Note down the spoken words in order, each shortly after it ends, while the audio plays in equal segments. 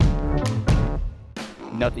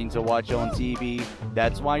nothing to watch on TV?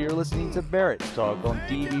 That's why you're listening to Barrett's Talk on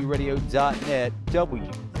dvradio.net,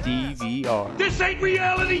 WDVR. This ain't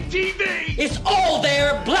reality TV! It's all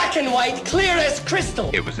there, black and white, clear as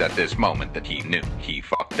crystal. It was at this moment that he knew he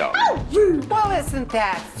fucked up. Well, isn't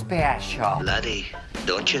that special? Laddie,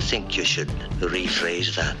 don't you think you should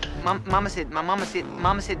rephrase that? My mama said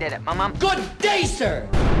that. My mom. Good day, sir.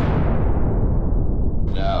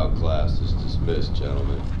 Now class is dismissed,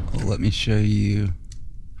 gentlemen. Well, let me show you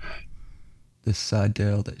the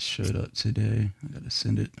Seidel that showed up today. I gotta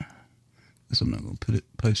send it. Guess I'm not gonna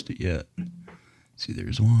post it yet. See,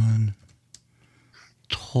 there's one.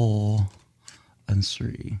 Tall and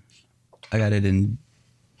 3. I got it in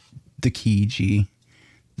the key G.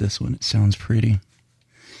 This one, it sounds pretty.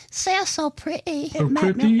 Sounds so pretty. So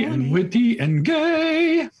pretty and witty and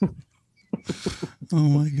gay. Oh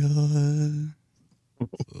my god.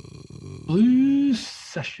 Blue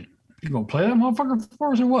Session. You gonna play that motherfucker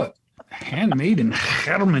for us or what? Handmade in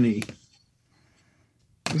Germany.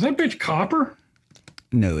 Is that bitch copper?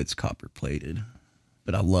 No, it's copper plated.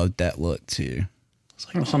 But I loved that look too.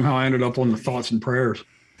 Well, somehow I ended up on the thoughts and prayers.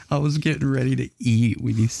 I was getting ready to eat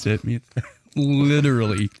when he sent me that.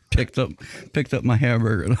 Literally picked up my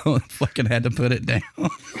hamburger and I fucking had to put it down.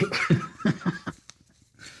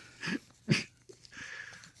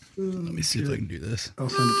 Let me see if I can do this. I'll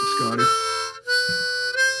send it to Scotty.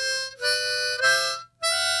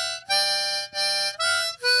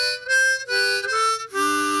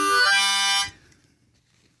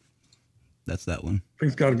 That's that one. I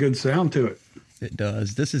think it's got a good sound to it. It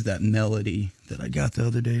does. This is that melody that I got the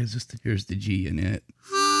other day. Is just here's the G in it.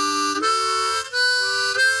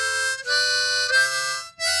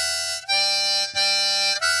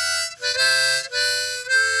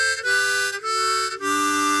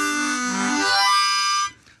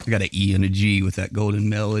 I got an E and a G with that golden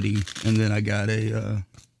melody, and then I got the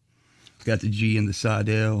G and the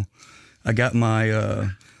Seidel. I got my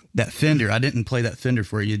that Fender. I didn't play that Fender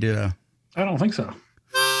for you, did I? I don't think so.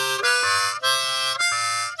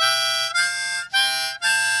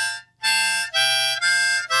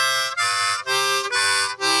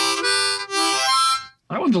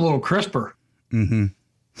 That one's a little crisper. Mm-hmm.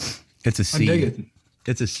 It's a C. I dig it.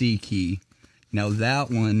 It's a C key. Now that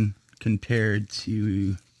one compared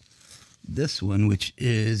to this one, which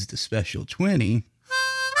is the Special 20.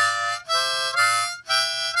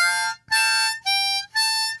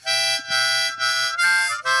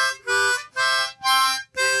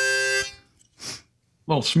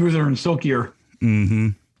 A little smoother and silkier. Mm-hmm.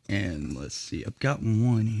 And let's see, I've got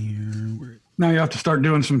one here. Now you have to start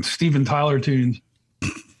doing some Steven Tyler tunes.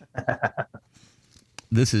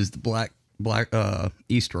 This is the black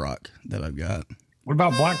East Rock that I've got. What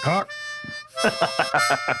about Black Cock?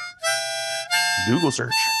 Google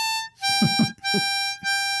search.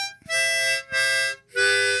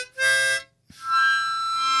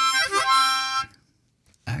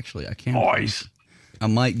 Actually, I can't. Nice. I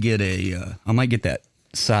might get that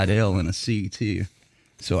Seidel in a C too.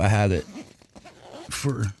 So I have it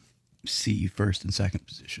for C, first and second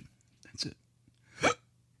position. That's it.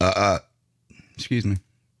 Excuse me.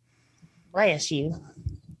 Bless you.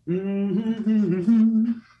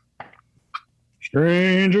 Mm-hmm.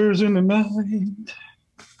 Strangers in the night.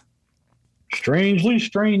 Strangely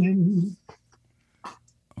stranging. Oh,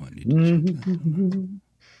 I need to check that.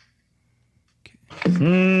 Okay.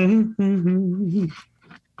 Mm-hmm.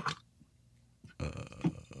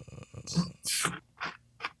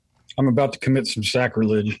 I'm about to commit some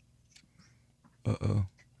sacrilege. Uh-oh.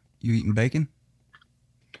 You eating bacon?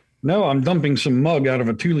 No, I'm dumping some mug out of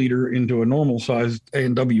a 2-liter into a normal-sized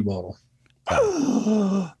A&W bottle.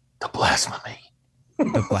 The blasphemy.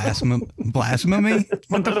 The blasphemy?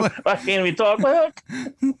 What the fuck? I can't even talk back.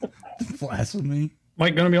 Blasphemy?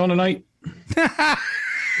 Mike gonna be on tonight? I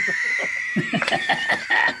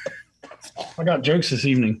got jokes this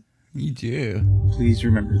evening. You do. Please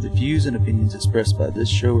remember, the views and opinions expressed by this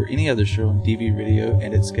show or any other show on DV Radio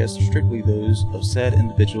and its guests are strictly those of said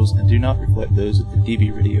individuals and do not reflect those of the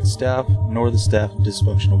DV Radio staff nor the staff of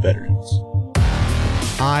dysfunctional veterans.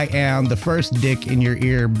 I am the first dick in your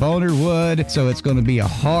ear, Boner Wood, so it's going to be a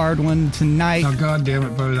hard one tonight. Oh, God damn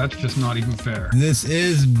it, Bo, that's just not even fair. This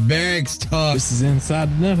is Barracks Talk. This is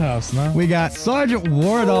inside the nut house now. We got Sergeant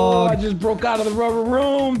War Dog. I just broke out of the rubber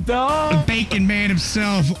room, dog. The Bacon Man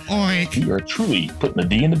himself, Oink. You are truly putting the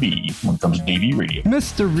D in the B when it comes to DV Radio.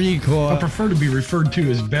 Mr. Recore. I prefer to be referred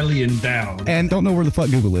to as belly endowed. And don't know where the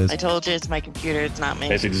fuck Google is. I told you it's my computer, it's not me.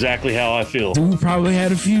 That's exactly how I feel. We probably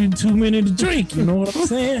had a few too many to drink, you know what I'm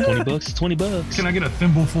saying? $20, $20. Can I get a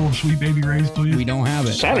thimble full of Sweet Baby Ray's, please? We don't have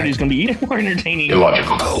it. Saturday's going to be even more entertaining.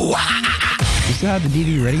 Illogical. We still have the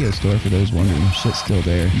DV radio store for those wondering. Shit's still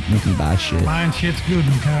there. You can buy shit. Buying shit's good,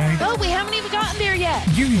 okay? Oh, we haven't even gotten there yet.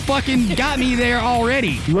 You fucking got me there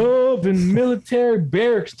already. Love and military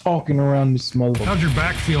barracks talking around this motherfucker. How's your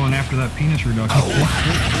back feeling after that penis reduction?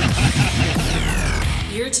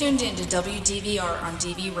 You're tuned in to WDVR on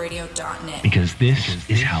dvradio.net. Because this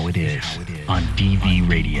is how it is on DV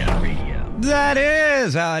Radio. That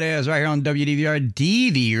is how it is right here on WDVR,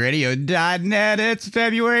 dvradio.net. It's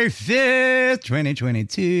February 5th,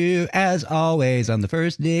 2022. As always, I'm the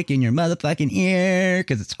first dick in your motherfucking ear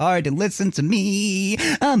because it's hard to listen to me.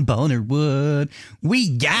 I'm Boner Wood.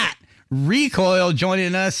 We got Recoil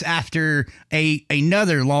joining us after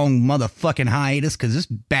another long motherfucking hiatus because this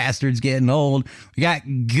bastard's getting old. We got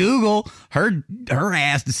Google. Her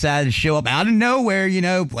ass decided to show up out of nowhere,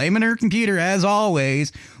 blaming her computer as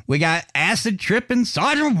always. We got acid tripping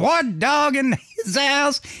Sergeant Ward Dog in his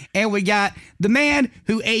house. And we got the man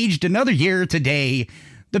who aged another year today,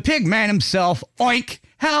 the pig man himself, Oink.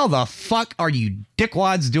 How the fuck are you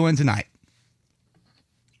dickwads doing tonight?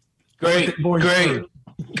 Great.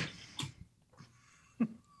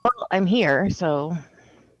 Well, I'm here, so.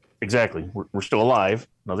 Exactly. We're still alive.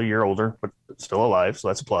 Another year older, but still alive, so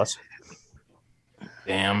that's a plus.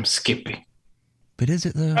 Damn Skippy. But is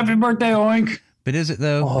it though? Happy birthday, Oink. But is it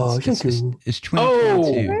though? Oh, it's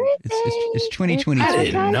 2022. It's 2022. I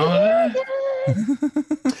didn't know that.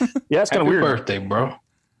 Yeah, it's kind of weird. Birthday, bro.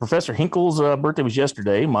 Professor Hinkle's birthday was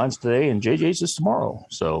yesterday. Mine's today, and JJ's is tomorrow.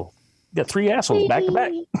 So you got 3 assholes back to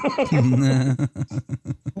back.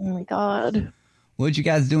 Oh my God. Would you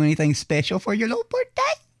guys do anything special for your little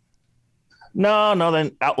birthday? No.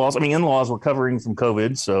 Then in-laws were recovering from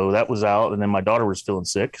COVID, so that was out. And then my daughter was feeling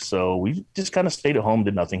sick, so we just kind of stayed at home,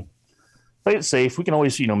 did nothing. Played it safe. We can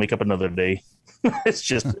always, make up another day. It's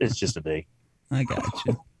just a day. I got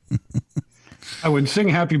you. I would sing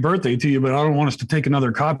happy birthday to you, but I don't want us to take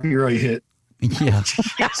another copyright hit. Yeah.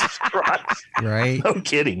 Jesus Christ. Right? No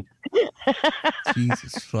kidding.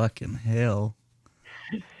 Jesus fucking hell.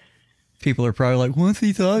 People are probably like, what's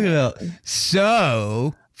he talking about?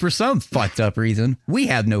 So, for some fucked up reason, we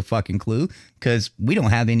have no fucking clue because we don't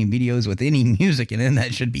have any videos with any music in it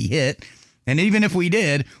that should be hit. And even if we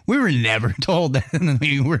did, we were never told that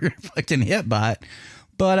we were fucking hit by it.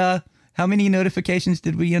 But how many notifications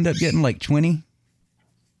did we end up getting? Like 20?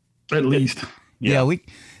 At least. Yeah,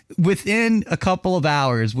 within a couple of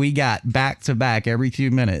hours, we got back to back every few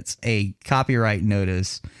minutes a copyright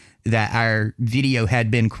notice that our video had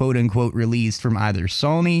been quote unquote released from either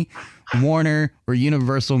Sony, Warner, or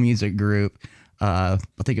Universal Music Group. I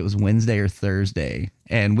think it was Wednesday or Thursday.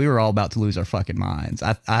 And we were all about to lose our fucking minds.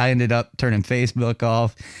 I ended up turning Facebook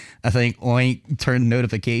off. I think Oink turned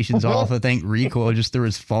notifications off. I think Recoil just threw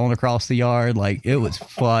his phone across the yard. Like, it was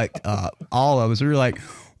fucked up. All of us. We were like,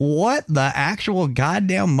 what the actual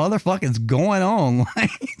goddamn motherfucker's going on?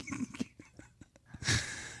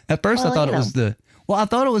 At first, I thought it was I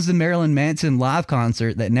thought it was the Marilyn Manson live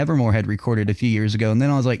concert that Nevermore had recorded a few years ago. And then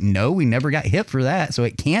I was like, no, we never got hit for that. So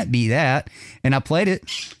it can't be that. And I played it.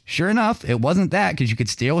 Sure enough, it wasn't that because you could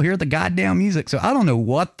still hear the goddamn music. So I don't know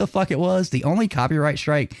what the fuck it was. The only copyright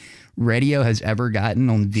strike radio has ever gotten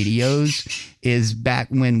on videos is back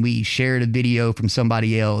when we shared a video from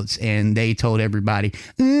somebody else and they told everybody,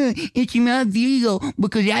 it's my video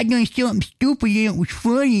because I done something stupid and it was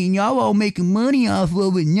funny and y'all all making money off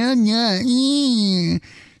of it. Nah.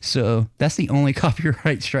 So that's the only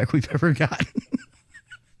copyright strike we've ever gotten.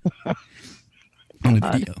 on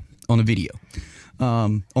a video.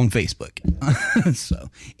 On Facebook. So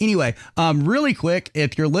anyway, really quick,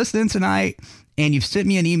 if you're listening tonight and you've sent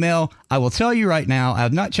me an email, I will tell you right now, I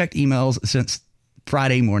have not checked emails since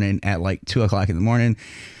Friday morning at like 2:00 in the morning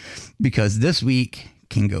because this week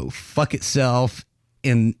can go fuck itself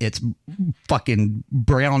in its fucking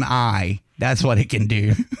brown eye. That's what it can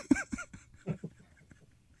do.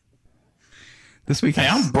 This week. Hey,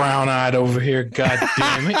 I'm brown eyed over here. God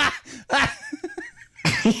damn it.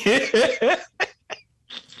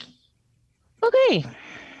 Okay.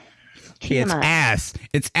 It's ass.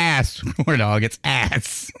 It's ass. Poor dog. It's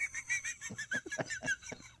ass.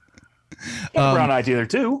 Brown eyed either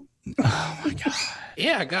too. Oh my god.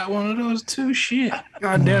 Yeah, I got one of those too. Shit.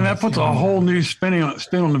 God damn, that puts a whole new spin on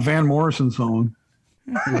the Van Morrison song.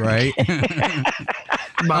 Right.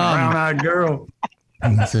 My brown-eyed girl.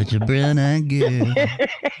 I'm such a brown-eyed girl.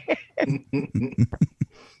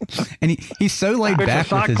 And he's so laid back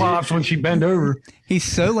with his Cyclops when she bent over. He's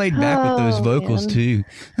so laid back with those vocals too.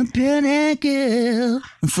 A brown-eyed girl.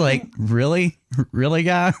 It's like, really,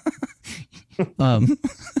 guy.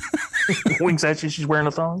 Winks at you. She's wearing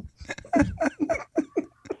a thong.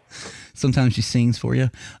 Sometimes she sings for you.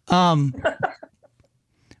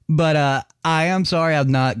 But I am sorry I've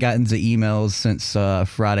not gotten to emails since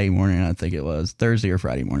Friday morning. I think it was Thursday or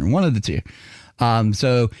Friday morning, one of the two.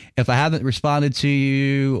 So if I haven't responded to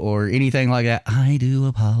you or anything like that, I do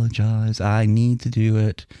apologize. I need to do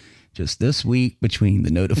it just this week between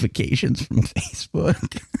the notifications from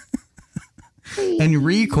Facebook and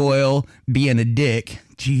Recoil being a dick.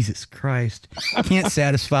 Jesus Christ. I can't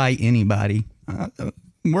satisfy anybody. I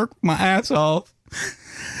work my ass off.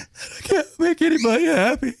 I can't make anybody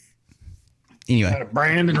happy. Anyway. Got to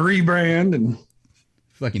brand and rebrand and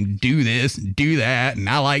fucking do this and do that, and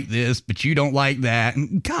I like this, but you don't like that.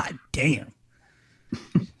 And God damn.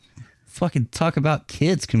 Fucking talk about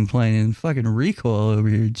kids complaining. Fucking Recoil over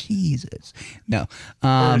here. Jesus. No.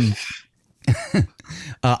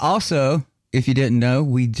 Also, if you didn't know,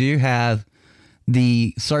 we do have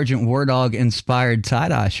the Sergeant War Dog inspired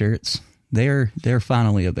tie-dye shirts. They're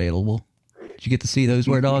finally available. Did you get to see those,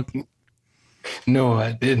 War Dog? No,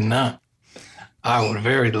 I did not. I would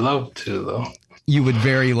very love to, though. You would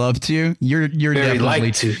very love to. You're very definitely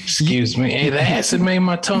like to. Excuse me. Hey, the acid made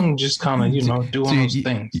my tongue just kind of, do one of those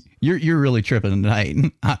things. You're really tripping tonight.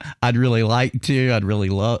 I'd really like to. I'd really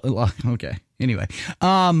love. Okay. Anyway,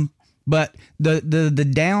 but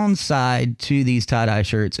the downside to these tie-dye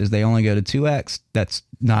shirts is they only go to 2X. That's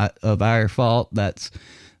not of our fault. That's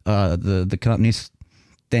the company's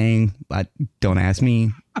thing. Don't ask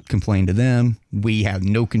me. Complain to them. We have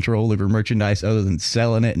no control over merchandise other than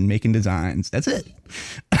selling it and making designs. That's it.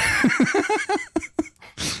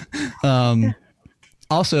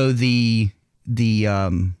 Also, the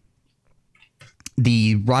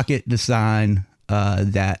rocket design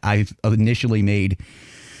that I've initially made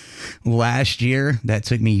last year, that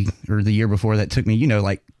took me, or the year before, that took me,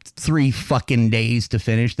 like 3 fucking days to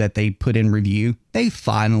finish, that they put in review. They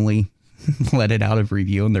finally let it out of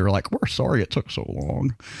review, and they were like, "We're sorry it took so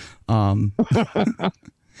long."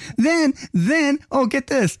 Then, oh, get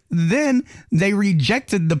this. Then they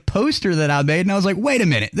rejected the poster that I made, and I was like, "Wait a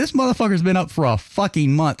minute, this motherfucker's been up for a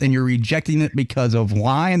fucking month, and you're rejecting it because of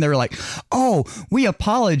why?" And they were like, "Oh, we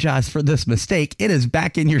apologize for this mistake. It is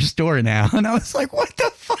back in your store now." And I was like, "What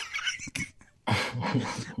the fuck?"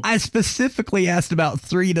 I specifically asked about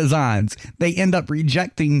 3 designs. They end up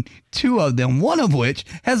rejecting 2 of them, one of which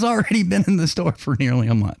has already been in the store for nearly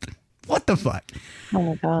a month. What the fuck? Oh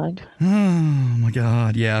my God. Oh my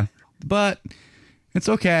God. Yeah. But it's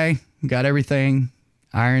okay. Got everything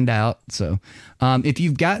ironed out. So if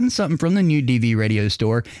you've gotten something from the new DV radio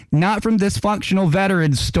store, not from Dysfunctional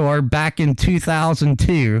Veterans store back in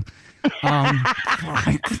 2002,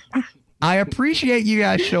 I appreciate you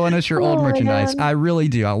guys showing us your old merchandise. I really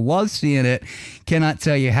do. I love seeing it. Cannot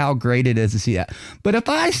tell you how great it is to see that. But if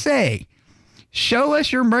I say, show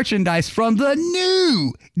us your merchandise from the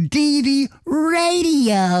new DV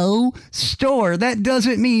Radio store, that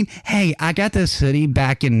doesn't mean, hey, I got this hoodie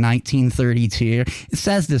back in 1932. It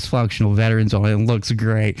says Dysfunctional Veterans on it and looks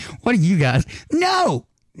great. What are you guys? No,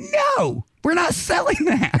 we're not selling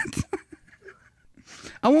that.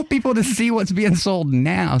 I want people to see what's being sold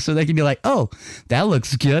now so they can be like, oh, that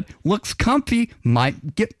looks good, looks comfy,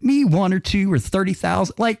 might get me 1 or 2 or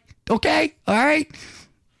 30,000. Like, okay, all right.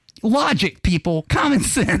 Logic, people, common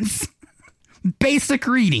sense, basic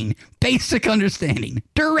reading, basic understanding,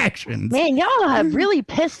 directions. Man, y'all have really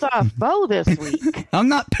pissed off Bo this week. I'm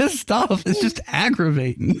not pissed off. It's just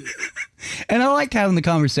aggravating. And I liked having the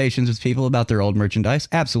conversations with people about their old merchandise.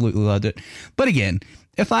 Absolutely loved it. But again,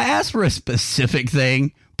 if I ask for a specific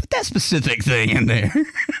thing, put that specific thing in there.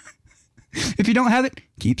 If you don't have it,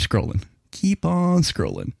 keep scrolling. Keep on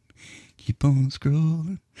scrolling. Keep on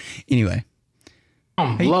scrolling. Anyway.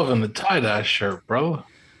 I'm loving the tie-dye shirt, bro.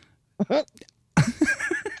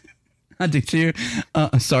 I do too.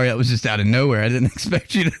 Sorry, that was just out of nowhere. I didn't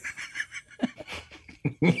expect you to.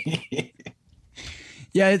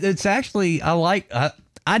 Yeah, it's actually, I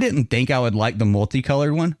didn't think I would like the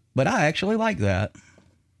multicolored one, but I actually like that.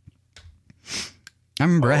 I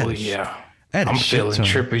remember I'm feeling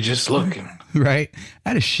trippy just looking. Right? I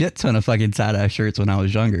had a shit ton of fucking tie-dye shirts when I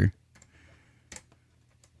was younger.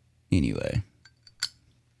 Anyway.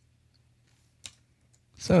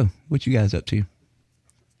 So, what you guys up to?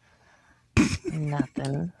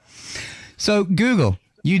 Nothing. So, Google,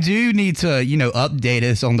 you do need to, update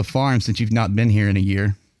us on the farm since you've not been here in a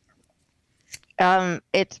year.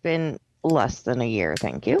 It's been less than a year,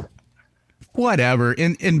 thank you. Whatever.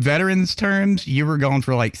 In veterans terms, you were gone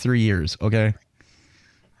for like 3 years, okay?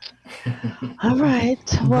 All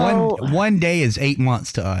right. Well, one day is 8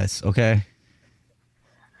 months to us, okay?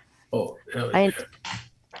 Oh,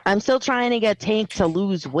 I'm still trying to get Tank to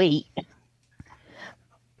lose weight.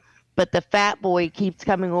 But the fat boy keeps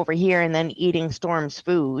coming over here and then eating Storm's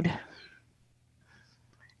food.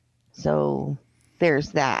 So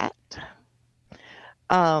there's that.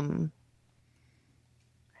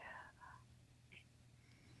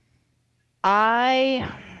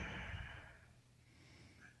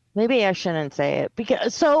 Maybe I shouldn't say it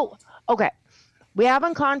because okay, we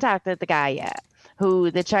haven't contacted the guy yet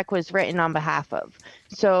who the check was written on behalf of.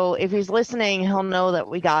 So if he's listening, he'll know that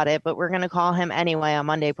we got it, but we're going to call him anyway on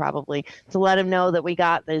Monday probably to let him know that we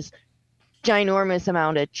got this ginormous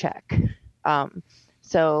amount of check.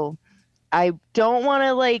 So I don't want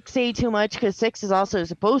to say too much because Six is also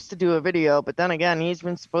supposed to do a video, but then again, he's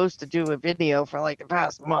been supposed to do a video for the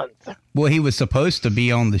past month. Well, he was supposed to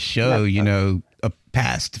be on the show,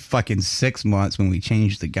 past fucking 6 months when we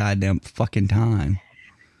changed the goddamn fucking time.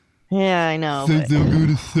 Yeah, I know. Since they'll go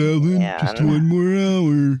to 7, just 1 more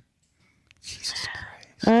hour. Jesus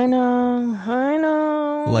Christ. I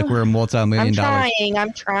know. Like we're a multi-million dollar.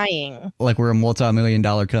 I'm trying. Like we're a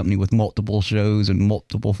multi-million-dollar company with multiple shows and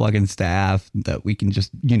multiple fucking staff that we can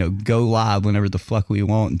just, go live whenever the fuck we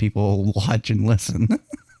want and people will watch and listen.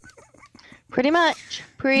 Pretty much.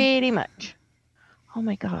 Oh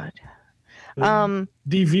my God.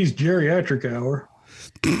 DV's geriatric hour.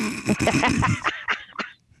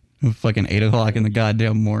 Fucking 8 o'clock in the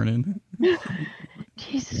goddamn morning.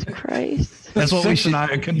 Jesus Christ. That's what we should.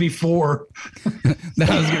 It could be 4. I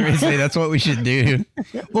was going to say that's what we should do.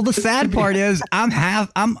 Well, the sad part is I'm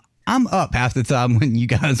up half the time when you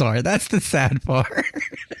guys are. That's the sad part.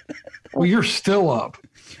 Well, you're still up.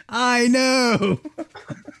 I know.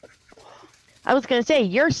 I was going to say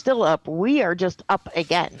you're still up. We are just up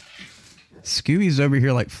again. Scooby's over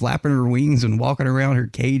here flapping her wings and walking around her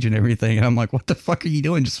cage and everything. And I'm like, what the fuck are you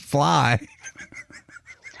doing? Just fly.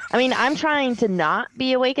 I mean, I'm trying to not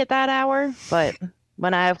be awake at that hour, but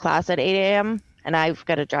when I have class at 8 a.m. and I've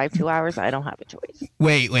got to drive 2 hours, I don't have a choice.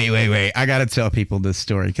 Wait. I got to tell people this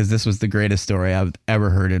story because this was the greatest story I've ever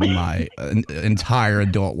heard in my entire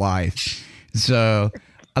adult life. So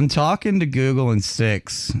I'm talking to Google and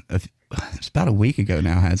Six. It's about a week ago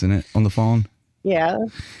now, hasn't it? On the phone. Yeah.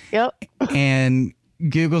 Yep. And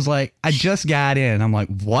Google's like, I just got in. I'm like,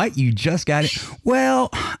 what? You just got in? Well,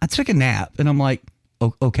 I took a nap. And I'm like,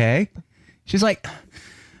 okay. She's like,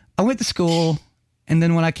 I went to school and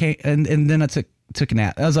then when I came and then I took a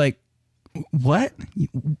nap. I was like, what?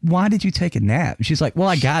 Why did you take a nap? She's like, well,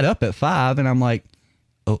 I got up at 5 and I'm like,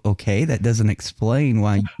 okay, that doesn't explain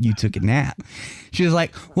why you took a nap. She was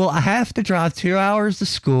like, well, I have to drive 2 hours to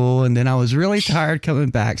school and then I was really tired coming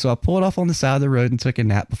back. So I pulled off on the side of the road and took a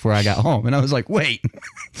nap before I got home. And I was like, wait,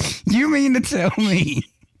 you mean to tell me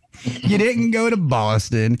you didn't go to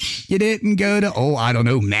Boston? You didn't go to, I don't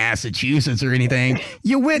know, Massachusetts or anything.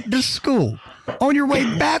 You went to school. On your way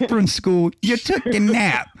back from school, you took a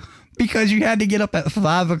nap because you had to get up at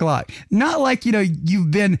 5 o'clock. Not like,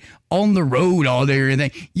 you've been on the road all day or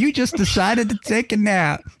anything. You just decided to take a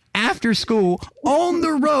nap after school on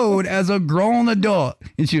the road as a grown adult.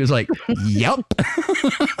 And she was like, yep.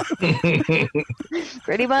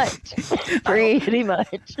 Pretty much.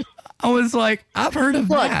 I was like, I've heard of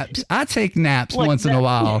naps. I take naps once in a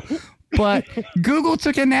while. But Google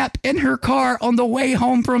took a nap in her car on the way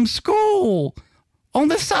home from school on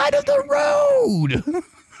the side of the road.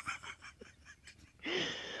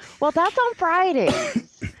 Well, that's on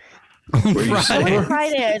Fridays. On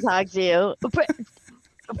Friday, I talk to you.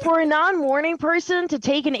 For a non-morning person to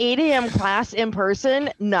take an 8 a.m. class in person,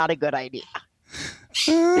 not a good idea.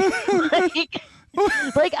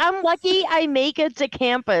 Like, I'm lucky I make it to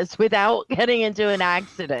campus without getting into an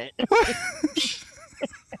accident.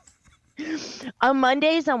 On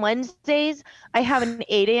Mondays and Wednesdays, I have an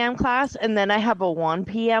 8 a.m. class, and then I have a 1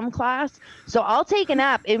 p.m. class. So I'll take a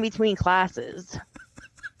nap in between classes.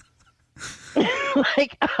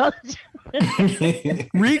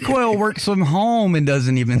 Recoil works from home and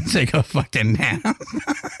doesn't even take a fucking nap.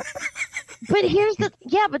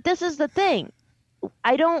 But this is the thing.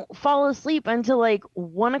 I don't fall asleep until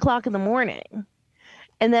 1 o'clock in the morning.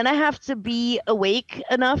 And then I have to be awake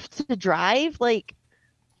enough to drive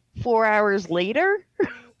 4 hours later.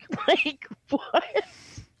 What?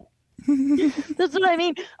 That's what I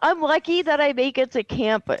mean. I'm lucky that I make it to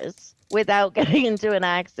campus without getting into an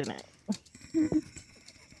accident.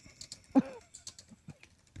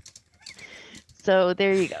 So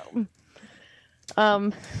there you go.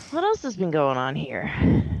 What else has been going on here?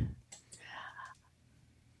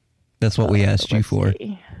 That's what we asked you for.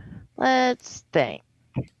 See. Let's think.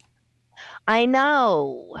 I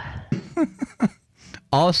know.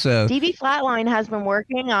 Also, DV Flatline has been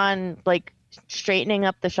working on straightening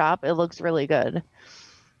up the shop. It looks really good.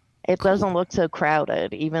 It doesn't look so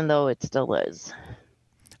crowded, even though it still is.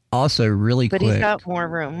 Also, really But quick. he's got more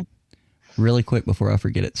room. Really quick before I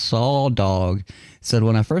forget it, Saul Dog said,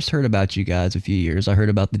 when I first heard about you guys a few years, I heard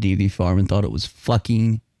about the DV farm and thought it was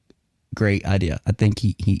fucking great idea. I think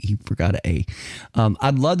he forgot an A.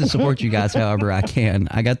 I'd love to support you guys however I can.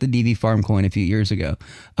 I got the DV farm coin a few years ago.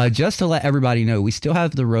 Just to let everybody know, we still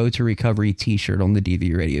have the Road to Recovery t-shirt on the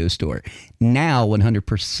DV Radio store. Now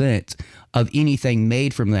 100% of anything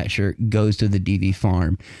made from that shirt goes to the DV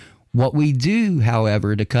farm. What we do,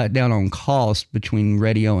 however, to cut down on cost between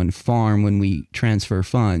radio and farm when we transfer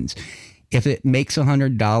funds, if it makes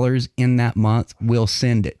 $100 in that month, we'll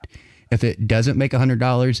send it. If it doesn't make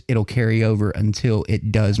 $100, it'll carry over until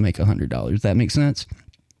it does make $100. That makes sense?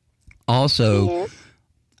 Also,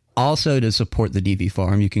 to support the DV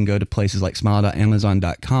farm, you can go to places like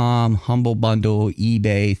smile.amazon.com, Humble Bundle,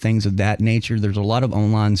 eBay, things of that nature. There's a lot of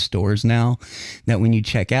online stores now that when you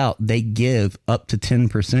check out, they give up to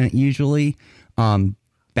 10% usually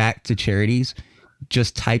back to charities.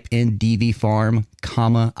 Just type in DV farm,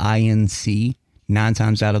 INC. 9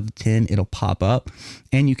 times out of 10, it'll pop up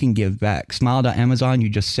and you can give back. Smile.amazon, you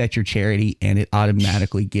just set your charity and it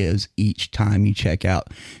automatically gives each time you check out.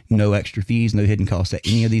 No extra fees, no hidden costs at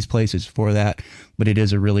any of these places for that. But it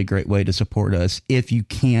is a really great way to support us if you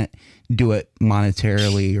can't do it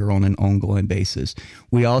monetarily or on an ongoing basis.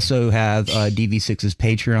 We also have DV6's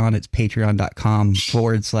Patreon. It's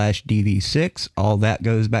patreon.com/DV6. All that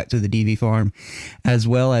goes back to the DV farm, as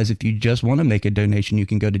well as if you just want to make a donation, you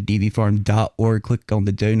can go to dvfarm.org, click on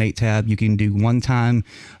the donate tab. You can do one time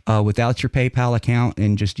without your PayPal account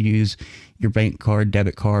and just use your bank card,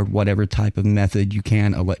 debit card, whatever type of method you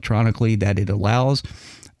can electronically that it allows.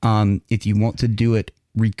 If you want to do it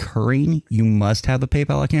recurring, you must have a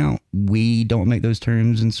PayPal account. We don't make those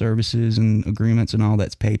terms and services and agreements and all.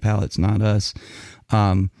 That's PayPal. It's not us.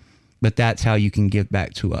 But that's how you can give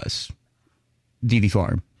back to us, DV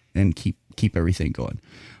Farm, and keep everything going.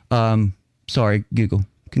 Sorry, Google.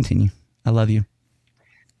 Continue. I love you.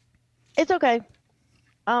 It's okay.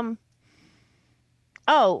 Oh,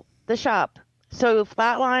 the shop. So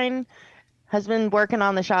Flatline has been working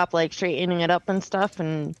on the shop, like straightening it up and stuff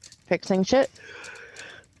and fixing shit.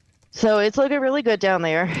 So it's looking really good down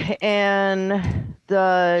there. And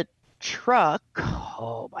the truck,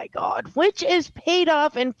 oh my God, which is paid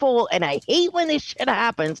off in full. And I hate when this shit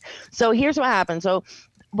happens. So here's what happened. So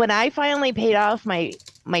when I finally paid off my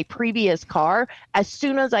previous car, as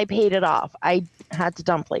soon as I paid it off, I had to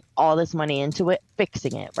dump like all this money into it,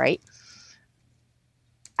 fixing it, right?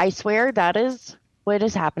 I swear that is what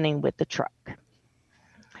is happening with the truck.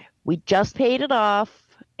 We just paid it off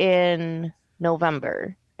in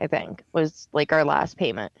November. I think was like our last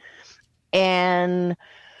payment, and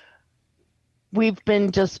we've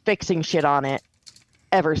been just fixing shit on it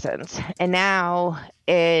ever since. And now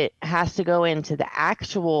it has to go into the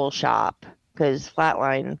actual shop because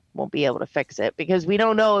Flatline won't be able to fix it, because we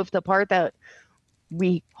don't know if the part that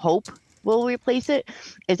we hope will replace it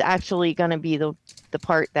is actually going to be the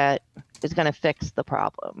part that is going to fix the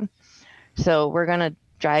problem. So we're going to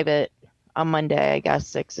drive it on Monday. I guess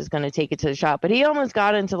 6 is going to take it to the shop, but he almost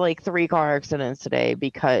got into like 3 car accidents today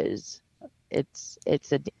because it's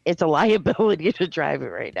a liability to drive it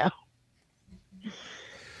right now.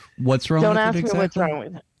 What's wrong Don't with ask it me exactly? what's wrong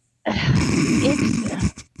with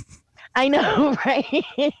it. I know, right?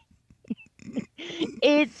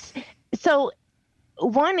 It's so,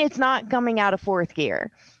 one, it's not coming out of 4th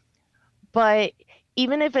gear, but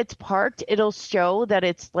even if it's parked, it'll show that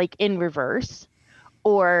it's like in reverse.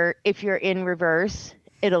 Or if you're in reverse,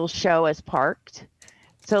 it'll show as parked.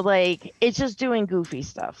 So, like, it's just doing goofy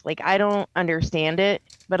stuff. Like, I don't understand it,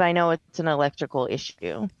 but I know it's an electrical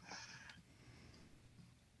issue.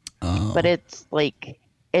 But it's, like,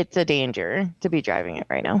 it's a danger to be driving it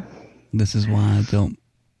right now. This is why I don't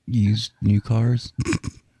use new cars.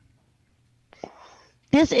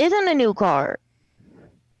 This isn't a new car.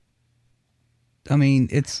 I mean,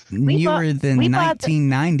 it's newer than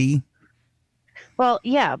 1990. Well,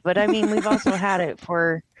 yeah, but I mean, we've also had it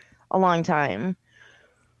for a long time.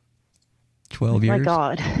 12 years. My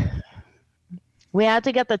God. We had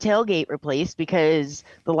to get the tailgate replaced because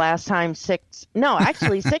the last time 6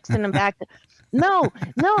 didn't back. No,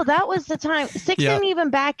 that was the time. 6 didn't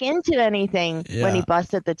even back into anything when he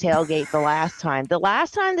busted the tailgate the last time. The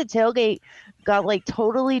last time the tailgate got like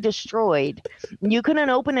totally destroyed, you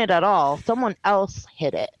couldn't open it at all. Someone else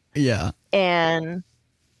hit it. Yeah.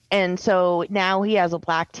 And so now he has a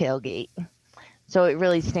black tailgate. So it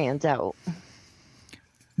really stands out.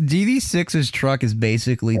 DV6's truck is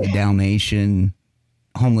basically the Dalmatian,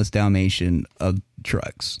 homeless Dalmatian of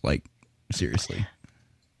trucks. Like, seriously.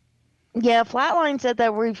 Yeah, Flatline said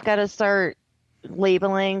that we've got to start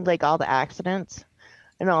labeling like all the accidents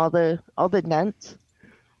and all the dents.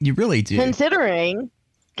 You really do. Considering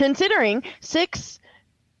Six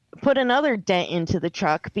put another dent into the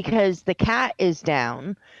truck because the cat is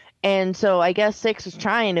down. And so I guess Six was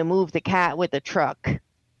trying to move the cat with the truck.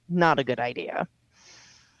 Not a good idea.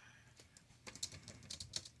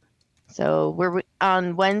 So we're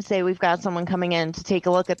on Wednesday, we've got someone coming in to take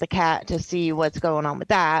a look at the cat to see what's going on with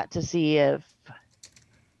that, to see if,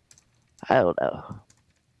 I don't know,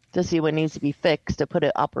 to see what needs to be fixed to put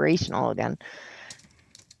it operational again.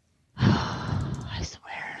 I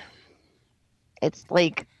swear. It's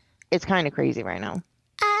kind of crazy right now.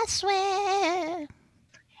 I swear.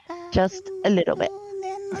 Just a little bit.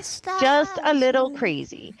 Just a little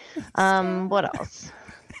crazy. What else?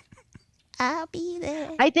 I'll be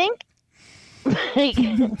there. I think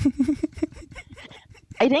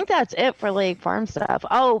that's it for like farm stuff.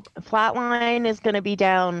 Oh, Flatline is going to be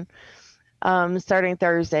down starting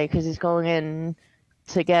Thursday because he's going in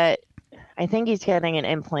to get, I think he's getting an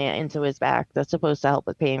implant into his back that's supposed to help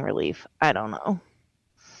with pain relief. I don't know.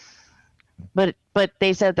 But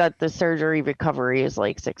they said that the surgery recovery is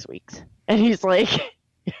like 6 weeks. And he's like,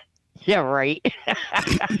 yeah, right.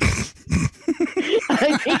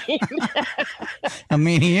 I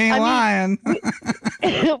mean, he ain't lying.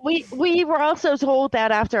 we were also told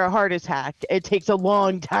that after a heart attack, it takes a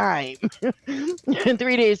long time. And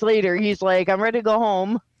 3 days later, he's like, I'm ready to go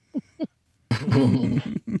home.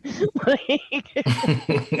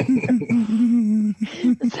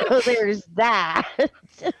 So there's that.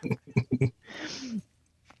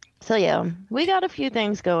 So yeah, we got a few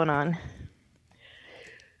things going on.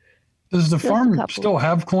 Does the farm still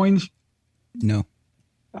have coins? No.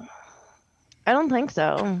 I don't think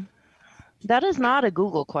so. That is not a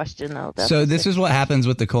Google question, though. So this is what happens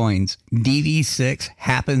with the coins. DV6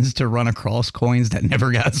 happens to run across coins that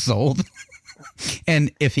never got sold.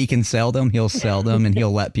 And if he can sell them, he'll sell them and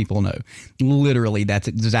he'll let people know. Literally, that's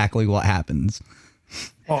exactly what happens.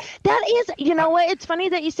 That is, you know what? It's funny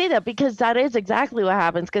that you say that because that is exactly what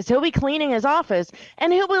happens. Because he'll be cleaning his office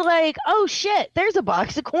and he'll be like, "Oh shit, there's a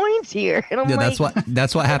box of coins here." And I'm like,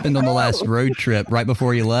 that's what happened on the last road trip. Right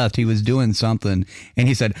before he left, he was doing something, and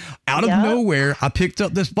he said, "Out of nowhere, I picked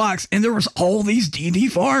up this box, and there was all these DD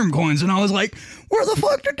Farm coins." And I was like, "Where the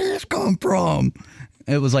fuck did these come from?"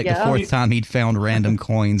 It was like the fourth time he'd found random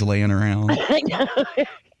coins laying around. I know.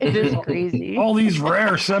 It is crazy. All these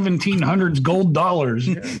rare 1700s gold dollars.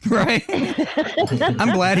 Right.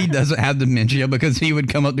 I'm glad he doesn't have dementia because he would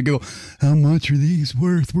come up to go, "How much are these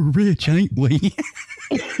worth? We're rich, ain't we?"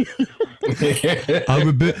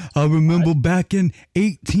 I remember back in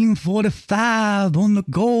 1845 on the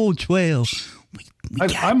gold trail.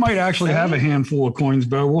 I might actually have a handful of coins,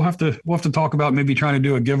 Bo. We'll have to talk about maybe trying to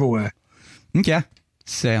do a giveaway. Okay.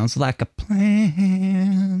 Sounds like a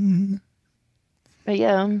plan. But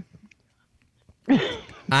yeah.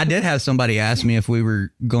 I did have somebody ask me if we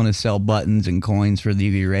were going to sell buttons and coins for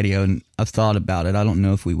the DV radio, and I've thought about it. I don't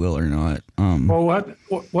know if we will or not. Well, we'll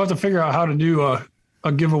have to figure out how to do a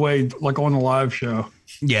giveaway like on the live show.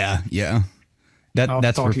 Yeah.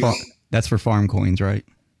 That's for farm coins, right?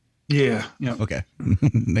 Yeah. Okay.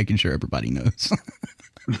 Making sure everybody knows.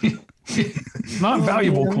 Not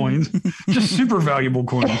valuable coins, just super valuable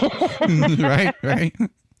coins. Right.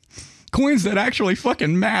 Coins that actually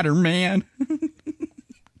fucking matter, man.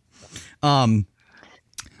 Do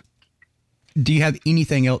you have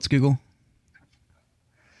anything else, Google?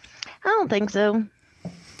 I don't think so.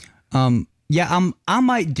 Yeah, I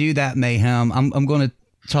might do that, Mayhem. I'm going to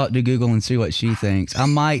talk to Google and see what she thinks. I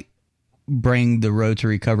might bring the Road to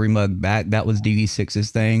Recovery mug back. That was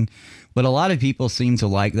DV6's thing, but a lot of people seem to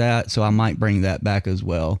like that, so I might bring that back as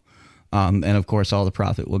well. And of course, all the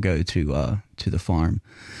profit will go to the farm.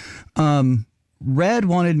 Red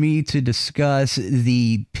wanted me to discuss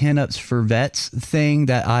the pinups for vets thing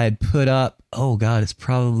that I had put up. Oh God, it's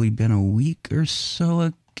probably been a week or so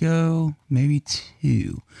ago, maybe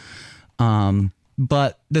 2.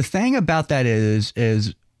 But the thing about that is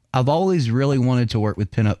I've always really wanted to work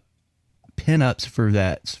with pinups for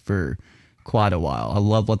vets for quite a while. I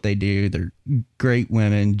love what they do. They're great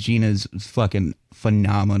women. Gina's fucking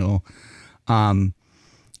phenomenal.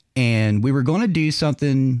 And we were going to do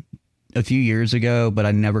something a few years ago, but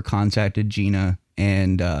I never contacted Gina,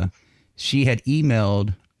 and she had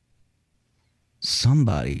emailed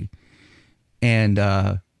somebody, and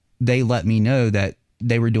they let me know that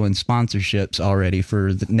they were doing sponsorships already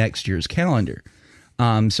for the next year's calendar.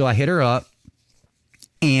 So I hit her up,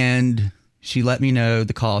 and she let me know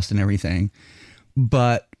the cost and everything,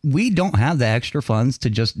 but we don't have the extra funds to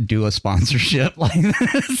just do a sponsorship like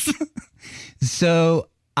this. So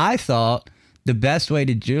I thought the best way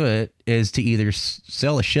to do it is to either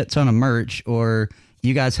sell a shit ton of merch or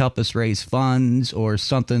you guys help us raise funds or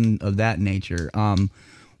something of that nature.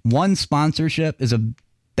 One sponsorship is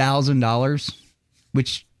 $1,000,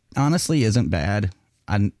 which honestly isn't bad.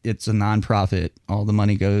 It's a nonprofit. All the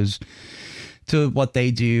money goes to what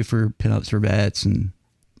they do for Pinups for Vets, and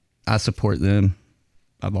I support them.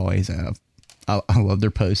 I've always have. I love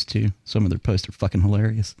their posts too. Some of their posts are fucking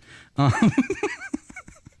hilarious.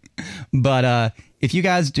 But if you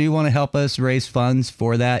guys do want to help us raise funds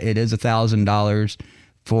for that, it is $1,000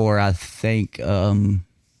 for, I think, I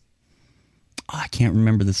can't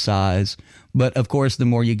remember the size, but of course, the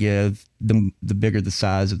more you give, the bigger the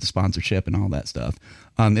size of the sponsorship and all that stuff.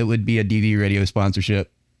 It would be a DV radio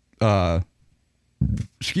sponsorship.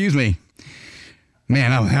 Excuse me.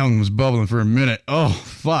 Man, I was bubbling for a minute. Oh,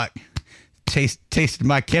 fuck. Tasted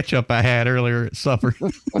my ketchup I had earlier at supper.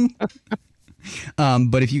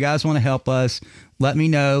 But if you guys want to help us, let me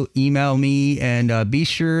know. Email me, and be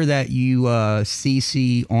sure that you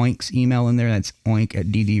CC Oink's email in there. That's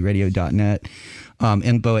oink@dvradio.net.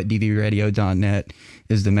 Info@dvradio.net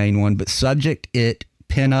is the main one. But subject it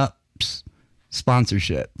Pinups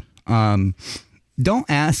sponsorship. Don't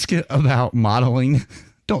ask about modeling.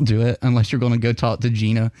 Don't do it unless you're going to go talk to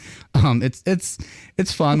Gina. It's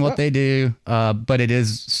fun what they do, but it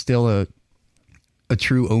is still a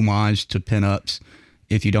true homage to pinups.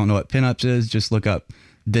 If you don't know what pinups is, just look up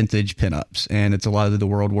vintage pinups, and it's a lot of the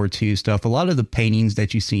World War II stuff. A lot of the paintings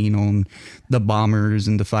that you've seen on the bombers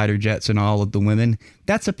and the fighter jets and all of the women,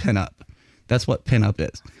 that's a pinup. That's what pinup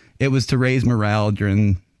is. It was to raise morale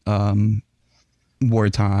during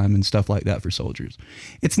wartime and stuff like that for soldiers.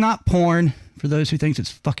 It's not porn for those who think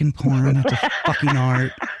it's fucking porn. It's a fucking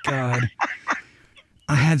art. God,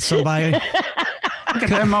 I had somebody. Look at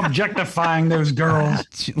them objectifying those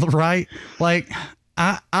girls. Right? Like,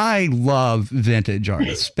 I love vintage art,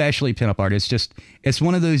 especially pinup art. It's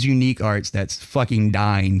one of those unique arts that's fucking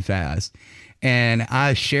dying fast. And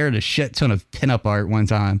I shared a shit ton of pinup art one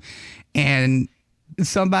time, and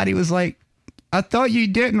somebody was like, I thought you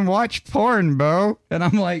didn't watch porn, Bo. And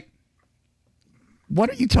I'm like, what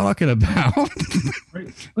are you talking about?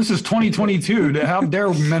 This is 2022. How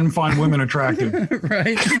dare men find women attractive?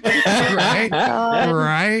 Right.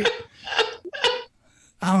 Right.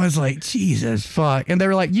 I was like, Jesus fuck. And they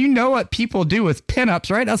were like, you know what people do with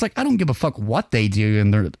pinups, right? I was like, I don't give a fuck what they do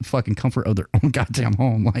in their fucking comfort of their own goddamn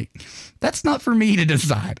home. Like, that's not for me to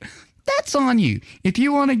decide. That's on you. If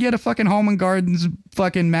you want to get a fucking Home and Gardens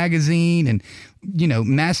fucking magazine and,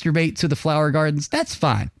 masturbate to the flower gardens, that's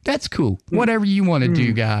fine. That's cool. Whatever you want to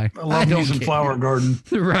do, guy. I love me some flower garden.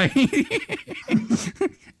 Right.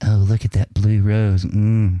 Oh, look at that blue rose.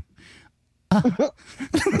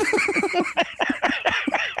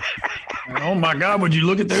 Oh my God, would you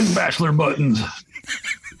look at those bachelor buttons?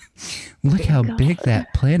 Look how big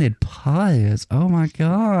that planted pot is. Oh my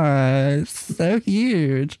God. It's so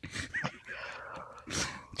huge.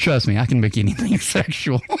 Trust me, I can make anything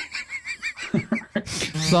sexual.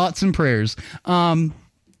 Thoughts and prayers. Don't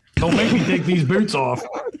make me take these boots off.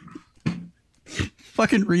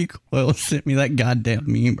 Fucking Recoil sent me that goddamn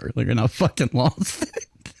meme earlier and I fucking lost it.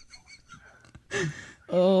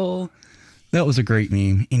 Oh, that was a great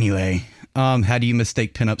meme. Anyway. How do you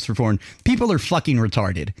mistake pinups for porn? People are fucking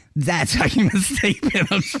retarded. That's how you mistake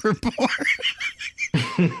pinups for porn.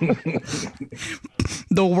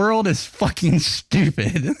 The world is fucking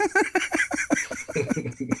stupid.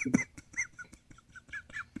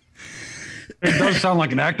 It does sound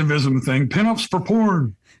like an activism thing. Pinups for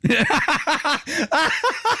porn.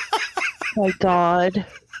 My God.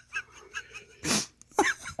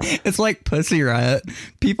 It's like Pussy Riot.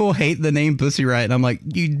 People hate the name Pussy Riot, and I'm like,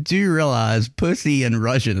 you do realize pussy in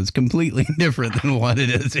Russian is completely different than what it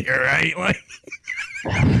is here, right? Like,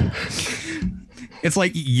 it's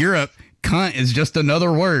like Europe, cunt is just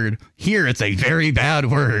another word. Here, it's a very bad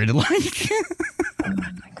word. Like, oh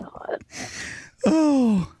my God.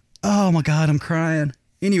 Oh my God, I'm crying.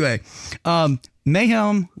 Anyway,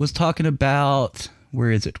 Mayhem was talking about, where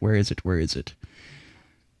is it?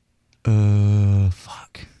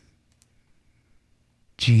 Fuck.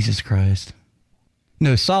 Jesus Christ.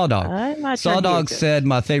 No, Sawdog. Sawdog said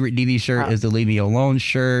my favorite DV shirt is the Leave Me Alone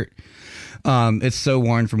shirt. It's so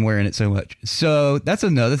worn from wearing it so much. So that's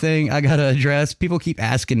another thing I gotta address. People keep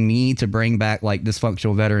asking me to bring back like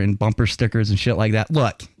dysfunctional veteran bumper stickers and shit like that.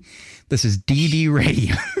 Look, this is DV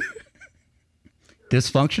Radio.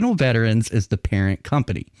 Dysfunctional Veterans is the parent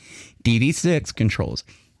company. DV6 controls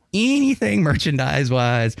anything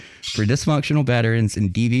merchandise-wise for Dysfunctional Veterans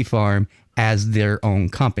and DV Farm as their own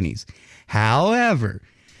companies. However,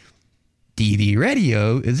 DV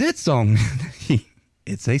Radio is its own.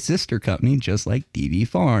 It's a sister company, just like DV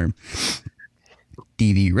Farm.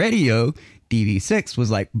 DV Radio, DV6 was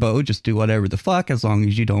like, Bo, just do whatever the fuck as long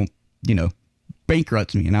as you don't,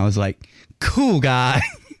 bankrupt me. And I was like, cool guy.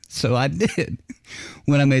 So I did.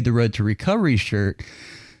 When I made the Road to Recovery shirt,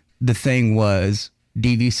 the thing was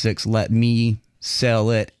DV6 let me sell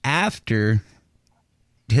it after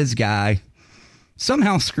his guy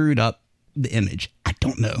somehow screwed up the image. I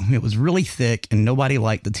don't know. It was really thick and nobody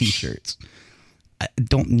liked the t-shirts. I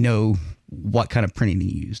don't know what kind of printing he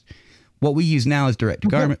used. What we use now is direct to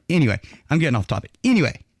garment. Anyway, I'm getting off topic.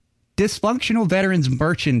 Anyway, Dysfunctional Veterans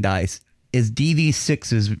merchandise is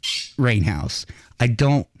DV6's rain house. I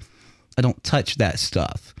don't touch that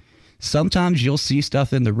stuff. Sometimes you'll see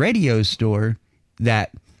stuff in the radio store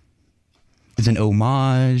that is an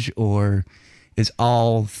homage or is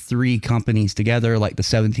all three companies together, like the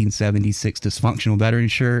 1776 Dysfunctional Veteran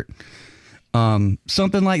shirt.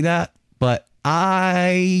 Something like that. But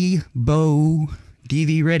Bo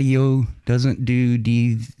DV Radio doesn't do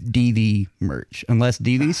DV merch unless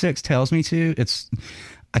DV6 tells me to.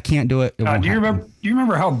 I can't do it. Do you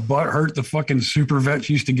remember how butthurt the fucking super vets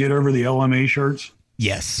used to get over the LMA shirts?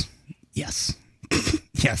 Yes. Yes.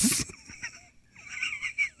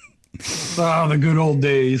 Oh, the good old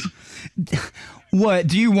days. What?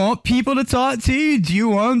 Do you want people to talk to you? Do you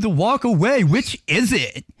want them to walk away? Which is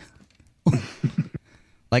it?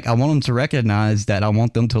 Like, I want them to recognize that I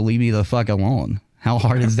want them to leave me the fuck alone. How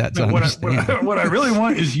hard is that to understand? What I really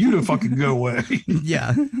want is you to fucking go away.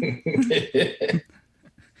 Yeah.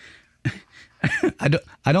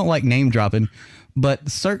 I don't like name dropping, but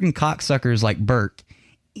certain cocksuckers like Burke,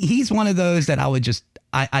 he's one of those that I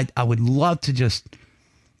would love to just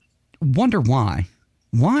wonder why.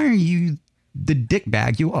 Why are you the dick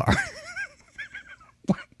bag you are?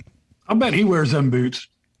 I bet he wears them boots.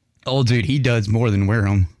 Oh, dude, he does more than wear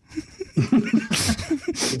them.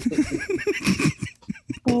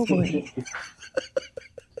 Oh, boy.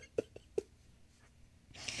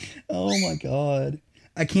 Oh, my God.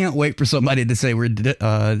 I can't wait for somebody to say we're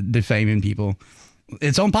defaming people.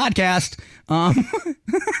 It's on podcast.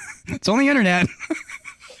 It's on the internet.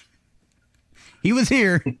 He was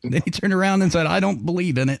here. Then he turned around and said, I don't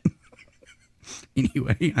believe in it.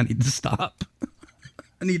 Anyway, I need to stop.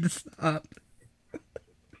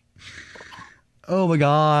 Oh my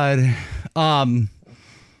God.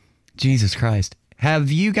 Jesus Christ.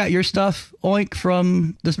 Have you got your stuff, Oink,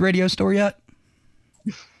 from this radio store yet?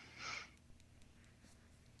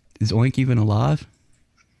 Is Oink even alive?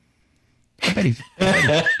 I bet he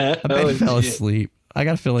fell asleep. I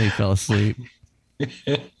got a feeling he fell asleep.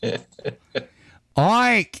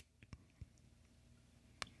 Oink!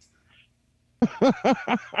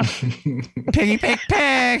 Piggy pig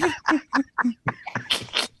pig!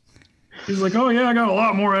 He's like, oh yeah, I got a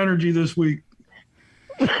lot more energy this week.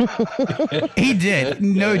 He did.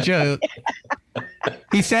 No joke.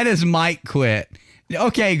 He said his mic quit.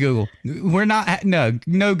 Okay, Google. We're not. No,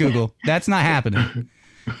 Google. That's not happening.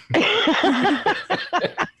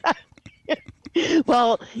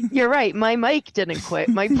 Well, you're right. My mic didn't quit.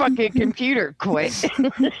 My fucking computer quit.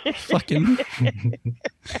 Fucking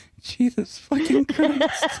Jesus fucking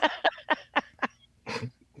Christ.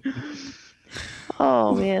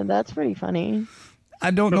 Oh man, that's pretty funny.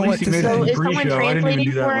 I don't know what to say. So is someone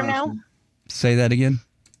translating for him now? Say that again.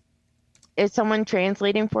 Is someone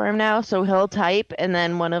translating for him now? So he'll type and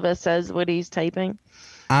then one of us says what he's typing?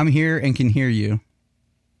 I'm here and can hear you.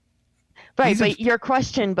 Right, but your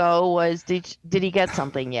question, Bo, was did he get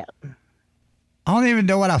something yet? I don't even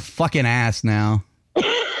know what I fucking asked now.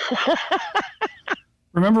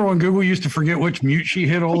 Remember when Google used to forget which mute she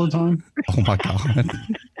hit all the time? Oh my God.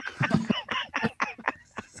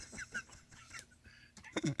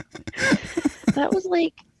 That was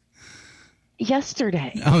like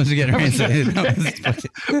yesterday. I was getting ready to say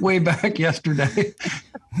way back yesterday.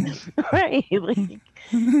 Right, like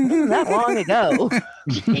that long ago.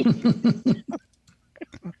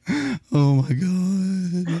 Oh my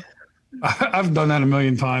God. I've done that a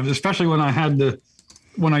million times, especially when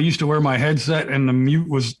I used to wear my headset and the mute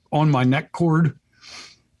was on my neck cord.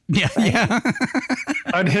 Yeah.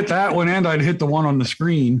 I'd hit that one and I'd hit the one on the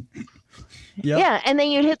screen. Yep. Yeah, and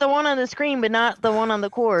then you'd hit the one on the screen, but not the one on the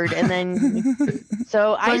cord. And then,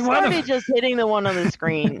 so I started just hitting the one on the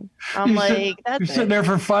screen. I'm like, that's you're sitting there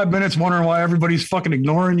for 5 minutes wondering why everybody's fucking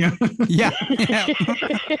ignoring you. Yeah.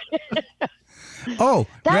 Oh,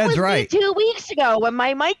 that Red's was right. 2 weeks ago when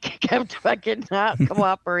my mic kept fucking not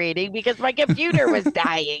cooperating because my computer was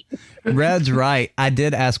dying. Red's right. I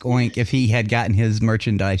did ask Oink if he had gotten his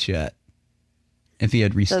merchandise yet. If he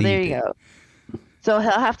had received it. So there you go. So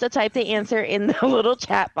he'll have to type the answer in the little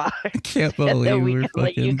chat box. I can't and then believe we we're can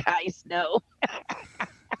let you fucking. guys know.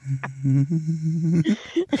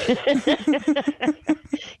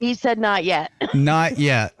 He said not yet. Not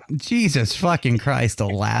yet. Jesus fucking Christ,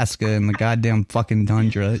 Alaska and the goddamn fucking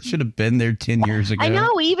tundra. It should have been there 10 years ago. I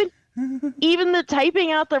know, even the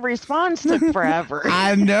typing out the response took forever.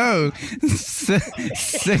 I know.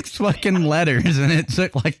 Six fucking letters, and it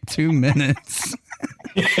took like 2 minutes.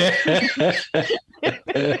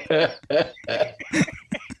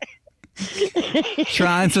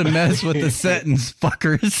 Trying to mess with the sentence,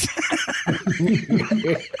 fuckers.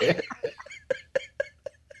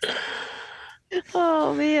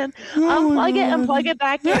 Oh man, unplug it and plug it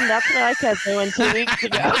back in. That's what I kept doing 2 weeks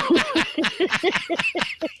ago.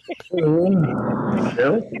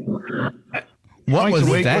 What was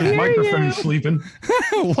awake that? with his microphone sleeping.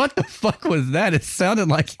 What the fuck was that? It sounded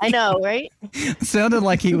like I know, right? It sounded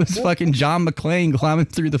like he was fucking John McClane climbing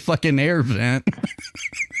through the fucking air vent.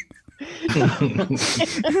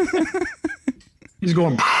 He's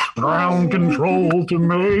going ground control to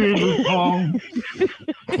Major Tom.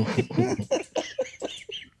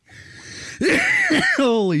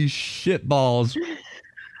 Holy shit balls.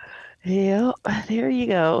 Yep, there you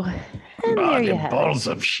go. And there you have balls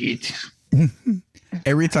of shit.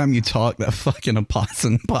 Every time you talk, that fucking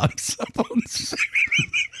opossum pops up on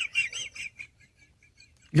screen.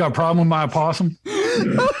 You got a problem with my opossum?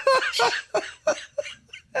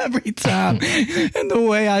 Every time. And the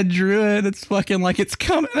way I drew it, it's fucking like it's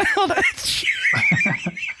coming out at you.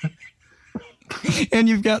 And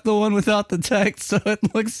you've got the one without the text, so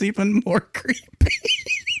it looks even more creepy.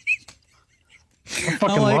 I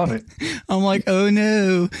fucking love it. I'm like, oh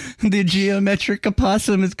no, the geometric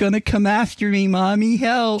opossum is going to come after me, mommy,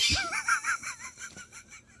 help.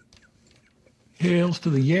 Hails to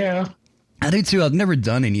the yeah. I do too. I've never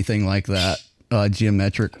done anything like that,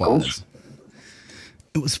 geometric wise.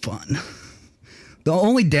 It was fun. The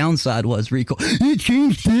only downside was Rico. It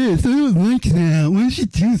changed this. I don't like that. Why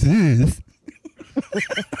should do this?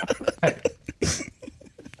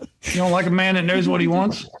 You don't like a man that knows what he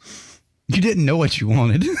wants? You didn't know what you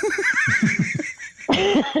wanted.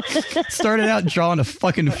 Started out drawing a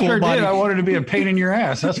fucking full Sure body. did. I wanted to be a pain in your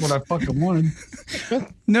ass. That's what I fucking wanted.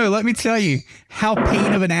 No, let me tell you how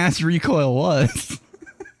pain of an ass recoil was.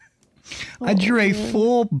 I drew a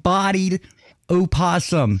full-bodied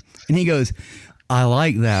opossum, and he goes, I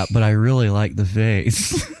like that, but I really like the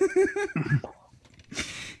face.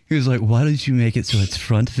 He was like, why did you make it so it's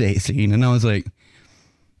front-facing? And I was like,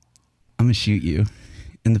 I'm going to shoot you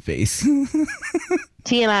in the face.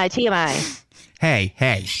 TMI. Hey.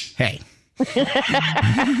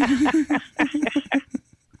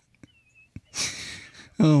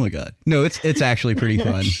 Oh my god. No, it's actually pretty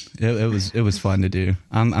fun. It was fun to do.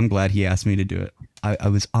 I'm glad he asked me to do it. I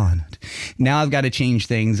was honored. Now I've got to change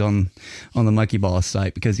things on the Monkey Ball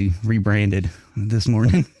site because he rebranded this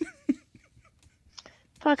morning.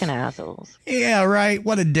 Fucking assholes. Yeah, right.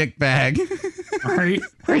 What a dick bag. Right.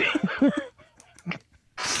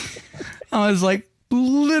 I was like,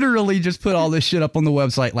 literally just put all this shit up on the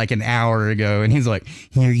website like an hour ago, and he's like,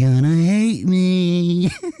 you're gonna hate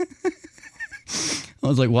me. I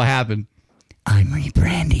was like, what happened? I'm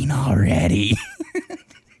rebranding already.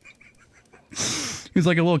 He was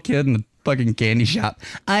like a little kid in the fucking candy shop.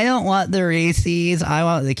 I don't want the Reese's. I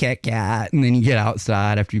want the Kit Kat. And then you get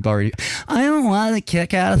outside after you've already. I don't want the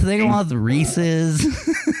Kit Kat. I think I want the Reese's.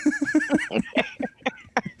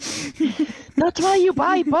 That's why you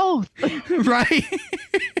buy both. Right.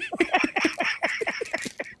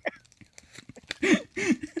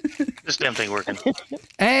 This damn thing working.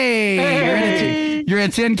 Hey, you're in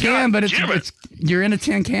a tin can, but you're in a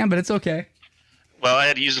tin can, but it's okay. Well, I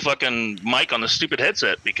had to use the fucking mic on the stupid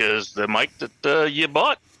headset because the mic that you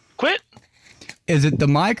bought quit. Is it the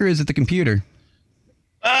mic or is it the computer?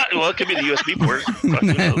 Well, it could be the USB port.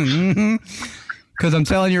 Because I'm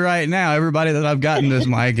telling you right now, everybody that I've gotten this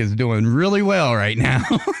mic is doing really well right now.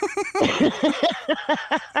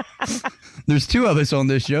 There's two of us on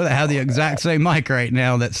this show that have the exact same mic right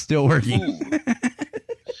now that's still working.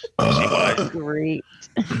 Great.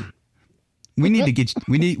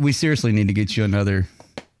 We seriously need to get you another.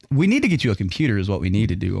 We need to get you a computer is what we need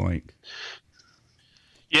to do, like.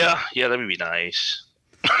 Yeah, that would be nice.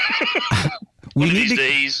 One of these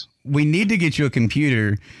days. We need to get you a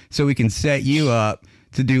computer so we can set you up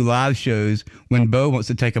to do live shows when Bo wants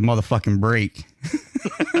to take a motherfucking break.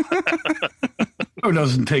 Bo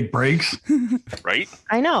doesn't take breaks. Right?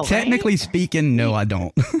 I know. Technically speaking, no, I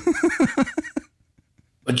don't.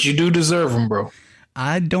 But you do deserve them, bro.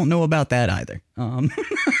 I don't know about that either.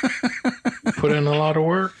 Put in a lot of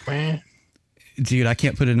work, man. dude, I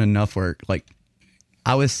can't put in enough work. Like,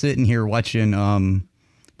 I was sitting here watching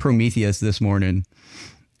Prometheus this morning,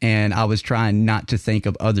 and I was trying not to think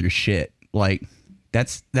of other shit. Like,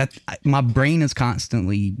 that's my brain is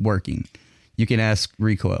constantly working. You can ask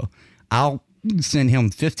Recoil. I'll send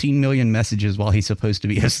him 15 million messages while he's supposed to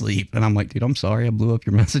be asleep, and I'm like, dude, I'm sorry, I blew up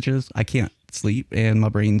your messages. I can't sleep, and my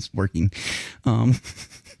brain's working.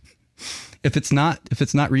 If it's not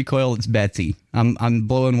Recoil, it's Betsy. I'm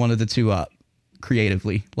blowing one of the two up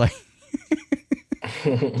creatively. Like,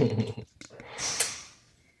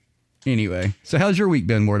 anyway, so how's your week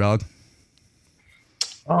been, War Dog?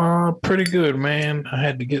 Pretty good, man. I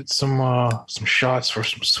had to get some shots for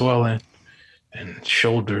some swelling and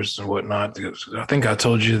shoulders and whatnot. I think I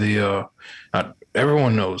told you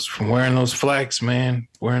everyone knows from wearing those flags, man,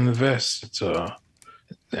 wearing the vest,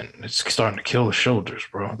 it's starting to kill the shoulders,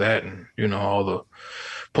 bro. That and all the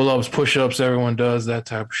pull-ups, push-ups, everyone does that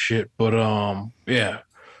type of shit. But yeah,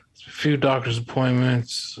 a few doctor's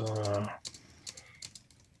appointments.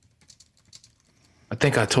 I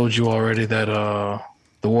think I told you already that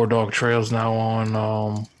the War Dog Trail's now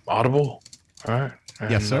on Audible, right?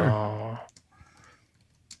 And, yes, sir.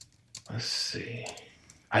 Let's see.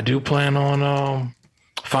 I do plan on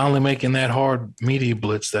finally making that hard media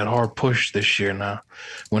blitz, that hard push this year now.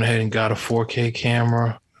 Went ahead and got a 4K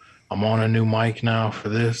camera. I'm on a new mic now for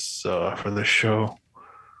this show.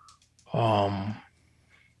 Yeah,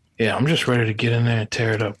 I'm just ready to get in there and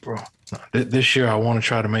tear it up, bro. This year I want to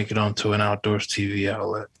try to make it onto an outdoors TV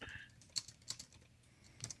outlet.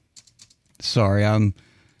 Sorry, I'm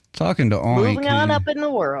talking to Oink. Moving on up in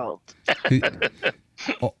the world.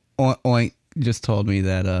 Oink just told me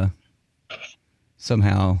that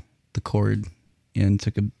somehow the cord end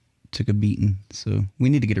took a beating, so we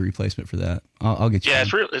need to get a replacement for that. I'll get you. Yeah,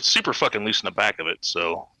 it's super fucking loose in the back of it.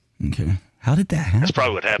 So okay, how did that happen? That's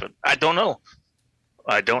probably what happened. I don't know.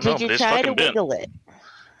 Did you try to wiggle it?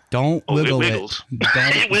 Don't wiggle it. Wiggles.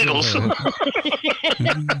 It wiggles.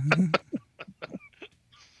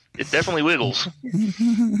 It definitely wiggles.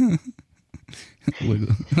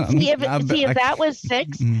 If that was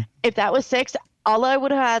 6, if that was 6, all I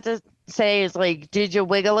would have had to say is like, did you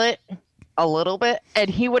wiggle it a little bit? And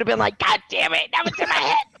he would have been like, God damn it, that was in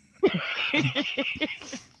my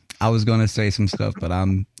head. I was gonna say some stuff, but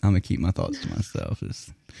I'm gonna keep my thoughts to myself.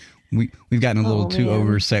 We've gotten a little too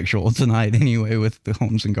over sexual tonight anyway with the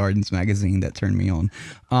Homes and Gardens magazine that turned me on.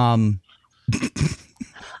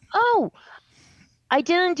 Oh, I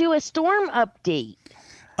didn't do a storm update.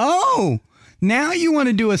 Oh, now you want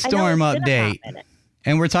to do a storm update.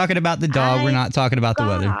 And we're talking about the dog. We're not talking about the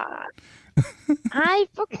weather. I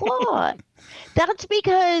forgot. That's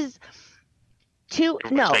because making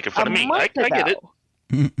fun of me. I get it.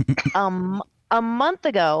 A month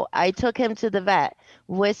ago, I took him to the vet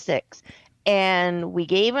with 6, and we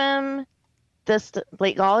gave him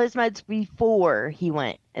all his meds before he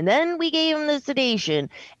went, and then we gave him the sedation,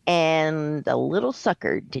 and the little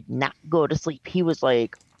sucker did not go to sleep. He was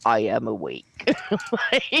like, I am awake.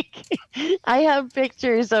 Like, I have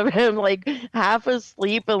pictures of him like half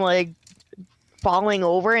asleep and like falling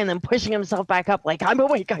over and then pushing himself back up like, I'm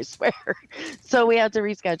awake, I swear. So we had to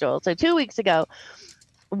reschedule. So 2 weeks ago,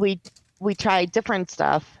 we tried different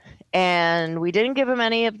stuff, and we didn't give him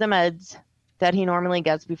any of the meds that he normally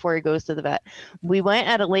gets before he goes to the vet. We went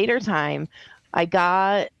at a later time. I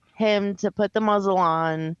got him to put the muzzle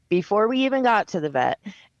on before we even got to the vet.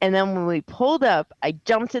 And then when we pulled up, I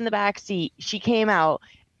jumped in the back seat. She came out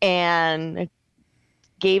and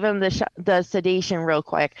gave him the sedation real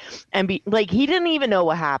quick. And he didn't even know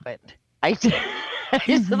what happened. I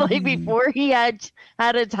just like before he had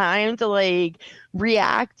a time to like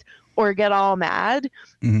react or get all mad,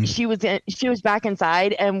 she was back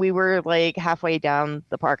inside, and we were like halfway down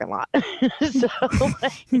the parking lot. So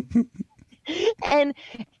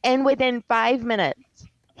and within 5 minutes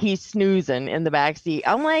he's snoozing in the back seat.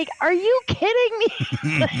 I'm like, are you kidding me?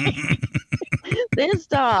 Like, this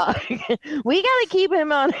dog, we gotta keep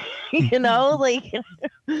him on,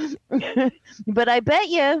 but I bet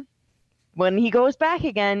you when he goes back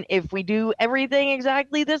again, if we do everything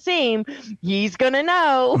exactly the same, he's gonna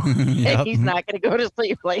know. Yep. And he's not gonna go to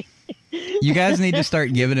sleep. Like, you guys need to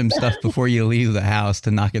start giving him stuff before you leave the house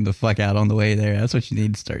to knock him the fuck out on the way there. That's what you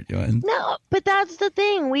need to start doing. No, but that's the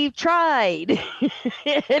thing. We've tried.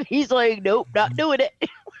 And he's like, nope, not doing it.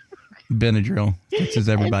 Benadryl fixes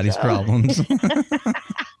everybody's problems.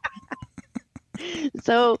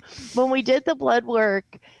 So when we did the blood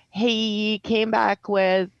work, he came back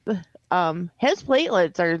with his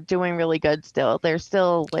platelets are doing really good still. They're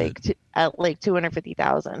still at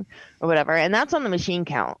 250,000 or whatever. And that's on the machine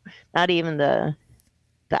count, not even the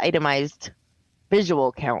itemized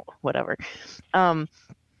visual count, whatever.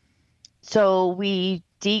 So we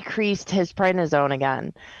decreased his prednisone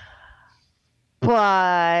again.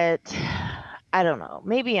 But I don't know.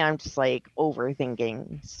 Maybe I'm just like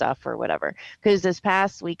overthinking stuff or whatever. Because this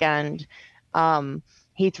past weekend,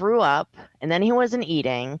 he threw up and then he wasn't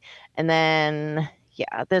eating. And then,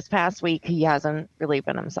 yeah, this past week he hasn't really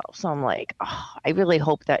been himself. So I'm like, oh, I really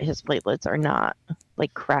hope that his platelets are not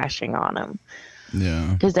like crashing on him.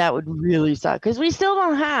 Yeah. Because that would really suck. Because we still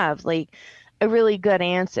don't have like a really good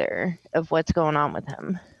answer of what's going on with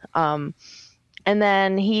him. And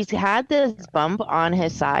then he's had this bump on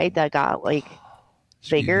his side that got like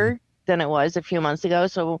bigger than it was a few months ago.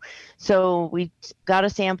 So we got a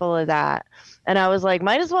sample of that. And I was like,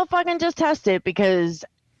 might as well fucking just test it, because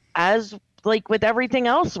as like with everything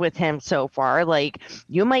else with him so far, like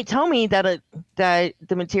you might tell me that that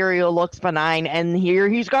the material looks benign and here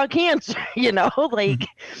he's got cancer, you know, like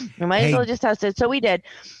we might as well just test it. So we did.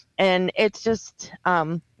 And it's just,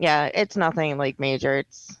 yeah, it's nothing like major.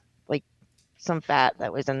 It's like some fat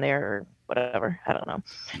that was in there or whatever. I don't know.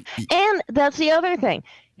 And that's the other thing.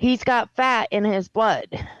 He's got fat in his blood.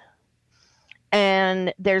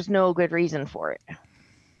 And there's no good reason for it.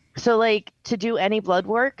 So, like, to do any blood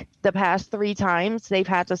work, the past 3 times, they've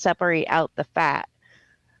had to separate out the fat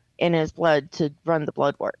in his blood to run the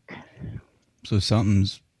blood work. So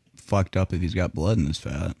something's fucked up if he's got blood in his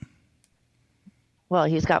fat. Well,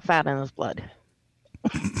 he's got fat in his blood.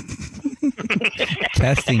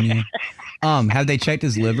 Testing you. Have they checked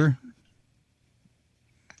his liver?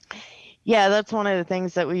 Yeah, that's one of the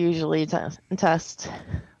things that we usually test.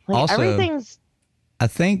 Like, Also, everything's. I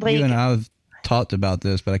think like, you and I have talked about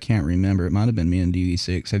this, but I can't remember. It might have been me and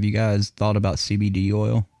DV6. Have you guys thought about CBD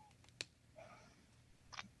oil?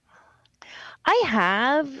 I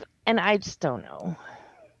have, and I just don't know.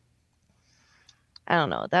 I don't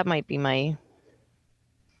know. That might be my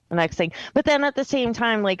next thing. But then at the same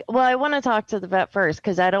time, like, well, I want to talk to the vet first,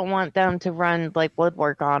 because I don't want them to run like blood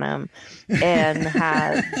work on him and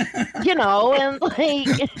have, you know, and like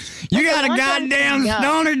you got a goddamn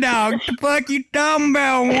stoner dog. What the fuck you talking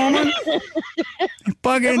about, woman?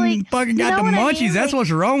 fucking got the munchies. I mean? That's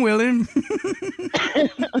what's wrong with him.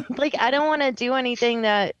 Like, I don't want to do anything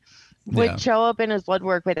that would show up in his blood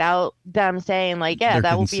work without them saying like, yeah,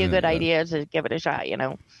 that would be a good idea to give it a shot, you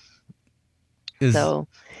know.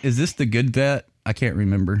 Is this the good vet? I can't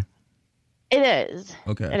remember. It is.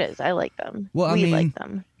 Okay. It is. I like them. Well, we like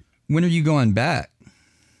them. When are you going back?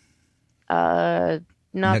 It's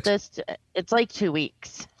like 2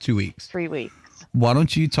 weeks. 2 weeks. 3 weeks. Why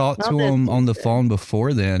don't you talk to them on the phone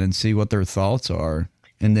before then and see what their thoughts are?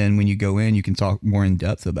 And then when you go in, you can talk more in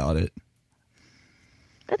depth about it.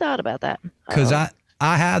 I thought about that. Because I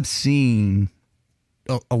have seen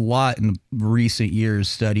a lot in recent years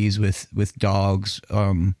studies with dogs.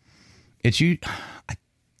 I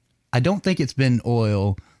don't think it's been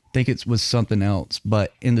oil. I think it was something else,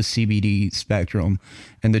 but in the CBD spectrum,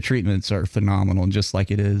 and the treatments are phenomenal, just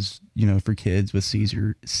like it is, you know, for kids with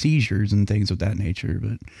seizures and things of that nature.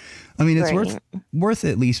 But I mean, it's worth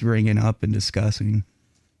at least bringing up and discussing.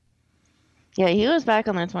 Yeah, he was back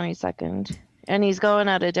on the 22nd, and he's going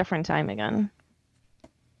at a different time again.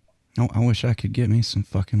 Oh, I wish I could get me some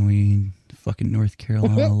fucking weed. Fucking North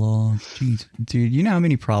Carolina law. Jeez, dude, you know how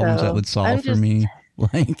many problems that would solve for me?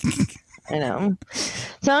 Like, I know.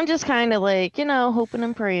 So I'm just kind of like, you know, hoping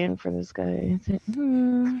and praying for this guy.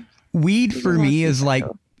 Weed for me is like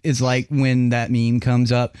when that meme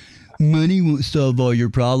comes up. Money won't solve all your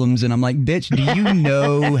problems, and I'm like, bitch, do you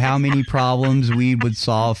know how many problems weed would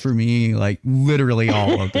solve for me? Like, literally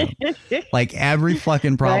all of them. Like, every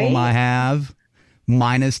fucking problem I have,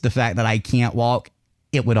 minus the fact that I can't walk,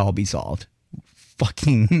 it would all be solved.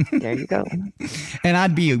 Fucking. There you go. And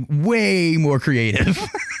I'd be way more creative.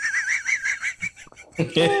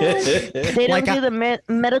 They don't do the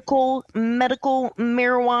medical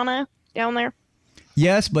marijuana down there?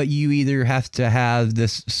 Yes, but you either have to have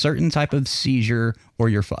this certain type of seizure or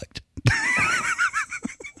you're fucked.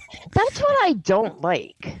 That's what I don't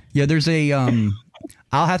like. Yeah, there's a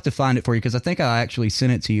I'll have to find it for you because I think I actually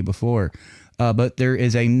sent it to you before. But there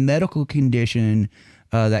is a medical condition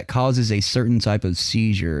that causes a certain type of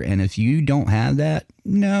seizure, and if you don't have that,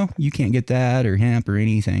 no, you can't get that or hemp or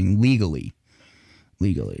anything legally.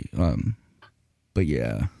 But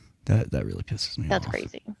yeah, that really pisses me off. That's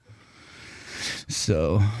crazy.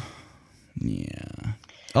 So, yeah.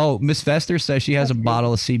 Oh, Miss Fester says she has a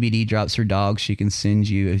bottle of CBD drops for dogs she can send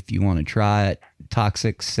you if you want to try it.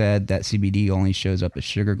 Toxic said that CBD only shows up as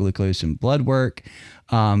sugar, glucose, and blood work.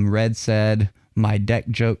 Red said, my deck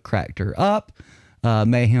joke cracked her up.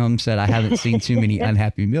 Mayhem said, I haven't seen too many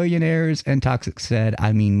unhappy millionaires. And Toxic said,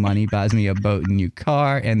 I mean, money buys me a boat and new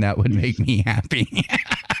car, and that would make me happy.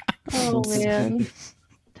 Oh, man.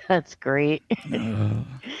 That's great.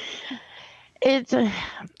 It's,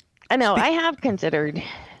 I know, I have considered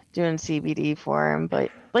doing CBD for him,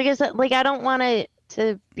 but like I said, like, I don't want it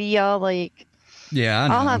to be all like, yeah, I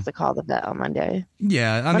know. I'll have to call the vet on Monday.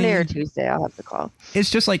 Yeah, Monday or Tuesday, I'll have to call. It's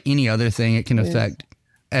just like any other thing. It can affect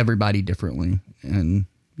everybody differently. And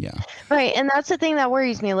yeah. Right. And that's the thing that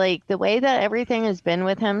worries me. Like the way that everything has been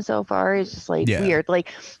with him so far is just like weird.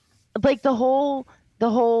 Like the whole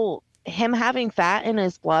him having fat in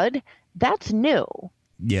his blood, that's new.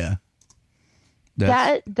 Yeah.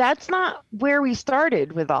 That's not where we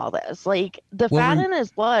started with all this. Like the fat in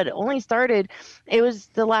his blood only started, it was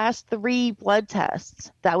the last 3 blood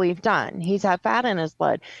tests that we've done. He's had fat in his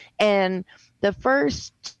blood. And the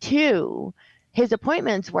first 2, his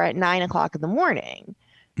appointments were at 9:00 in the morning.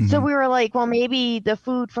 Mm-hmm. So we were like, well, maybe the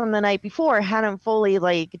food from the night before hadn't fully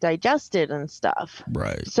like digested and stuff.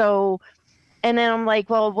 Right. So, and then I'm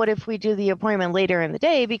like, well, what if we do the appointment later in the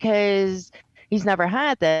day? Because he's never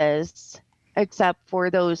had this except for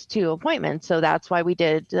those 2 appointments. So that's why we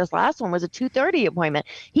did this last one was a 2:30 appointment.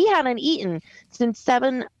 He hadn't eaten since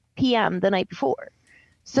 7 p.m. the night before.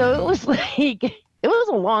 So it was like, it was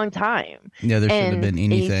a long time. Yeah, there shouldn't have been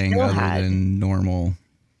anything other than normal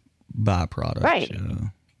byproducts. Right. You know?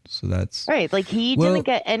 So that's right. Like he didn't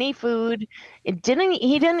get any food.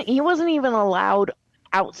 He wasn't even allowed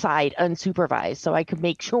outside unsupervised. So I could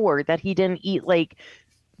make sure that he didn't eat like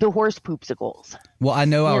the horse poopsicles. Well, I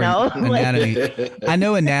know our anatomy. I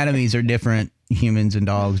know anatomies are different, humans and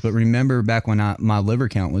dogs. But remember back when my liver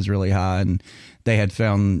count was really high, and they had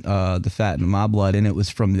found the fat in my blood, and it was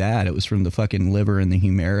from that. It was from the fucking liver and the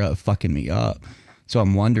humera fucking me up. So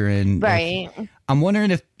I'm wondering. Right. I'm wondering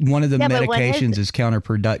if one of the medications is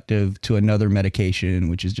counterproductive to another medication,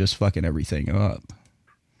 which is just fucking everything up.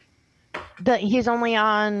 He's only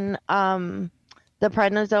on the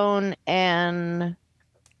prednisone and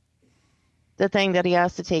the thing that he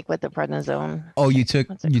has to take with the prednisone. Oh,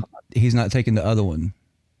 he's not taking the other one.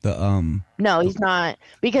 No, he's not,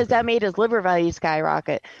 because that made his liver value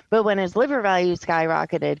skyrocket. But when his liver value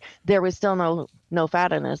skyrocketed, there was still no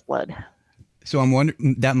fat in his blood. So I'm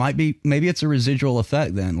wondering, that might be, maybe it's a residual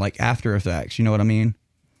effect then, like after effects. You know what I mean?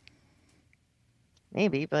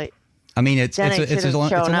 Maybe, but I mean, it's a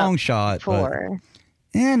long shot. But,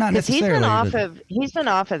 not necessarily. He's been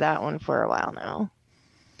off of that one for a while now.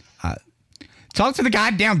 Talk to the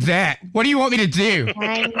goddamn vet. What do you want me to do?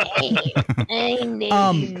 I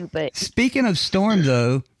know. But speaking of Storm,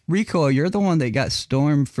 though, Recoil, you're the one that got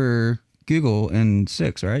Storm for Google in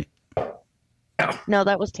 6, right? No,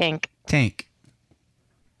 that was Tank.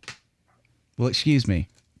 Well, excuse me.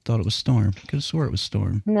 Thought it was Storm. Could have swore it was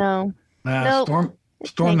Storm. No. Nope.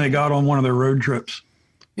 Storm. They got on one of their road trips.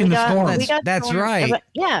 That's Storm, right.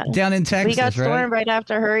 Yeah. Down in Texas, we got Storm right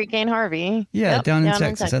after Hurricane Harvey. Yeah, down in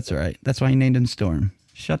Texas. That's right. That's why he named him Storm.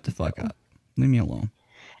 Shut the fuck up. Leave me alone.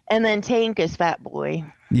 And then Tank is Fat Boy.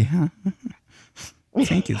 Yeah.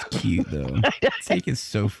 Tank is cute, though. Tank is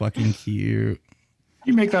so fucking cute.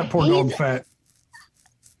 You make that poor dog fat.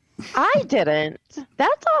 I didn't.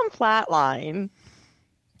 That's on Flatline.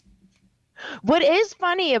 What is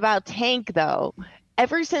funny about Tank, though,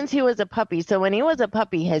 ever since he was a puppy, so when he was a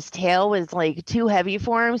puppy, his tail was like too heavy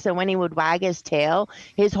for him. So when he would wag his tail,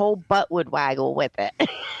 his whole butt would waggle with it.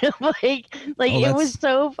 It was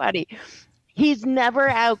so funny. He's never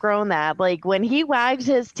outgrown that. Like when he wags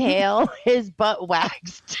his tail, his butt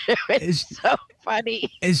wags too. It's so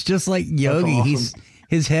funny. It's just like Yogi. Awesome.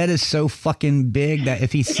 His head is so fucking big that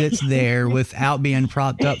if he sits there without being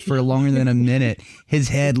propped up for longer than a minute, his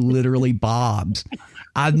head literally bobs.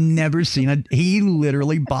 I've never seen he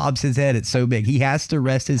literally bobs his head. It's so big. He has to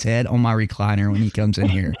rest his head on my recliner when he comes in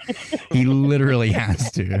here. He literally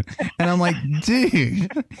has to. And I'm like,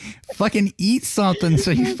 dude, fucking eat something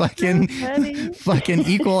so you fucking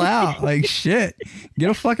equal out. Like, shit. Get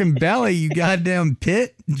a fucking belly, you goddamn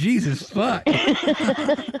pit. Jesus fuck.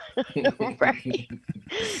 Right.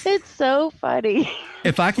 It's so funny.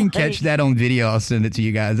 If I can catch that on video, I'll send it to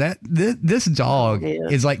you guys. This dog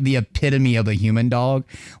is like the epitome of a human dog.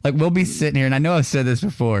 Like we'll be sitting here, and I know I've said this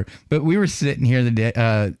before, but we were sitting here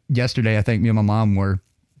yesterday. I think me and my mom were,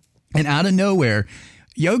 and out of nowhere,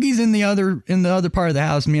 Yogi's in the other part of the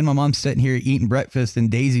house. Me and my mom sitting here eating breakfast, and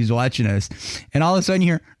Daisy's watching us, and all of a sudden you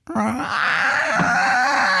hear.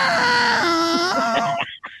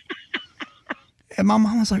 And my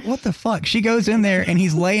mom was like, what the fuck? She goes in there and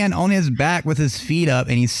he's laying on his back with his feet up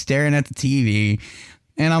and he's staring at the TV.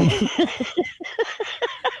 And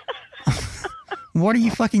What are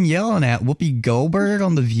you fucking yelling at? Whoopi Goldberg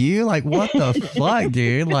on The View? Like, what the fuck,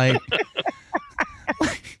 dude? Like,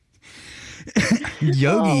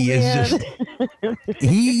 Yogi is just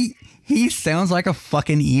he sounds like a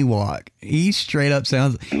fucking Ewok. He straight up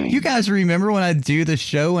sounds. You guys remember when I do the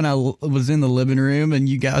show when I was in the living room and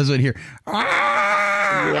you guys would hear,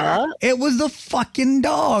 yeah, it was the fucking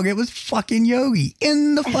dog. It was fucking Yogi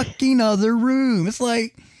in the fucking other room. It's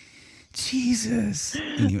like, Jesus.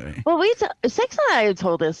 Anyway. Well, Six and I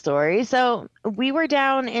told this story. So we were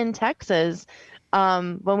down in Texas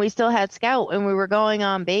when we still had Scout and we were going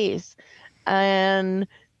on base, and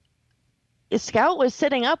Scout was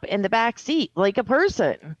sitting up in the back seat like a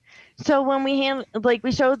person. So when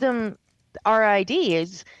we showed them our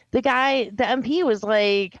IDs, the MP was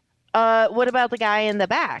like, what about the guy in the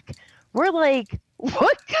back? We're like,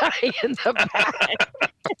 what guy in the back?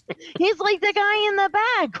 He's like, the guy in the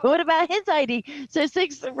back. What about his ID? So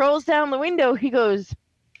Six rolls down the window. He goes,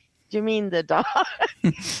 do you mean the dog?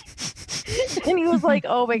 And he was like,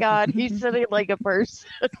 oh my God, he's sitting like a person.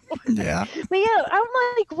 Yeah. But yeah, I'm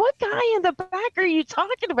like, what guy in the back are you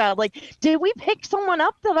talking about? Like, did we pick someone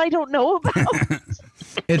up that I don't know about?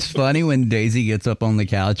 It's funny when Daisy gets up on the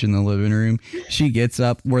couch in the living room. She gets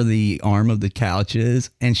up where the arm of the couch is,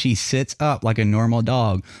 and she sits up like a normal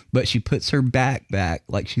dog, but she puts her back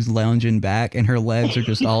like she's lounging back, and her legs are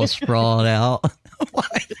just all sprawled out.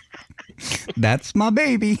 That's my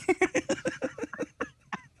baby.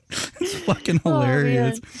 It's fucking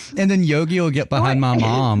hilarious. And then Yogi will get behind my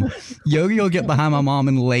mom. Yogi will get behind my mom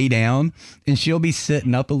and lay down, and she'll be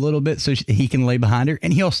sitting up a little bit so he can lay behind her,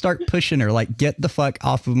 and he'll start pushing her like, get the fuck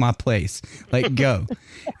off of my place, like, go.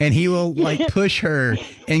 And he will like push her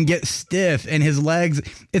and get stiff, and his legs,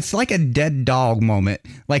 it's like a dead dog moment.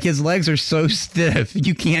 Like, his legs are so stiff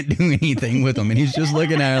you can't do anything with them, and he's just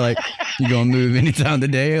looking at her like, you gonna move anytime of the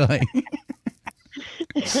day? Like,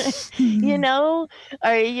 you know,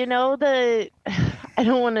 I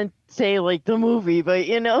don't want to say like the movie, but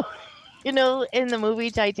in the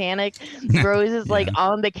movie Titanic, Rose is like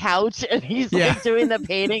on the couch and he's like doing the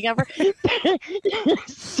painting of her.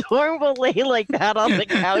 Storm will lay like that on the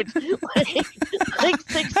couch, like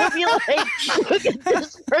Six will be like, look at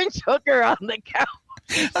this French hooker on the couch.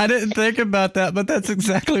 I didn't think about that, but that's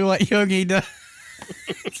exactly what Yogi does.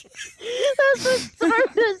 That's what Storm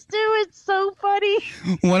does too. It's so funny.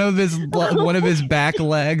 One of his back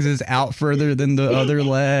legs is out further than the other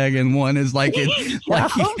leg, and one is like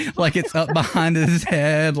like it's up behind his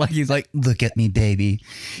head. Like he's like, look at me, baby.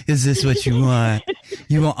 Is this what you want?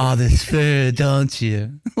 You want all this fur, don't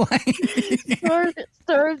you?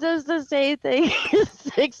 Storm does the same thing.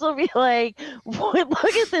 Six will be like, boy,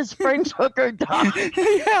 look at this French hooker dog.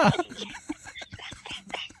 Yeah.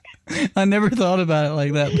 I never thought about it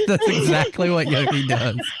like that, but that's exactly what Yogi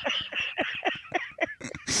does.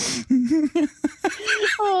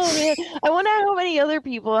 Oh man, I wonder how many other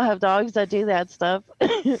people have dogs that do that stuff.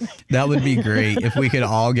 That would be great if we could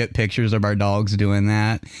all get pictures of our dogs doing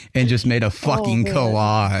that and just made a fucking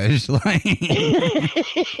collage.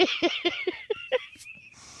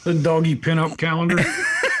 The doggy pinup calendar.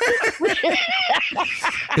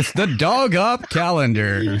 It's the Dog Up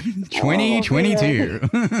Calendar 2022.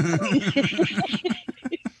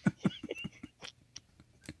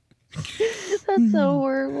 That's so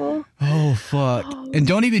horrible. Oh, fuck. And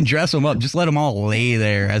don't even dress them up. Just let them all lay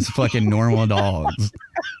there as fucking normal dogs.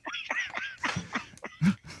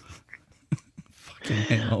 Fucking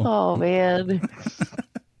hell. Oh, man.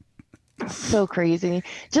 So crazy.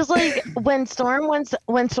 Just like when Storm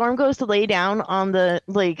goes to lay down on the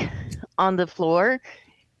floor,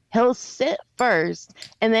 he'll sit first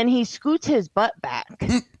and then he scoots his butt back.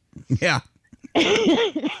 Yeah.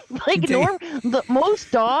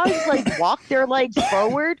 Most dogs like walk their legs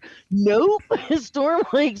forward. Nope. Storm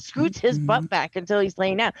like scoots his butt back until he's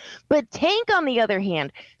laying down. But Tank, on the other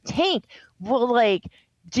hand, will like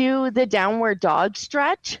do the downward dog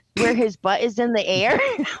stretch where his butt is in the air.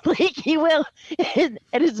 Like he will, and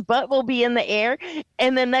his butt will be in the air,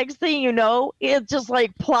 and the next thing you know, it just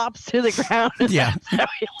like plops to the ground. Yeah.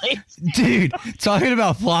 Dude, talking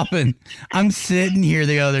about flopping, I'm sitting here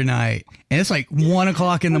the other night and it's like 1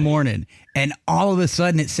 o'clock in the morning, and all of a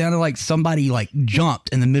sudden it sounded like somebody like jumped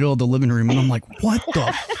in the middle of the living room, and I'm like, what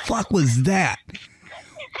the fuck was that?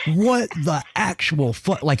 What the actual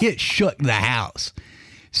fuck? Like, it shook the house.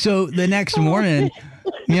 So the next morning,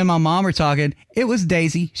 me and my mom were talking. It was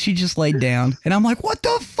Daisy. She just laid down. And I'm like, what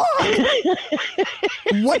the fuck?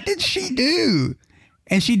 What did she do?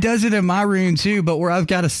 And she does it in my room too, but where I've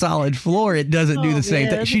got a solid floor, it doesn't do the same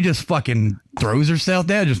thing. She just fucking throws herself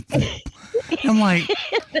down. Just, I'm like,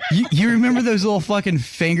 You remember those little fucking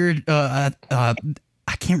fingered?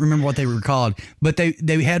 I can't remember what they were called, but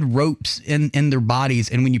they had ropes in their bodies,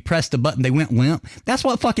 and when you pressed the button, they went limp. That's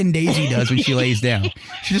what fucking Daisy does when she lays down.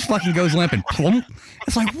 She just fucking goes limp and plump.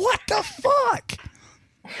 It's like, what the fuck?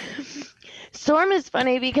 Storm is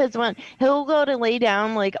funny because when he'll go to lay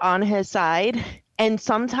down like on his side, and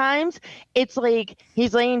sometimes it's like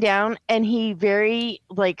he's laying down and he very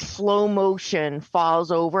like slow motion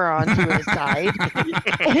falls over onto his side.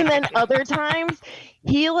 And then other times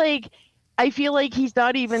he like, I feel like he's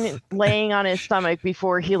not even laying on his stomach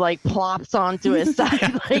before he like plops onto his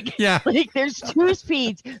side. Like, like there's two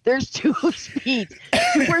speeds.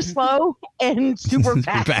 Super slow and super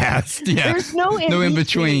fast. Yeah. There's no in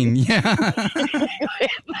between. Yeah.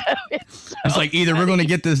 It's like either we're going to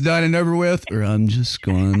get this done and over with, or I'm just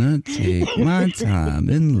going to take my time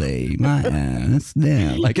and lay my ass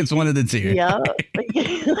down. Like it's one of the two. Yeah.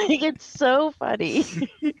 Like it's so funny.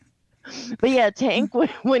 But yeah, Tank,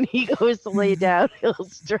 when he goes to lay down, he'll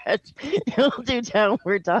stretch. He'll do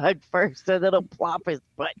downward dog first, and then he'll plop his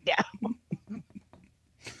butt down.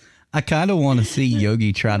 I kind of want to see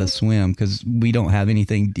Yogi try to swim because we don't have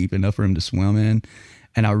anything deep enough for him to swim in.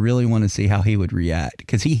 And I really want to see how he would react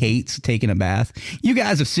because he hates taking a bath. You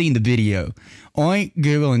guys have seen the video. Oink,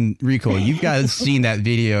 Google, and Recoil. You guys have seen that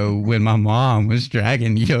video when my mom was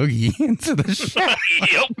dragging Yogi into the shower.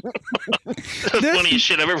 Yep. That's the funniest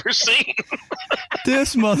shit I've ever seen.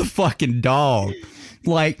 This motherfucking dog.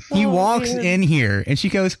 Like, he walks in here and she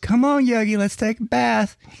goes, come on, Yogi, let's take a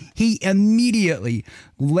bath. He immediately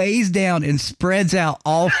lays down and spreads out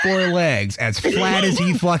all four legs as flat as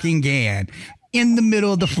he fucking can in the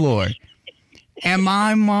middle of the floor. And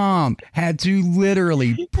my mom had to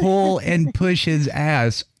literally pull and push his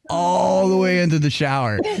ass all the way into the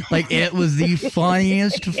shower. Like, it was the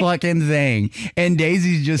funniest fucking thing. And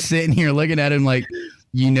Daisy's just sitting here looking at him like,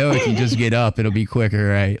 you know, if you just get up, it'll be quicker,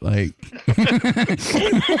 right? Like,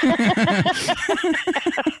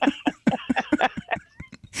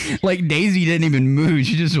 like Daisy didn't even move.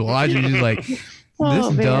 She just watched. She's like, this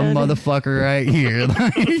dumb motherfucker right here.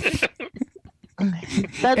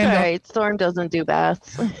 That's all right. Storm doesn't do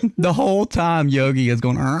baths. The whole time Yogi is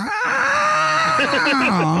going, oh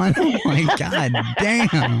my God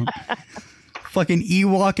damn. Fucking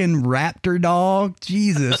Ewokin raptor dog.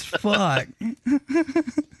 Jesus fuck.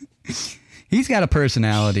 He's got a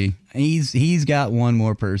personality. He's got one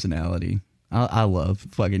more personality. I love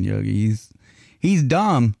fucking Yogi. He's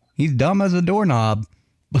dumb. He's dumb as a doorknob.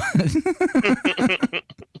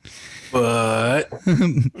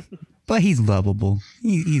 But he's lovable.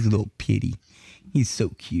 He's a little pitty. He's so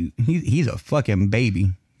cute. He's a fucking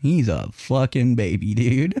baby. He's a fucking baby,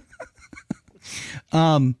 dude.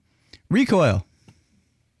 Recoil.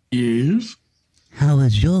 Yes. How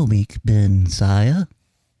has your week been, sire?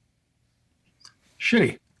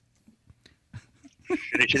 Shitty.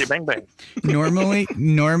 Shitty bang bang.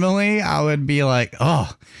 Normally I would be like,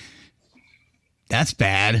 oh, that's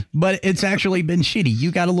bad. But it's actually been shitty.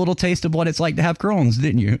 You got a little taste of what it's like to have Crohn's,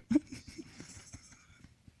 didn't you?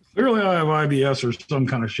 Clearly I have IBS or some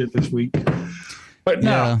kind of shit this week. But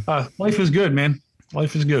no, life is good, man.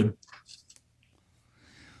 Life is good.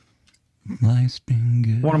 Life's been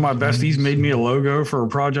good. One of my besties made me a logo for a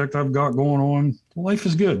project I've got going on. Life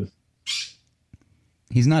is good.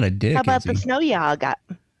 He's not a dick. How about the snow y'all got?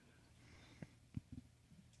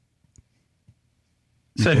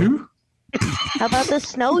 Say who? How about the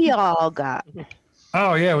snow y'all got?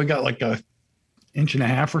 Oh yeah, we got like a inch and a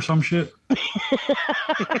half or some shit.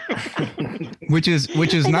 which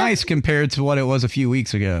is nice compared to what it was a few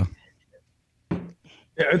weeks ago.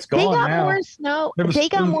 Yeah, it's gone now. They got more snow. They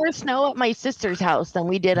got more snow at my sister's house than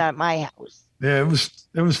we did at my house. Yeah, it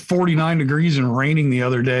was 49 degrees and raining the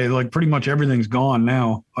other day. Like pretty much everything's gone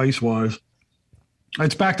now, ice wise.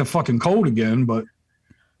 It's back to fucking cold again, but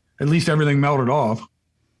at least everything melted off.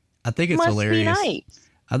 I think it's hilarious. Nice.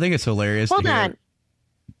 I think it's hilarious. Hold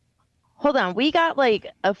on. We got like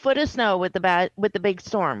a foot of snow with the big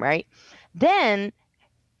storm, right? Then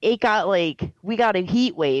it got like, we got a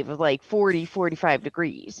heat wave of like 40, 45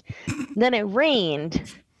 degrees. Then it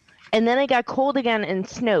rained, and then it got cold again and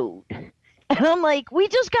snowed. And I'm like, we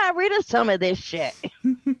just got rid of some of this shit.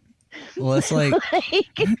 Well, it's like,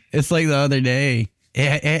 it's like the other day.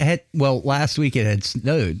 It had, well, last week it had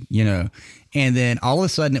snowed, you know, and then all of a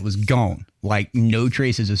sudden it was gone, like no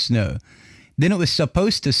traces of snow. Then it was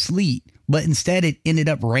supposed to sleet, but instead it ended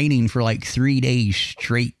up raining for like 3 days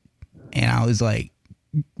straight. And I was like,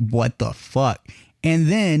 what the fuck? And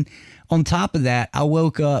then on top of that, I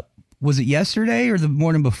woke up was it yesterday or the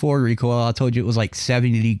morning before, Recoil? I told you it was like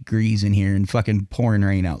 70 degrees in here and fucking pouring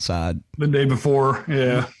rain outside. The day before,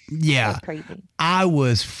 yeah. Yeah. That's crazy. I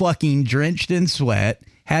was fucking drenched in sweat,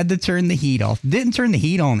 had to turn the heat off. Didn't turn the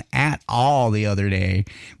heat on at all the other day,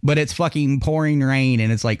 but it's fucking pouring rain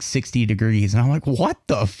and it's like 60 degrees. And I'm like, what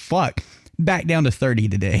the fuck? Back down to 30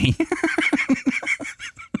 today.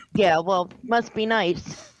 Yeah, well, must be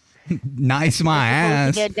nice. Nice my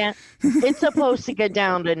ass. It's supposed to get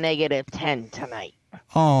down to -10 tonight.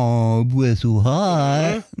 Oh, we're so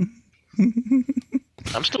hot.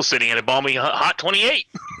 I'm still sitting at a balmy hot 28.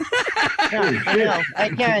 Yeah, I know.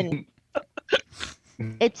 Again,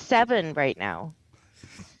 it's 7 right now.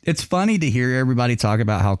 It's funny to hear everybody talk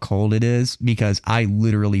about how cold it is because I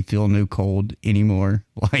literally feel no cold anymore.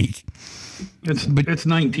 Like it's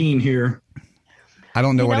 19 here. I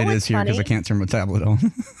don't know what it what's is here because I funny? can't turn my tablet on.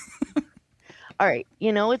 All right,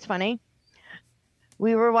 you know what's funny?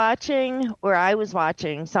 We were watching, or I was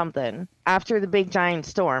watching something after the big giant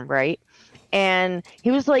storm, right? And he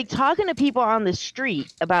was like talking to people on the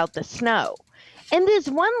street about the snow. And this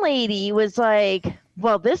one lady was like,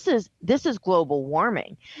 well, this is global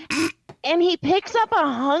warming. And he picks up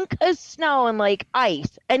a hunk of snow and like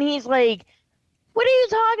ice. And he's like, what are you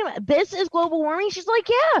talking about? This is global warming? She's like,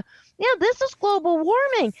 yeah, this is global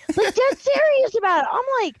warming. Like, dead serious about it. I'm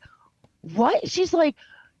like, what? She's like,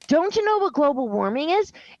 don't you know what global warming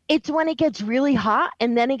is? It's when it gets really hot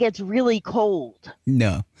and then it gets really cold.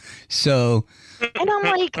 No. So. And I'm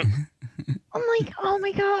like, oh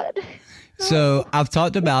my God. So I've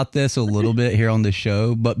talked about this a little bit here on the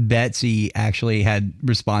show, but Betsy actually had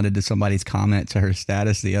responded to somebody's comment to her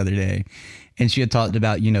status the other day. And she had talked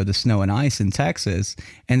about, the snow and ice in Texas.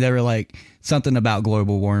 And they were like something about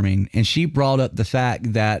global warming. And she brought up the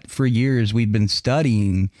fact that for years we've been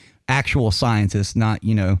studying actual scientists, not,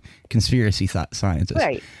 conspiracy scientists.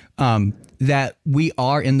 Right. That we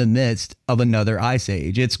are in the midst of another ice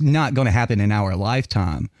age. It's not going to happen in our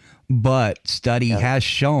lifetime, but study has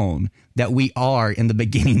shown that we are in the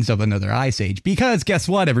beginnings of another ice age. Because guess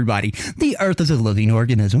what, everybody? The Earth is a living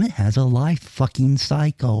organism. It has a life fucking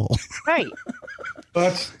cycle. Right.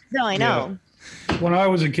 No, I know. Yeah. When I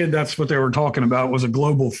was a kid, that's what they were talking about was a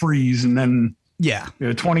global freeze. And then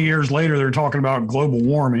 20 years later, they're talking about global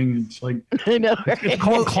warming. It's like, I know, right? It's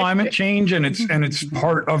called climate change, and it's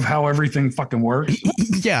part of how everything fucking works.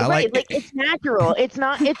 Yeah. Right, like it's natural. It's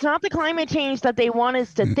not the climate change that they want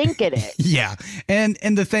us to think it is. Yeah. And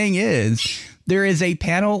the thing is, there is a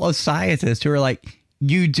panel of scientists who are like,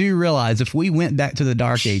 you do realize if we went back to the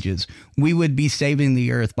dark ages, we would be saving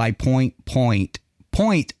the earth by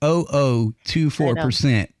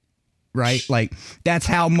 0.0024%. Right? Like, that's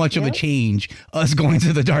how much of a change us going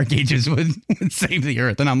to the dark ages would save the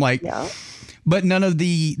earth. And I'm like, but none of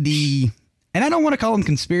the and I don't want to call them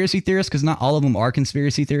conspiracy theorists because not all of them are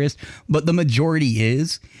conspiracy theorists, but the majority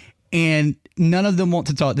is. And none of them want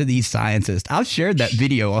to talk to these scientists. I've shared that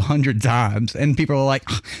video 100 times and people are like,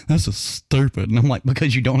 that's so stupid. And I'm like,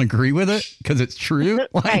 because you don't agree with it? Because it's true?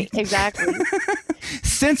 Like, right, exactly.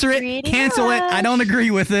 Censor it, cancel it. I don't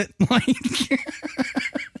agree with it. Like,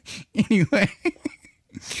 anyway.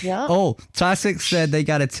 Yeah. Oh, Toxic said they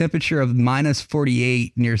got a temperature of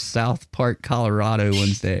 -48 near South Park, Colorado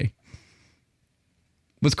Wednesday.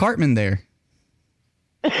 Was Cartman there?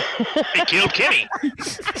 They killed Kenny.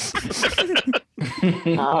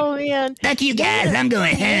 Oh man. Fuck you guys, I'm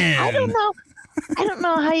going home. I don't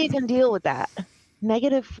know how you can deal with that.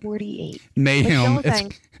 -48. Mayhem. Like, no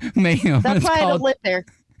thanks. Mayhem. That's It's why I don't called, live there.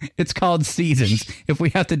 it's called seasons. If we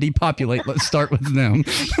have to depopulate, let's start with them.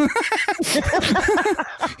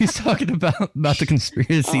 He's talking about the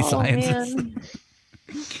conspiracy scientists. Man.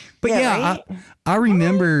 But right? I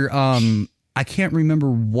remember, I can't remember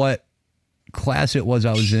what class it was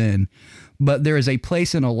I was in, but there is a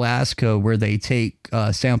place in Alaska where they take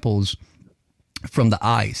samples from the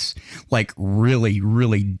ice, like really,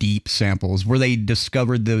 really deep samples where they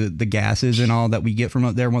discovered the gases and all that we get from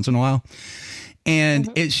up there once in a while. And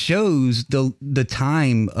it shows the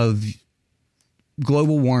time of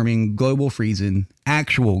global warming, global freezing,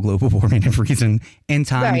 actual global warming and freezing, and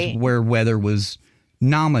times where weather was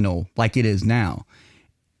nominal like it is now.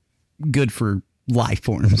 Good for life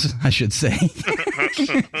forms, I should say.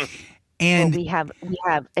 And we have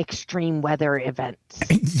extreme weather events.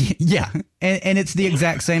 Yeah. And it's the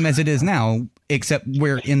exact same as it is now, except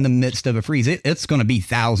we're in the midst of a freeze. It's going to be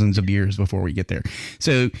thousands of years before we get there.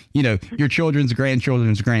 So, your children's grandchildren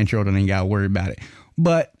ain't got to worry about it.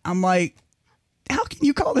 But I'm like, how can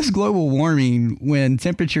you call this global warming when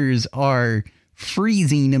temperatures are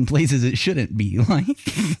freezing in places it shouldn't be? Like,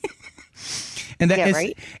 And that Yeah,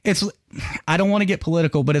 right? it's I don't want to get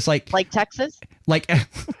political, but it's like Texas? Like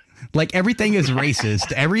everything is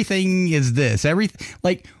racist. Everything is this.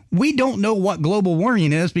 We don't know what global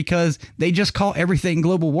warming is because they just call everything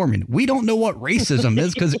global warming. We don't know what racism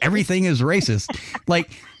is because everything is racist.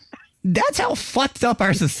 Like, that's how fucked up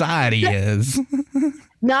our society is.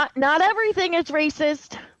 Not everything is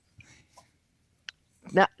racist.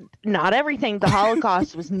 Not everything. The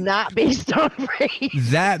Holocaust was not based on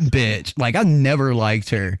race. That bitch, like, I never liked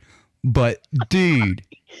her, but dude,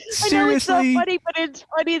 seriously. I know it's so funny, but it's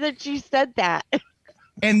funny that she said that.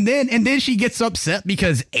 And then she gets upset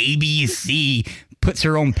because ABC puts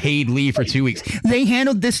her on paid leave for 2 weeks. They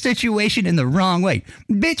handled this situation in the wrong way.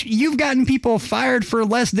 Bitch, you've gotten people fired for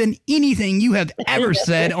less than anything you have ever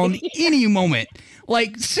said on any moment.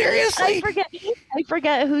 Like, seriously? I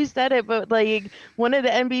forget who said it, but like one of the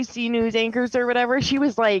NBC News anchors or whatever, she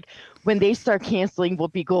was like, when they start canceling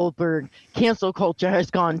Whoopi Goldberg, cancel culture has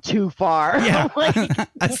gone too far. Yeah, like,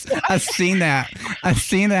 I've seen that. I've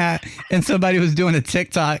seen that. And somebody was doing a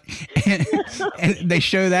TikTok and they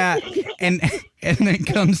show that and then it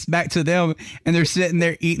comes back to them and they're sitting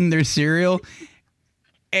there eating their cereal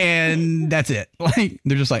and that's it. Like,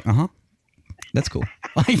 they're just like, that's cool.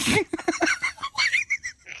 Like,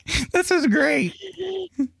 this is great.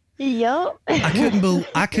 Yep.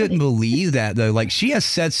 I couldn't believe that though. Like, she has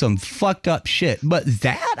said some fucked up shit, but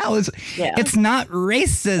it's not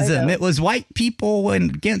racism. It was white people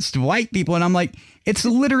against white people. And I'm like, it's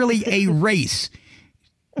literally a race.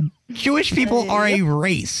 Jewish people are a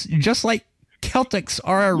race, just like Celtics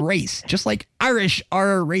are a race, just like Irish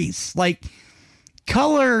are a race. Like,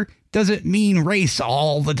 color doesn't mean race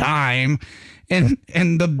all the time. And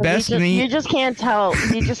the best you just can't tell.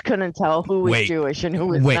 You just couldn't tell who was Jewish and who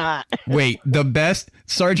was not. The best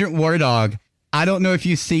Sergeant War Dog. I don't know if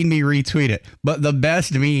you've seen me retweet it, but the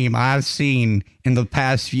best meme I've seen in the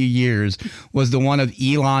past few years was the one of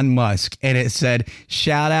Elon Musk. And it said,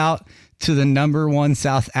 shout out to the #1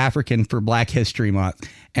 South African for Black History Month.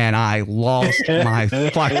 And I lost my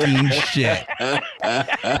fucking shit.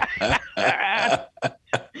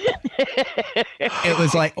 It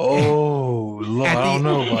was like, oh Lord, I don't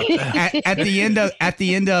know about that. At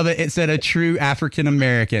the end of it, it said a true African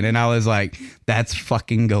American, and I was like, that's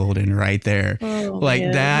fucking golden right there.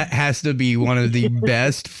 That has to be one of the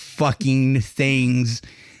best fucking things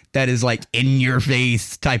that is like in your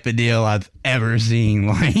face type of deal I've ever seen.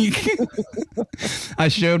 Like, I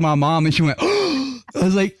showed my mom and she went, oh, I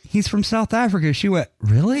was like, he's from South Africa. She went,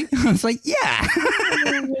 really? I was like, yeah.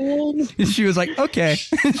 And she was like, okay.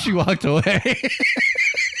 And she walked away.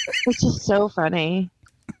 Which is so funny.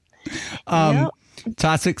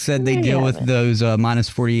 Toxic said they deal with those minus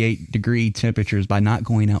 48 degree temperatures by not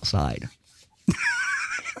going outside.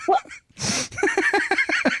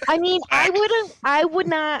 I mean, I would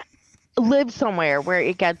not live somewhere where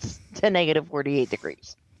it gets to negative 48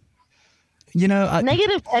 degrees. You know,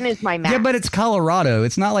 negative 10 is my max. Yeah, but it's Colorado.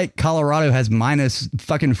 It's not like Colorado has minus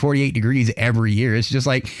fucking 48 degrees every year. It's just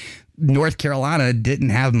like North Carolina didn't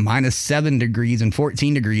have minus 7 degrees and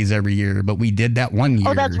 14 degrees every year, but we did that one year.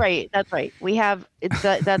 Oh, that's right. That's right. We have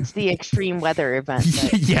that's the extreme weather event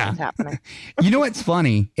that's happening. You know what's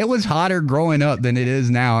funny? It was hotter growing up than it is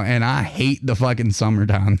now, and I hate the fucking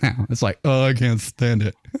summertime now. It's like, oh, I can't stand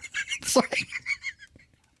it. It's like,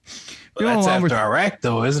 well, that's after Iraq,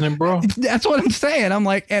 though, isn't it, bro? That's what I'm saying. I'm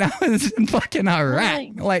like, and I was in fucking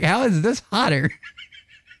Iraq. Like, how is this hotter?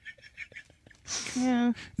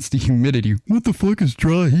 Yeah. It's the humidity. What the fuck is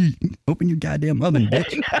dry heat? Open your goddamn oven,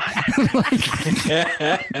 bitch.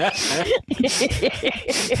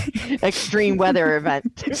 Extreme weather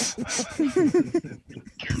event.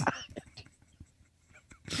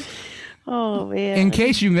 Oh, man. In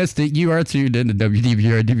case you missed it, you are tuned into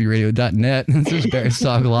WDVR, DVRadio.net. This is Barrett's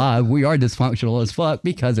Talk Live. We are dysfunctional as fuck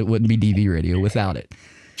because it wouldn't be DV Radio without it.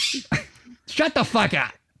 Shut the fuck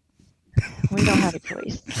up. We don't have a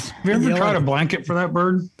choice. Have you ever tried a blanket for that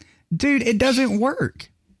bird? Dude, it doesn't work.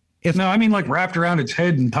 No, I mean like wrapped around its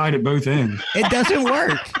head and tied it both ends. It doesn't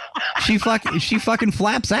work. She fucking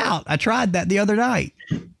flaps out. I tried that the other night.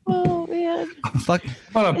 Oh, man. Fuck.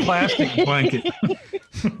 What a plastic blanket.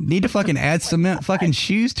 Need to fucking add cement fucking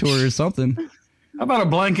shoes to her or something. How about a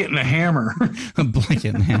blanket and a hammer? A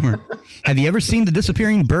blanket and a hammer. Have you ever seen the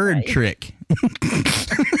disappearing bird trick?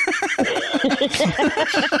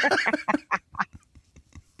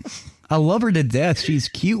 I love her to death. She's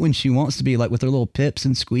cute when she wants to be, like with her little pips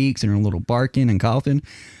and squeaks and her little barking and coughing.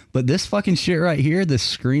 But this fucking shit right here, this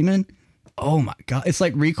screaming, oh my God. It's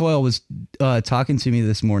like Recoil was talking to me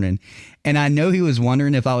this morning. And I know he was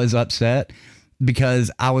wondering if I was upset.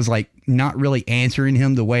 because I was like not really answering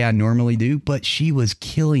him the way I normally do, but she was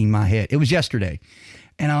killing my head. It was yesterday.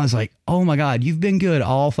 And I was like, oh my God, you've been good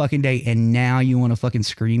all fucking day. And now you want to fucking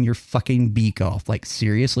scream your fucking beak off. Like,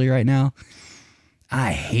 seriously right now?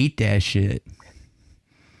 I hate that shit.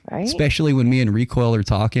 Right? Especially when me and Recoil are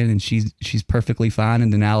talking and she's perfectly fine.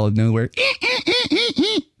 And then out of nowhere,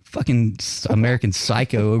 fucking American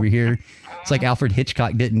Psycho over here. It's like Alfred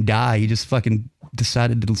Hitchcock didn't die. He just fucking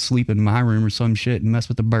decided to sleep in my room or some shit and mess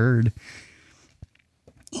with the bird.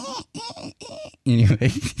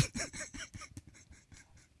 Anyway.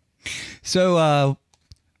 So,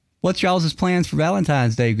 what's y'all's plans for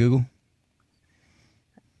Valentine's Day, Google?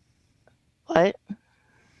 What?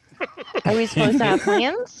 Are we supposed to have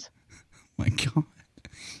plans? My God.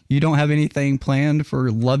 You don't have anything planned for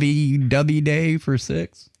Lovey-Dovey Day for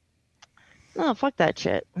 6? No, fuck that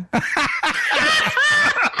shit.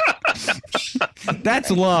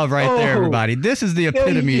 That's love right there, everybody. This is the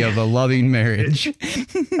epitome of a loving marriage.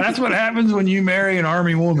 That's what happens when you marry an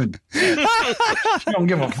Army woman. She don't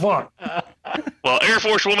give a fuck. Well, Air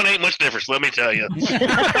Force woman ain't much difference, let me tell you.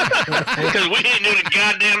 Because we ain't doing a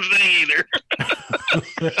goddamn thing either.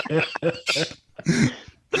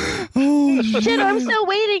 Oh shit! I'm still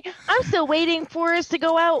waiting for us to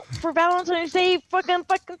go out for Valentine's Day fucking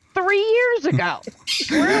 3 years ago.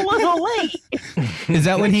 We're a little late. Is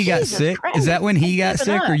that when he got sick? Christ. Is that when he got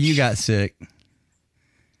sick or you got sick?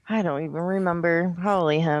 I don't even remember.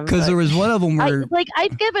 Probably him. Because there was one of them where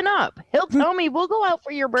I've given up. He'll tell me we'll go out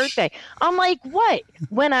for your birthday. I'm like, what?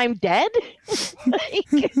 When I'm dead? Like,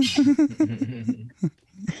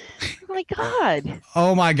 oh my God.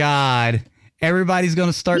 Oh my God. Everybody's going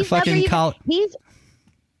to start fucking college.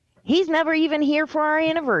 He's never even here for our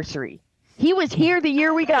anniversary. He was here the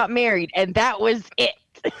year we got married, and that was it.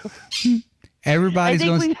 Everybody's I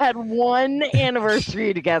think we've had one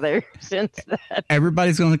anniversary together since then.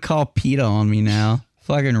 Everybody's going to call PETA on me now.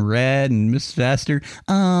 Fucking Red and Miss Faster.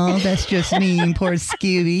 Oh, that's just mean. Poor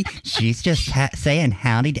Scooby. She's just saying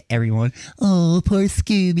howdy to everyone. Oh, poor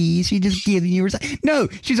Scooby. She's just giving you... No,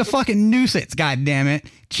 she's a fucking nuisance, goddammit.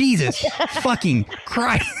 Jesus fucking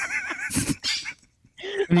Christ.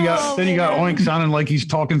 Then you got Oink sounding like he's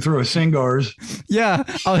talking through a Singars. Yeah,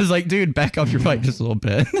 I was like, dude, back off your mic just a little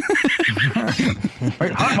bit.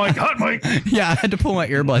 Wait, hot mic. Yeah, I had to pull my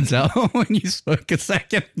earbuds out when you spoke a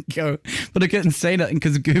second ago, but I couldn't say nothing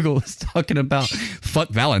because Google was talking about fuck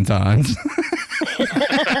Valentine's.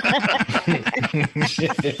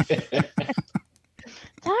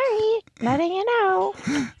 Sorry, letting you know.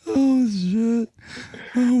 Oh shit!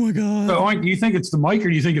 Oh my God! So, Oink, do you think it's the mic or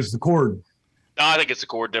do you think it's the cord? No, I think it's the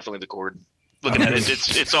cord. Definitely the cord. Looking at it,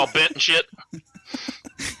 it's all bent and shit.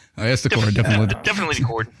 Oh, that's the cord. Definitely. Definitely the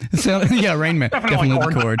cord. So, yeah, Rain Man. Definitely the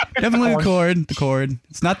cord. Definitely the cord. The cord.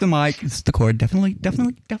 It's not the mic. It's the cord. Definitely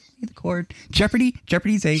the cord.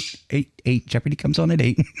 Jeopardy's 8. Jeopardy comes on at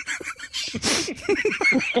 8.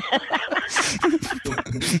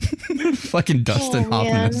 Fucking Dustin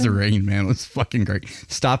Hoffman as the Rain Man was fucking great.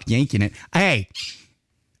 Stop yanking it. Hey,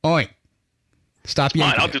 oi. Stop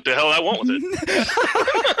yanking I'll do what the hell I want with it.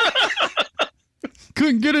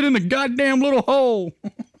 Couldn't get it in the goddamn little hole.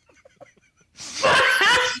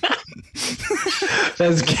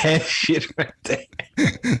 That's gas shit right there.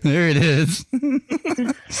 There it is.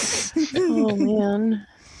 Oh man.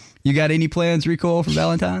 You got any plans, Recoil, for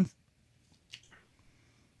Valentine's?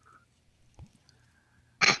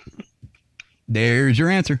 There's your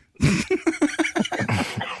answer.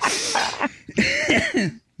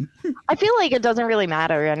 I feel like it doesn't really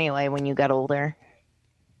matter anyway when you get older.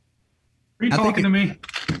 Are you talking to me?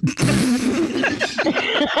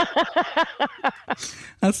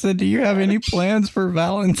 I said, do you have any plans for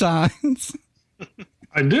Valentine's?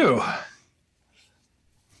 I do.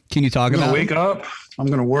 Can you talk about it? Wake up. I'm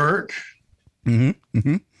going to work.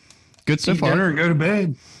 Mm-hmm. Good so far. Dinner and go to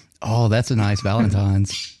bed. Oh, that's a nice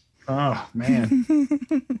Valentine's. Oh, man.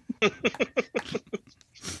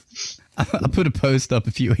 I put a post up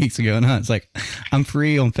a few weeks ago, and it's like, I'm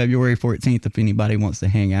free on February 14th if anybody wants to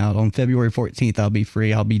hang out. On February 14th, I'll be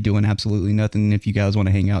free. I'll be doing absolutely nothing. If you guys want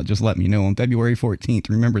to hang out, just let me know on February 14th.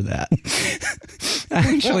 Remember that.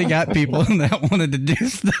 I actually got people that wanted to do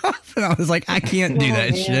stuff, and I was like, I can't do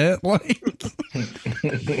that shit. Like,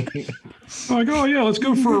 oh, yeah, let's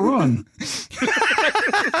go for a run.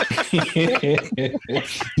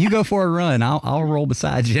 You go for a run. I'll roll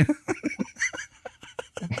beside you.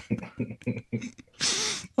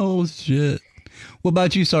 Oh shit! What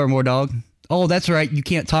about you, Sarmore Dog? Oh, that's right. You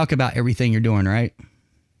can't talk about everything you're doing, right?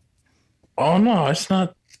 Oh no, it's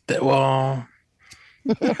not that. Well,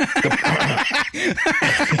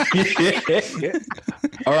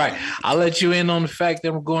 All right, I'll let you in on the fact that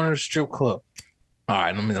I'm going to the strip club. All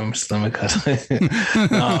right, let me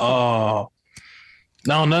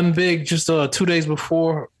no, nothing big. Just 2 days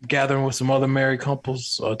before, gathering with some other married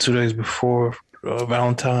couples. 2 days before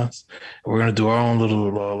Valentine's, we're gonna do our own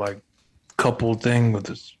little like couple thing with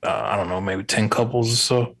this. I don't know, maybe 10 couples or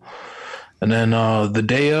so. And then the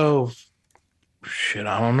day of, shit,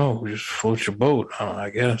 I don't know. We just float your boat, I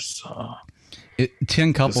guess.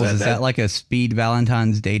 10 couples, is that like a speed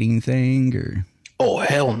Valentine's dating thing, or? Oh,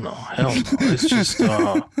 hell no.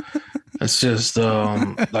 It's just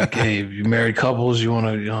like, hey, if you married couples, you want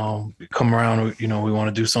to come around, we want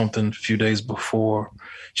to do something a few days before,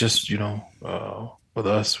 just with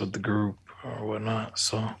us, with the group or whatnot.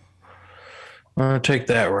 So I'm gonna take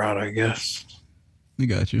that route, I guess. I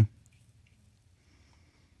got you.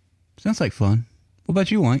 Sounds like fun. What about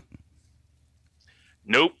you, White?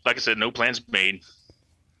 Nope. Like I said, no plans made.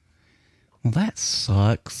 Well, that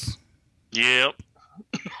sucks. Yep.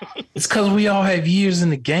 It's because we all have years in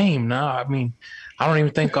the game now. I mean, I don't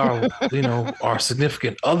even think our, our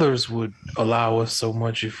significant others would allow us so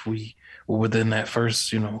much if we were within that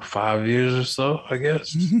first, 5 years or so, I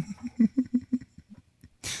guess.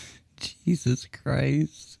 Jesus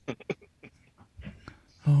Christ.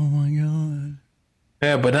 Oh my God.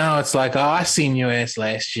 Yeah, but now it's like, oh, I seen your ass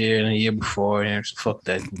last year and the year before, and fuck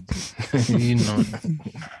that.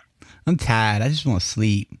 I'm tired. I just want to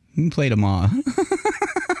sleep. We can play tomorrow.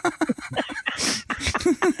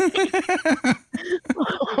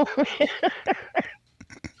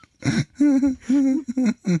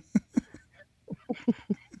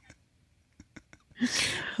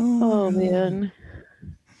 Oh man.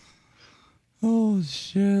 Oh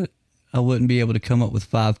shit. I wouldn't be able to come up with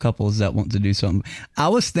 5 couples that want to do something. I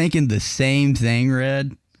was thinking the same thing,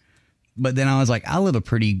 Red. But then I was like, I live a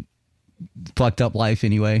pretty fucked up life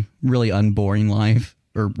anyway. Really unboring life.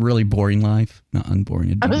 Or really boring life. Not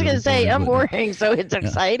unboring. I was really going to say boring, unboring, so it's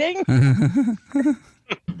exciting.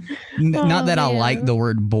 Not that I like the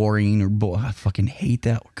word boring or I fucking hate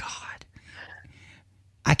that. God.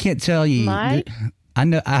 I can't tell you. I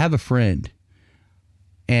know I have a friend.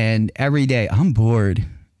 And every day I'm bored.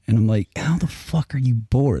 And I'm like, how the fuck are you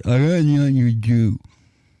bored? I got nothing to do.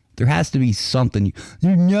 There has to be something.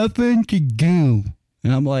 There's nothing to do.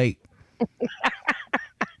 And I'm like,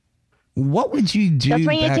 what would you do? That's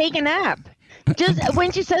when you take a nap. Just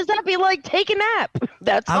when she says that, be like, take a nap.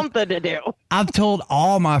 That's something to do. I've told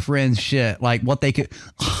all my friends shit, like what they could.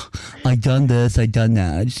 I done this, I done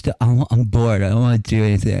that. I'm bored. I don't want to do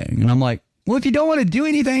anything. And I'm like, well, if you don't want to do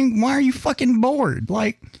anything, why are you fucking bored?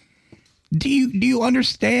 Like, do you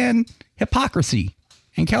understand hypocrisy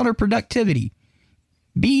and counterproductivity?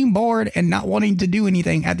 Being bored and not wanting to do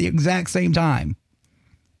anything at the exact same time.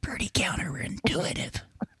 Pretty counterintuitive.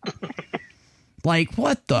 Like,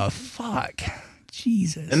 what the fuck?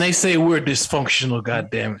 Jesus. And they say we're dysfunctional,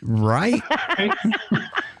 goddammit. Right?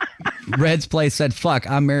 Red's Place said, fuck,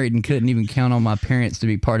 I'm married and couldn't even count on my parents to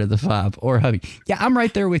be part of the 5 or hubby. Yeah, I'm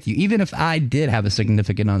right there with you. Even if I did have a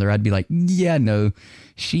significant other, I'd be like, yeah, no,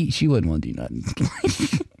 she wouldn't want to do nothing.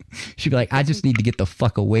 She'd be like, I just need to get the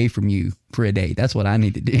fuck away from you for a day. That's what I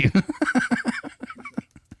need to do.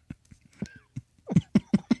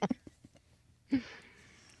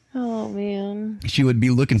 Oh, man. She would be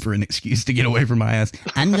looking for an excuse to get away from my ass.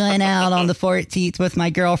 I'm going out on the 14th with my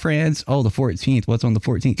girlfriends. Oh, the 14th. What's on the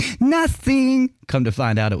 14th? Nothing. Come to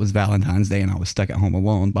find out it was Valentine's Day and I was stuck at home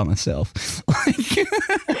alone by myself.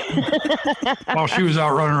 While she was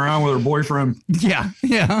out running around with her boyfriend. Yeah.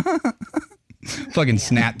 Fucking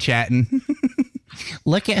Snapchatting.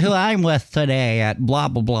 Look at who I'm with today at blah,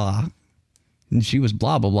 blah, blah. And she was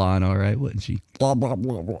blah, blah, blah, and all right, wasn't she? Blah, blah,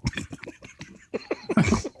 blah, blah.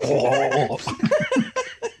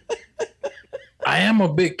 I am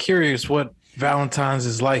a bit curious what Valentine's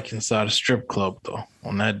is like inside a strip club, though,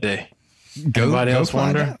 on that day. Anybody else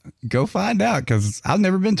wonder? Go find out, because I've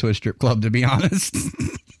never been to a strip club, to be honest.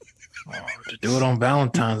 To do it on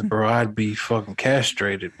Valentine's, bro, I'd be fucking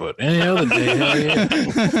castrated. But any other day, hell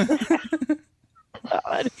yeah.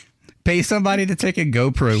 God. Pay somebody to take a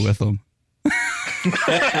GoPro with them.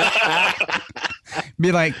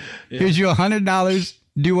 Be like, here's you $100.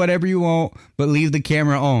 Do whatever you want, but leave the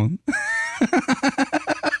camera on.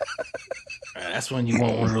 That's when you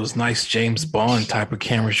want one of those nice James Bond type of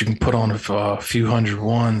cameras you can put on a few hundred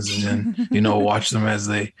ones and then, watch them as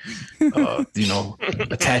they,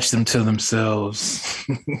 attach them to themselves.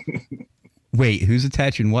 Wait, who's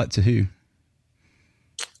attaching what to who?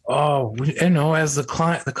 Oh, as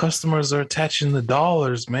the customers are attaching the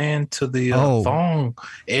dollars, man, to the thong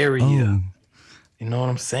area. Oh. You know what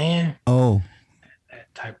I'm saying? Oh.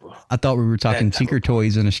 That type of. I thought we were talking Tinker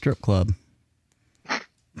Toys in a strip club.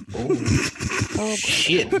 Oh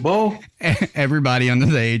shit, Bo! Everybody under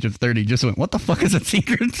the age of 30 just went, "What the fuck is a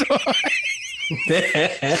Tinker Toy?"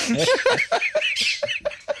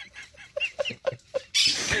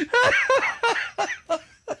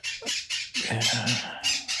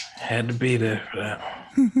 Had to be there for that.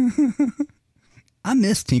 I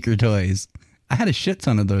miss Tinker Toys. I had a shit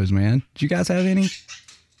ton of those, man. Did you guys have any?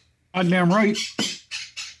 Goddamn right.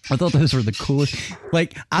 I thought those were the coolest.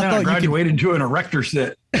 Like I thought I graduated to an erector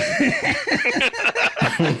set.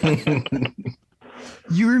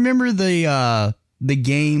 You remember the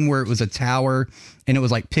game where it was a tower and it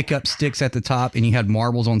was like pick up sticks at the top and you had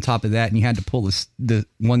marbles on top of that and you had to pull the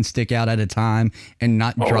one stick out at a time and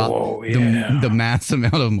not drop the mass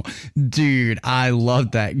amount of them. Dude, I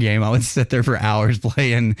loved that game. I would sit there for hours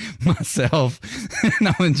playing myself and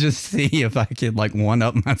I would just see if I could like one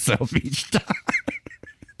up myself each time.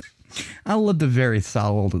 I lived a very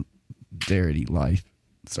solidarity life.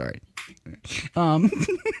 Sorry.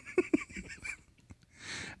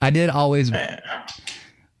 I did always.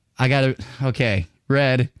 Okay,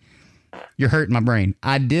 Red, you're hurting my brain.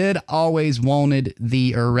 I did always wanted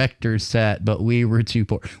the erector set, but we were too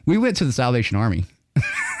poor. We went to the Salvation Army.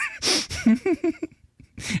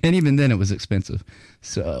 And even then it was expensive.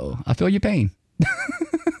 So I feel your pain.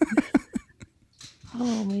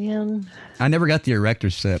 Oh, man. I never got the erector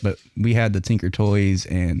set, but we had the Tinker Toys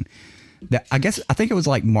and I think it was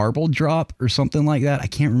like Marble Drop or something like that. I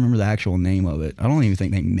can't remember the actual name of it. I don't even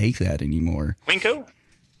think they make that anymore. Winko?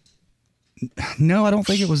 No, I don't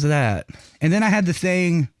think it was that. And then I had the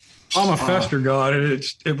thing. I'm a Fester god.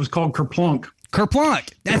 It was called Kerplunk.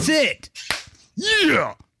 Kerplunk. That's it.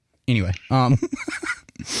 Yeah. Anyway, and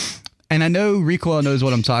I know Recoil knows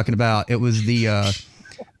what I'm talking about. It was the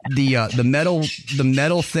metal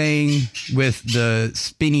thing with the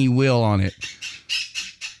spinny wheel on it.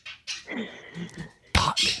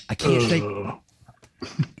 Fuck, I can't think.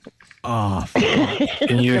 Oh,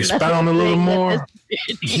 can you expound a little more?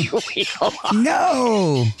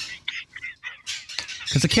 No,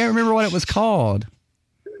 because I can't remember what it was called.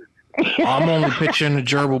 I'm only picturing the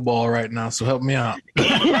gerbil ball right now, so help me out.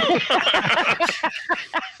 Yeah,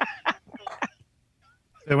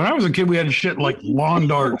 when I was a kid, we had shit like lawn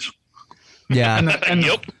darts. Yeah. And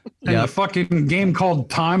the fucking game called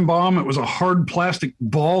Time Bomb. It was a hard plastic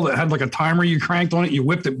ball that had like a timer you cranked on it. You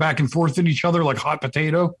whipped it back and forth at each other like hot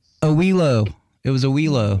potato. A Wheelo. It was a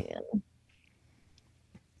Wheelo.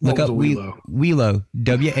 Look up Wheelo. Wheelo.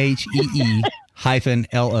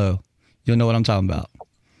 WHEE-LO. You'll know what I'm talking about.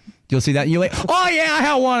 You'll see that and you're like, oh yeah, I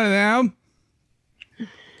had one of them.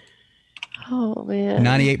 Oh man.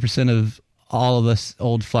 98% of all of us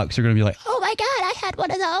old fucks are going to be like, Oh my God, I had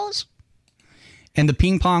one of those. And the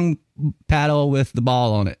ping pong paddle with the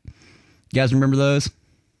ball on it. You guys remember those?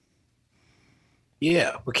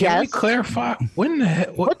 Yeah, but can we clarify when the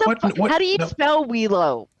heck? What, how do you spell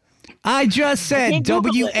Wheelo? I just said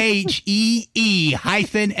WHEE-LO.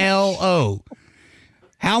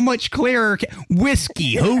 How much clearer?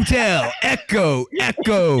 Whiskey, hotel, echo,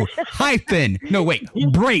 hyphen. No, wait.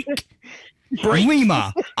 Break.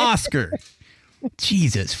 Lima, Oscar.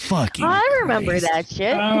 Jesus fucking I remember that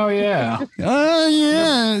shit. Oh, yeah. Oh,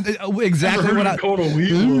 yeah. Exactly what I called a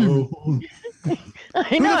Wheelo.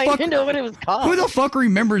 I know. I didn't know what it was called. Who the fuck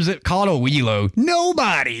remembers it called a Wheelo?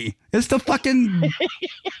 Nobody. It's the fucking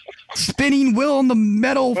spinning wheel on the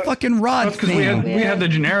metal fucking rod. That's because we had the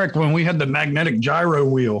generic one. We had the magnetic gyro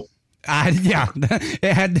wheel. Yeah,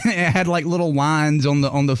 it had like little lines on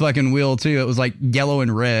the fucking wheel too. It was like yellow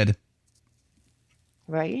and red.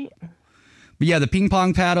 Right. But yeah, the ping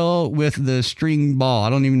pong paddle with the string ball.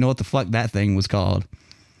 I don't even know what the fuck that thing was called.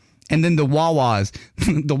 And then the wah-wahs,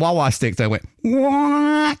 the wah-wah sticks that went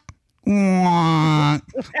wah, wah,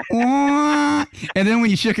 wah. And then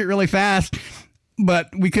when you shook it really fast,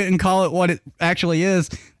 but we couldn't call it what it actually is,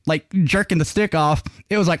 like jerking the stick off,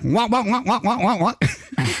 it was like wah, wah, wah, wah, wah, wah, wah.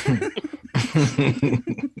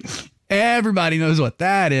 Everybody knows what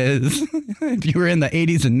that is. If you were in the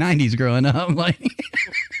 80s and 90s growing up, like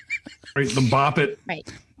right, the Bop It. Right.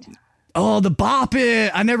 Oh, the Bop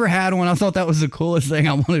It. I never had one. I thought that was the coolest thing.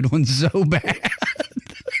 I wanted one so bad.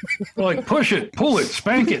 Like, push it, pull it,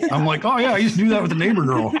 spank it. I'm like, oh, yeah, I used to do that with the neighbor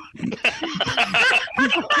girl.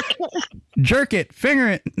 Jerk it, finger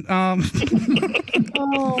it. Oh,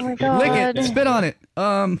 my God. Lick it, spit on it.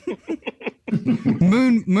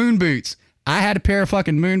 Moon boots. I had a pair of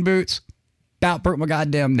fucking moon boots. About broke my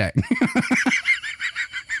goddamn neck.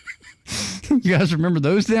 You guys remember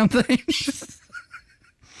those damn things?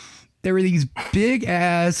 There were these big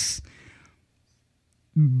ass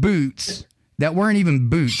boots that weren't even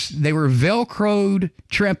boots. They were Velcroed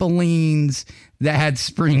trampolines that had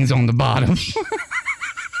springs on the bottom.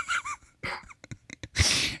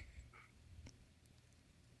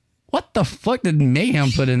 What the fuck did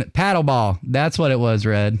Mayhem put in it? Paddleball. That's what it was,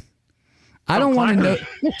 Red. I don't want to know.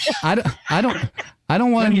 I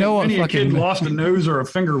don't want to know what fucking kid lost a nose or a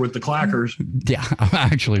finger with the clackers. Yeah, I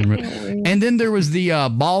actually remember. And then there was the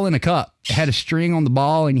ball in a cup. It had a string on the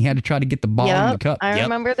ball, and you had to try to get the ball in the cup. I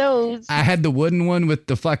remember those. I had the wooden one with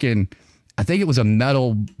the fucking, I think it was a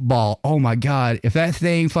metal ball. Oh my God. If that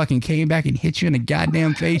thing fucking came back and hit you in the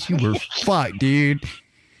goddamn face, you were fucked, dude.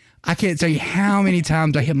 I can't tell you how many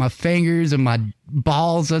times I hit my fingers and my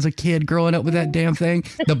balls as a kid growing up with that damn thing.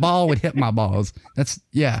 The ball would hit my balls.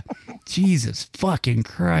 Yeah. Jesus fucking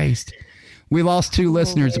Christ. We lost 2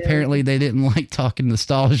 listeners. Apparently they didn't like talking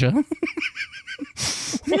nostalgia.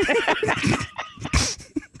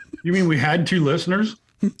 You mean we had 2 listeners?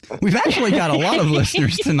 We've actually got a lot of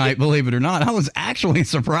listeners tonight, believe it or not. I was actually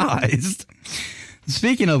surprised.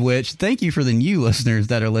 Speaking of which, thank you for the new listeners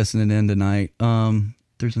that are listening in tonight.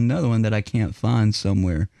 There's another one that I can't find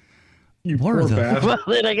somewhere. You poor bastard. Well,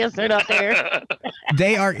 then I guess they're not there.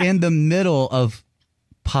 They are in the middle of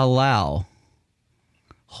Palau.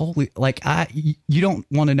 Holy, you don't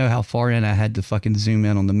want to know how far in I had to fucking zoom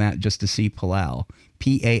in on the map just to see Palau.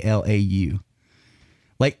 Palau.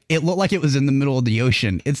 Like, it looked like it was in the middle of the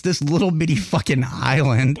ocean. It's this little bitty fucking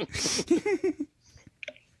island.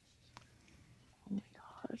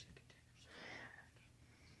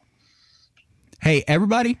 Hey,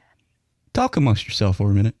 everybody, talk amongst yourself for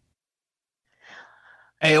a minute.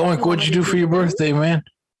 Hey, Oink, what'd you do for your birthday, man?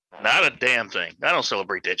 Not a damn thing. I don't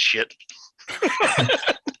celebrate that shit.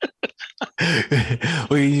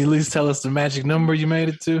 Will you at least tell us the magic number you made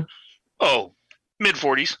it to? Oh,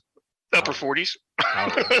 mid-40s, upper 40s. All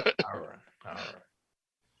right.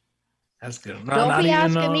 That's good. No, Don't be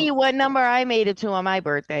asking me what number I made it to on my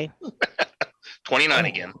birthday. 29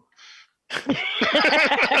 again.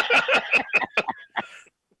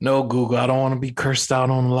 No, Google, I don't want to be cursed out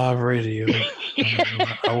on live radio.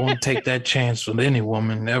 I won't take that chance with any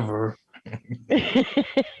woman ever.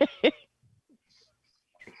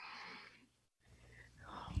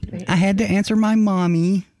 I had to answer my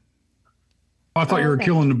mommy. I thought you were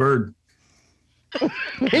killing the bird.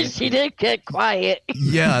 She did get quiet.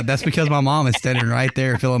 Yeah, that's because my mom is standing right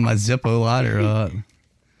there filling my Zippo lighter up.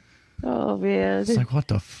 Oh, man. It's like, what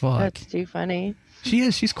the fuck? That's too funny. She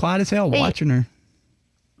is. She's quiet as hell watching her.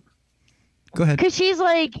 Go ahead. Because she's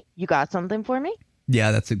like, you got something for me?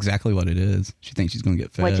 Yeah, that's exactly what it is. She thinks she's going to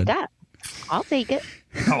get fed. What you got? I'll take it.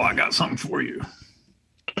 Oh, I got something for you.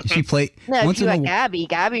 She played. No, if you got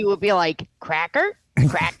Gabby would be like, cracker?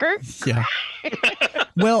 Yeah.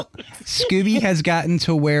 Well, Scooby has gotten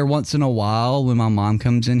to where once in a while when my mom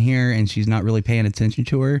comes in here and she's not really paying attention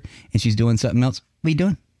to her and she's doing something else, what are you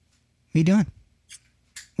doing? What are you doing?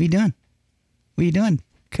 What are you doing? What are you doing?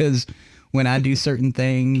 Because when I do certain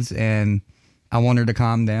things and I want her to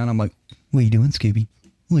calm down, I'm like, what are you doing, Scooby?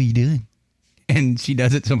 What are you doing? And she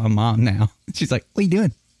does it to my mom now. She's like, what are you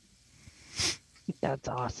doing? That's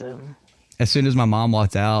awesome. As soon as my mom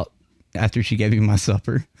walked out, after she gave me my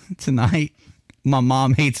supper tonight, my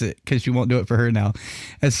mom hates it because she won't do it for her now.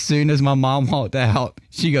 As soon as my mom walked out,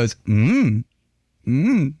 she goes, Dead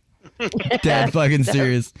fucking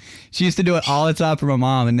serious. She used to do it all the time for my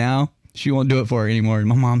mom, and now she won't do it for her anymore. And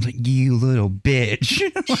my mom's like, you little bitch.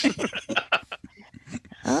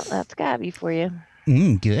 Oh, that's Gabby for you.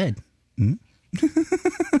 Good.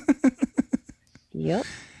 Yep.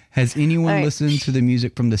 Has anyone listened to the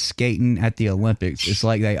music from the skating at the Olympics? It's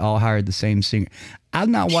like they all hired the same singer. I've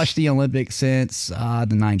not watched the Olympics since the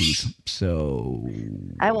 90s, so...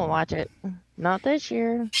 I won't watch it. Not this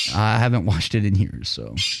year. I haven't watched it in years,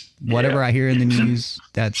 so... Whatever I hear in the news,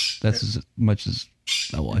 that's as much as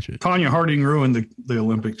I watch it. Tanya Harding ruined the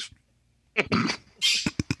Olympics.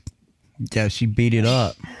 Yeah, she beat it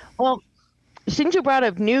up. Well, since you brought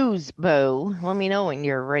up news, Bo, let me know when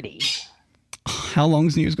you're ready. How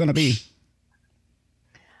long's news going to be?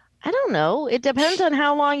 I don't know. It depends on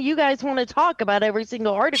how long you guys want to talk about every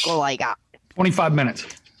single article I got. 25 minutes.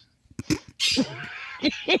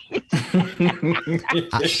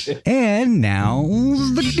 And now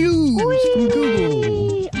the news from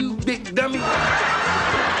Google. You big dummy.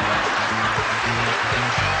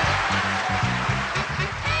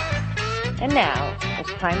 And now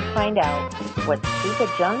it's time to find out what stupid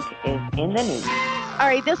junk is in the news. All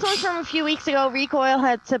right, this one's from a few weeks ago. Recoil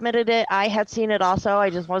had submitted it. I had seen it also. I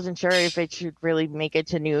just wasn't sure if it should really make it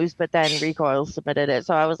to news, but then Recoil submitted it.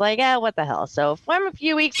 So I was like, what the hell? So from a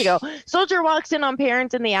few weeks ago, soldier walks in on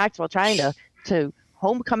parents in the act while trying to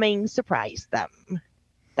homecoming surprised them.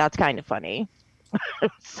 That's kind of funny.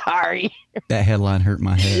 Sorry. That headline hurt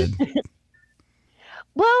my head.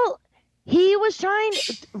 Well, he was trying,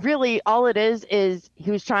 really, all it is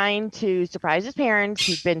he was trying to surprise his parents.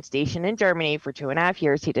 He'd been stationed in Germany for 2.5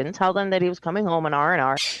 years. He didn't tell them that he was coming home on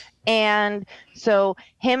R&R. And so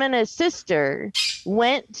him and his sister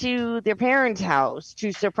went to their parents' house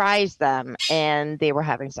to surprise them, and they were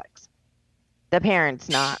having sex. The parents,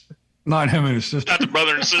 not him and his sister. Not the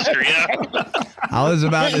brother and sister, yeah. I was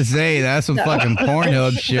about to say that's some fucking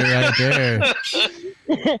Pornhub shit right there.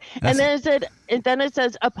 And then it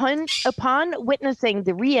says upon witnessing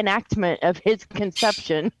the reenactment of his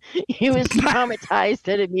conception, he was traumatized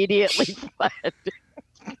and immediately fled.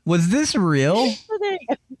 Was this real? So there you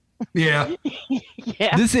go. Yeah.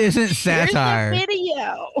 Yeah. This isn't satire. Here's the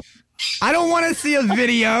video. I don't want to see a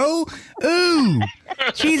video. Ooh,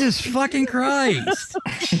 Jesus fucking Christ.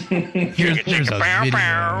 Here's a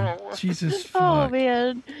video. Jesus fuck. Oh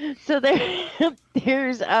man. So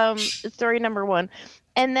there's story number 1.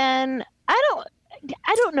 And then I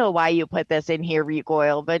don't know why you put this in here,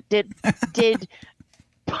 Recoil, but did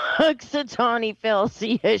Punxsutawney Phil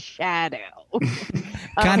see a shadow?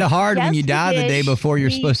 Kind of hard when you die the day before you're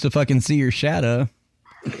supposed to fucking see your shadow.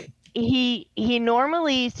 He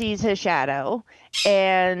normally sees his shadow,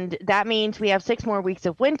 and that means we have 6 more weeks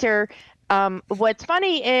of winter. What's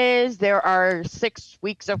funny is there are 6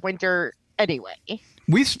 weeks of winter anyway.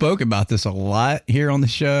 We spoke about this a lot here on the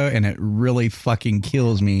show, and it really fucking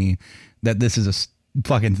kills me that this is a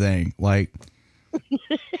fucking thing. Like,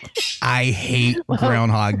 I hate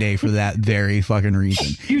Groundhog Day for that very fucking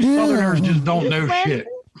reason. You Southerners just don't know shit.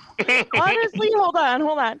 Honestly, hold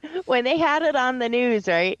on. When they had it on the news,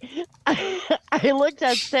 right? I looked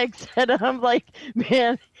at 6 and I'm like,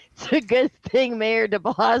 man, it's a good thing Mayor de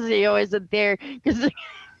Blasio isn't there because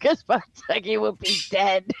Kentucky would be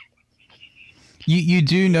dead. You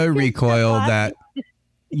do know, Recoil, that,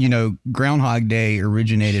 Groundhog Day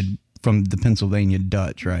originated from the Pennsylvania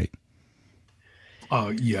Dutch, right?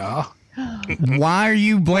 Yeah. Why are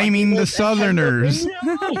you blaming the Southerners?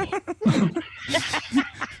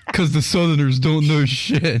 Because the Southerners don't know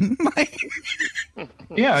shit.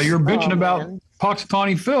 Yeah, you're bitching about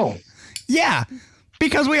Punxsutawney Phil. Yeah,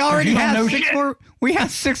 because we already have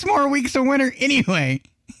 6 more weeks of winter anyway.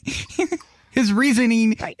 His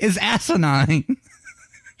reasoning is asinine.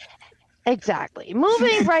 Exactly.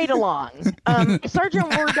 Moving right along.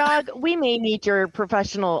 Sergeant War Dog, we may need your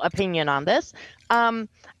professional opinion on this.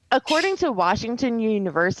 According to Washington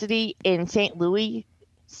University in St. Louis,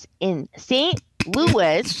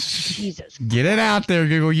 Jesus. Get it out there,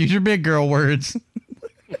 Google. Use your big girl words.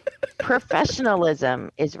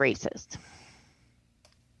 Professionalism is racist.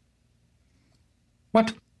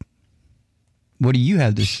 What? What do you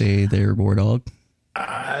have to say there, War Dog?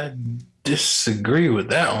 I disagree with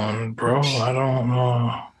that one, bro. I don't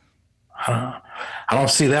know. I don't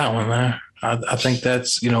see that one, man. I think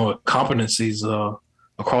that's, competencies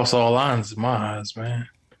across all lines in my eyes, man.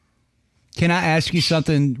 Can I ask you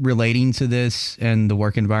something relating to this and the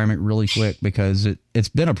work environment really quick? Because it's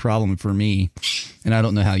been a problem for me, and I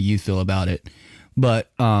don't know how you feel about it. But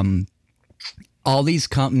all these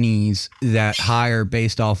companies that hire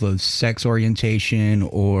based off of sex orientation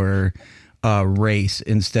or race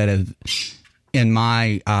instead of, in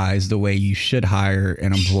my eyes, the way you should hire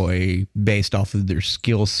an employee based off of their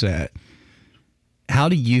skill set. How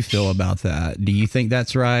do you feel about that? Do you think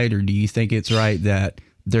that's right, or do you think it's right that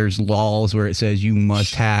there's laws where it says you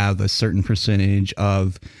must have a certain percentage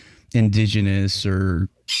of indigenous or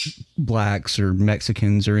blacks or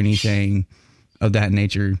Mexicans or anything of that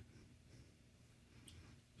nature?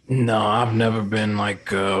 No, I've never been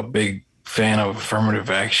like a big fan of affirmative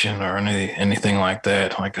action or anything like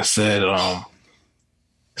that. Like I said,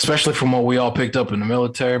 especially from what we all picked up in the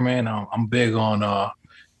military, man, I'm big on,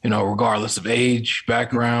 regardless of age,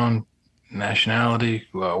 background, nationality,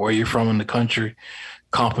 where you're from in the country,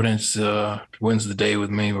 competence wins the day with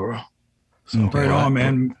me, bro. So, right on,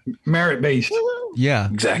 man. Merit-based. Yeah.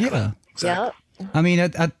 Exactly. Yeah. Exactly. I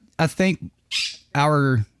mean, I think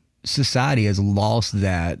our society has lost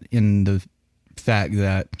that in the fact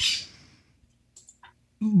that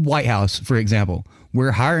White House, for example,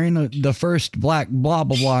 we're hiring the first black blah,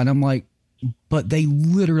 blah, blah. And I'm like, but they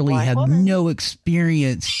literally have no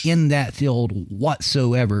experience in that field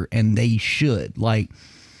whatsoever. And they should. Like,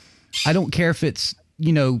 I don't care if it's,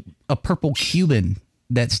 a purple Cuban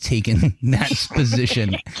that's taken that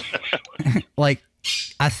position. Like,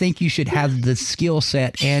 I think you should have the skill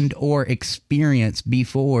set and or experience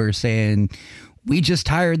before saying, we just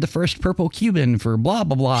hired the first purple Cuban for blah,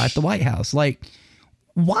 blah, blah at the White House. Like,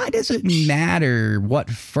 why does it matter what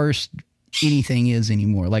first anything is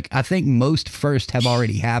anymore? Like, I think most first have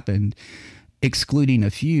already happened, excluding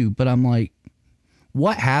a few, but I'm like,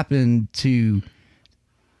 what happened to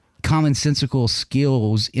commonsensical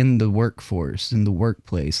skills in the workforce, in the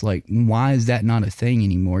workplace? Like, why is that not a thing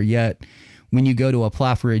anymore? Yet when you go to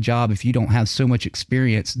apply for a job, if you don't have so much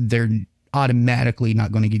experience, they're automatically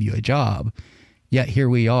not going to give you a job. Yet here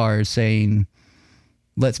we are saying,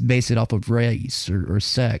 let's base it off of race or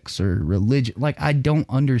sex or religion. Like, I don't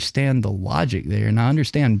understand the logic there. And I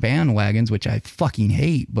understand bandwagons, which I fucking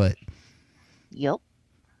hate, but yep.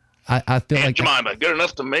 I feel Aunt like Jemima, good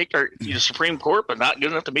enough to make your Supreme Court, but not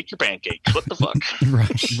good enough to make your pancakes. What the fuck?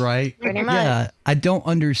 right. Pretty much. Yeah, I don't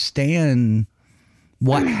understand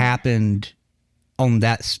what happened on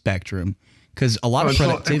that spectrum, because a lot of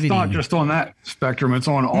productivity. It's not just on that spectrum; it's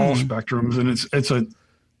on all spectrums, and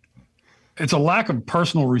it's a lack of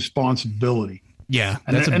personal responsibility. Yeah,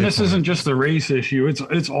 and this isn't just the race issue;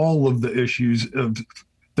 it's all of the issues.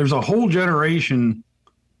 There's a whole generation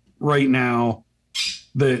right now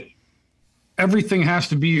that everything has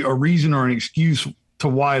to be a reason or an excuse to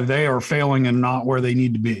why they are failing and not where they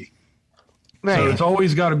need to be. Right. So it's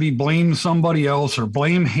always got to be blame somebody else or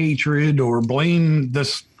blame hatred or blame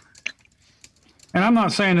this. And I'm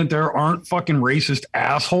not saying that there aren't fucking racist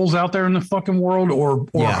assholes out there in the fucking world or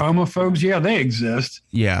homophobes. Yeah, they exist.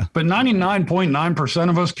 Yeah. But 99.9%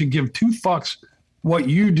 of us could give two fucks what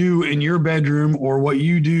you do in your bedroom or what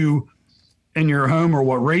you do in your home or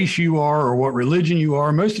what race you are or what religion you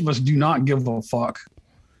are. Most of us do not give a fuck.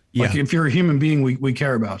 Yeah. Like, if you're a human being, we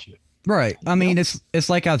care about you. Right. I mean, it's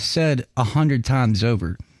like I've said 100 times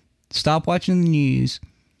over. Stop watching the news,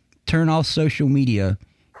 turn off social media,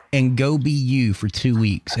 and go be you for 2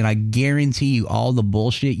 weeks. And I guarantee you all the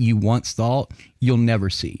bullshit you once thought you'll never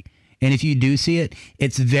see. And if you do see it,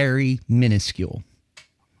 it's very minuscule.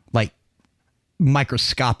 Like,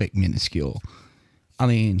 microscopic minuscule. I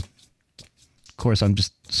mean, of course, I'm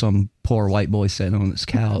just some poor white boy sitting on this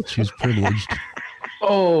couch who's privileged.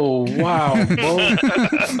 Oh, wow.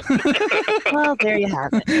 Well, there you have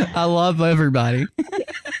it. I love everybody.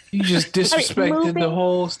 You just disrespected the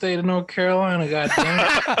whole state of North Carolina, goddamn.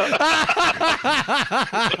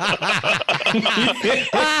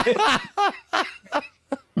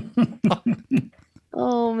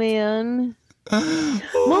 Oh, man.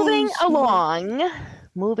 Moving along.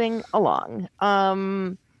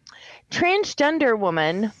 Transgender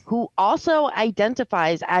woman who also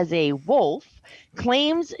identifies as a wolf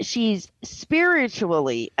claims she's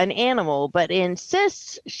spiritually an animal, but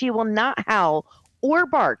insists she will not howl or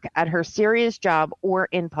bark at her serious job or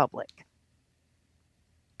in public.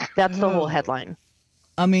 That's the whole headline.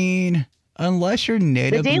 I mean, unless you're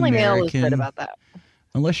Native The Daily American, Mail is good about that.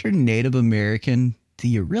 Unless you're Native American, do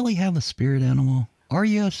you really have a spirit animal? Are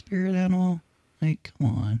you a spirit animal? Like, come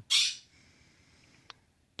on.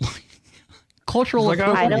 Cultural. Like,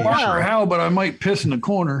 I don't know sure how, but I might piss in the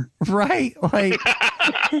corner. Right? Like,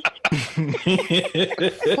 I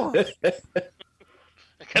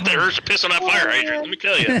got the urge to piss on that fire hydrant, let me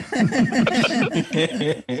tell you.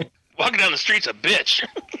 Walking down the street's a bitch.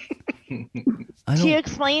 She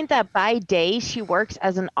explained that by day she works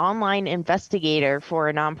as an online investigator for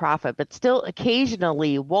a nonprofit, but still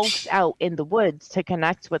occasionally walks out in the woods to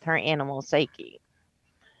connect with her animal psyche.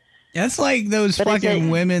 that's like those fucking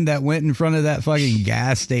women that went in front of that fucking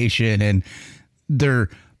gas station and their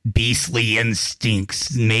beastly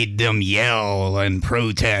instincts made them yell and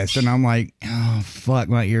protest. And I'm like, oh, fuck,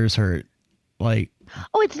 my ears hurt. Like,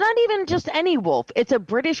 oh, it's not even just any wolf. It's a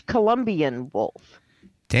British Columbian wolf.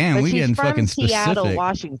 Damn, but we getting from fucking Seattle, specific.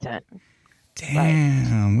 Washington.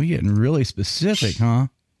 Damn, we getting really specific, huh?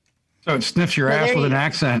 So it sniffs your ass with an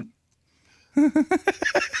accent.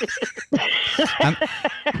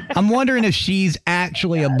 I'm wondering if she's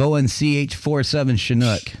actually a Boeing CH-47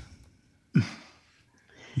 Chinook.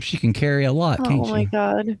 She can carry a lot, can't she? Oh my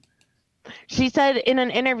God. She said in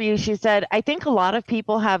an interview, I think a lot of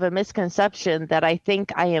people have a misconception that I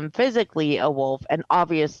think I am physically a wolf, and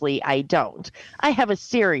obviously I don't. I have a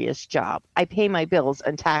serious job. I pay my bills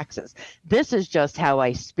and taxes. This is just how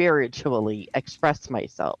I spiritually express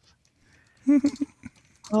myself.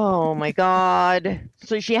 Oh my God.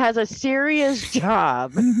 So she has a serious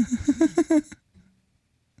job. These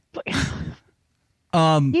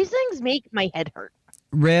things make my head hurt.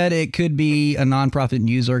 Red, it could be a nonprofit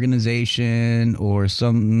news organization or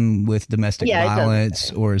something with domestic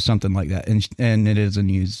violence or something like that. And it is a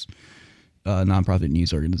news, nonprofit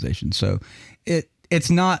news organization. So it's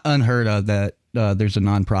not unheard of that there's a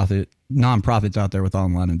nonprofits out there with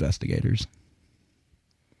online investigators.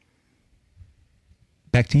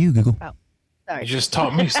 Back to you, Google. Oh, Sorry. You just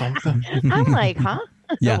taught me something. I'm like, huh?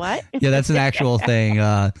 Yeah. What? Yeah, that's an actual thing.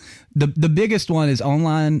 The biggest one is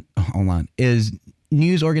online is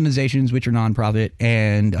news organizations, which are nonprofit,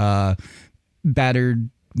 and battered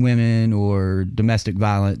women or domestic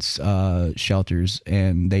violence shelters,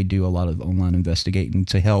 and they do a lot of online investigating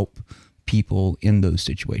to help people in those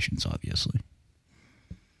situations, obviously.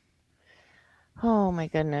 Oh my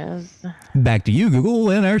goodness. Back to you, Google,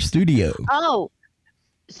 in our studio. Oh,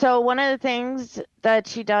 so one of the things that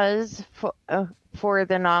she does for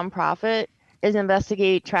the nonprofit is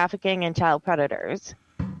investigate trafficking and child predators.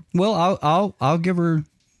 Well, I'll give her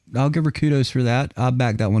kudos for that. I'll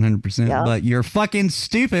back that 100%. Yeah. But you're fucking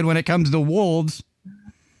stupid when it comes to wolves.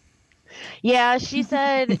 Yeah, she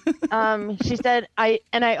said. I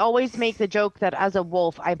always make the joke that as a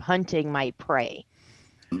wolf, I'm hunting my prey.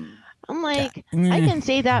 I'm like, I can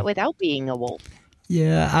say that without being a wolf.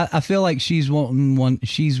 Yeah, I feel like she's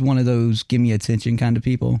one of those give me attention kind of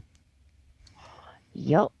people.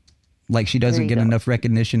 Yep. Like she doesn't get enough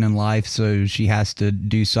recognition in life, so she has to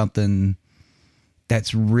do something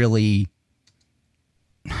that's really,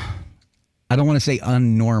 I don't want to say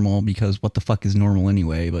unnormal, because what the fuck is normal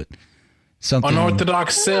anyway, but something.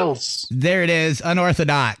 Unorthodox cells. There it is.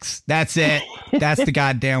 Unorthodox. That's it. That's the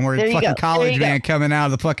goddamn word. Fucking college man coming out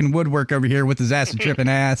of the fucking woodwork over here with his acid tripping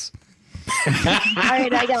ass. All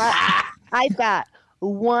right, I've got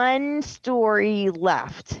one story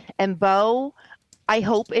left, and Bo, I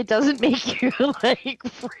hope it doesn't make you like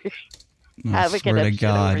have a connection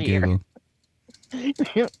over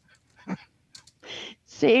here.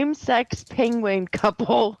 Same-sex penguin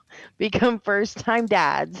couple become first-time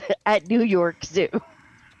dads at New York Zoo.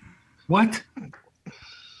 What?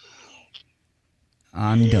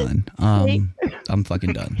 I'm done. I'm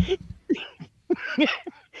fucking done.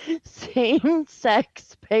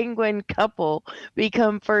 Same-sex penguin couple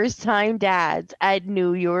become first-time dads at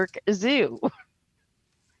New York Zoo.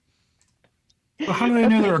 Well, how do they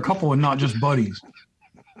know they're a couple and not just buddies?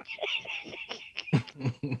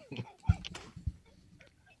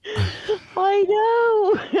 I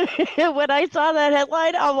know. When I saw that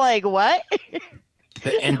headline, I'm like, what?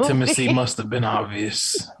 The intimacy must have been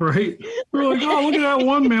obvious. Right? We're like, oh, look at that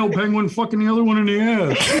one male penguin fucking the other one in the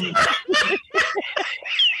ass.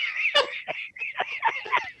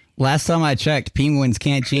 Last time I checked, penguins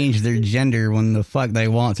can't change their gender when the fuck they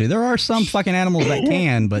want to. There are some fucking animals that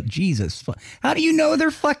can, but Jesus, how do you know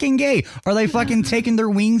they're fucking gay? Are they fucking taking their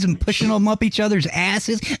wings and pushing them up each other's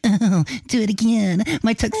asses? Oh, do it again.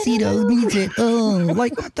 My tuxedo needs it. Oh,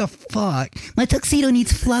 like what the fuck? My tuxedo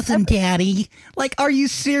needs fluffing, daddy. Like, are you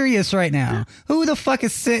serious right now? Who the fuck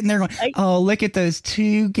is sitting there going, oh, look at those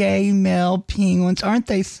two gay male penguins. Aren't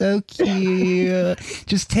they so cute?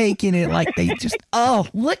 Just taking it like they just, oh,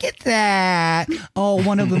 look at that. Oh,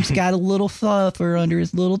 one of them's got a little fluffer under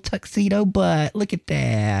his little tuxedo butt. Look at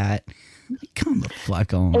that. Come the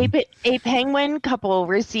fuck on. A penguin couple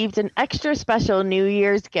received an extra special New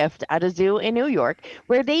Year's gift at a zoo in New York,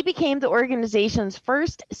 where they became the organization's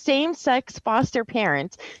first same-sex foster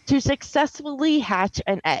parents to successfully hatch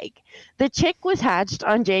an egg. The chick was hatched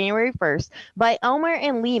on January 1st by Elmer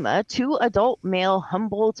and Lima, two adult male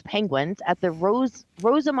Humboldt penguins at the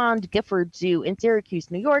Rosamond Gifford Zoo in Syracuse,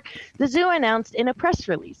 New York, the zoo announced in a press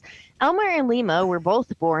release. Elmer and Lima were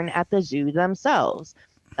both born at the zoo themselves.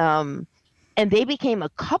 And they became a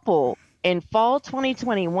couple in fall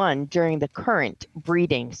 2021 during the current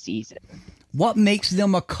breeding season. What makes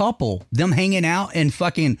them a couple? Them hanging out and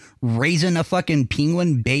fucking raising a fucking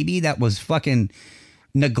penguin baby that was fucking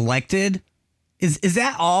neglected? Is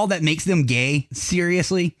that all that makes them gay?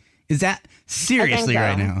 Seriously? Is that seriously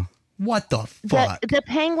right now? What the fuck? The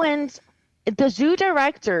penguins, the zoo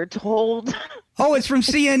director told... Oh, it's from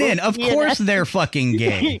CNN. Of course they're fucking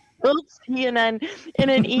gay. CNN in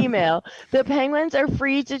an email. The penguins are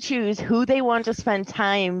free to choose who they want to spend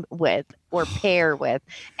time with or pair with,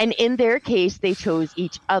 and in their case, they chose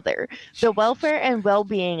each other. The welfare and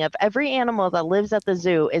well-being of every animal that lives at the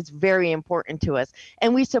zoo is very important to us,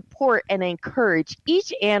 and we support and encourage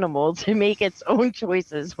each animal to make its own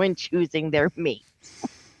choices when choosing their mate.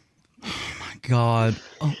 Oh my God.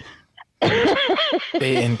 Oh.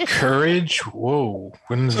 They encourage. Whoa,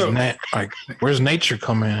 where's nature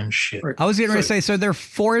coming in and shit? I was getting ready to say, so they're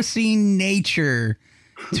forcing nature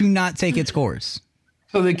to not take its course.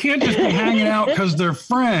 So they can't just be hanging out because they're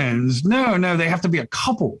friends. No, they have to be a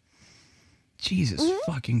couple. Jesus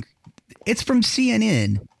fucking. It's from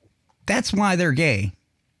CNN. That's why they're gay.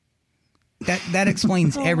 That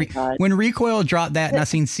explains when Recoil dropped that and I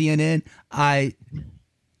seen CNN,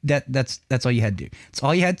 that's all you had to do. It's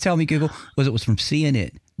all you had to tell me, Google, was it was from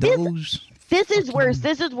CNN. Those This is worse.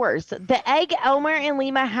 The egg Elmer and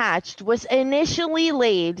Lima hatched was initially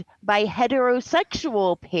laid by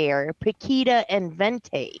heterosexual pair Paquita and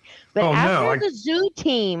Vente. But after the zoo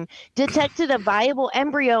team detected a viable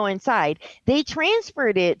embryo inside, they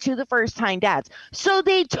transferred it to the first-time dads. So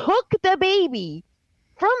they took the baby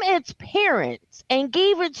from its parents and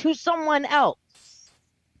gave it to someone else.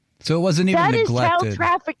 So it wasn't even neglected. That is child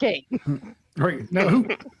trafficking. Right. Now,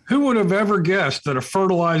 who would have ever guessed that a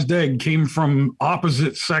fertilized egg came from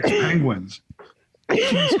opposite sex penguins?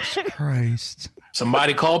 Jesus Christ.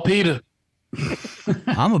 Somebody call Peter.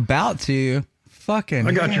 I'm about to. Fucking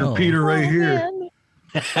I got your Peter right here.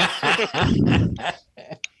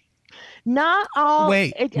 Not all.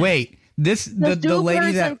 Wait. The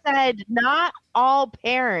lady that said not all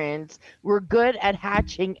parents were good at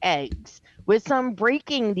hatching eggs, with some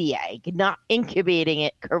breaking the egg, not incubating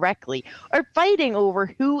it correctly, or fighting over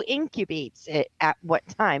who incubates it at what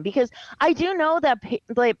time. Because I do know that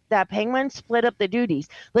that penguins split up the duties.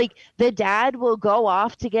 Like the dad will go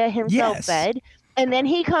off to get himself fed, and then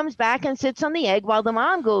he comes back and sits on the egg while the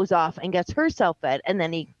mom goes off and gets herself fed, and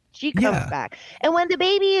then she comes back. And when the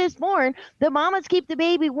baby is born, the mamas keep the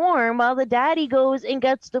baby warm while the daddy goes and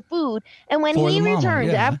gets the food. And when he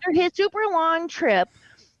returns after his super long trip,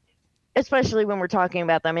 especially when we're talking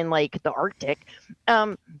about them in like the Arctic,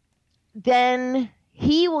 then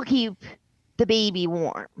he will keep the baby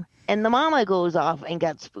warm and the mama goes off and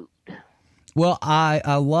gets food. Well,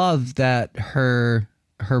 I love that her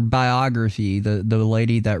biography, the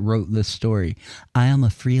lady that wrote this story. I am a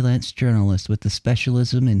freelance journalist with a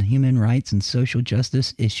specialism in human rights and social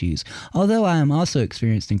justice issues, although I am also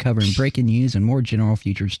experienced in covering breaking news and more general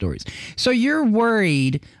future stories. So you're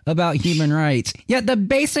worried about human rights, yet the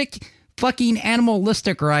basic fucking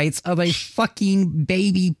animalistic rights of a fucking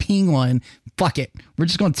baby penguin, fuck it. We're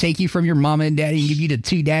just going to take you from your mama and daddy and give you to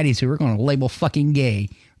two daddies who we're going to label fucking gay.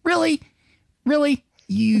 Really? Really?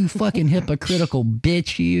 You fucking hypocritical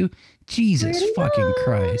bitch, you. Jesus fucking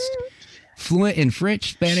Christ. Fluent in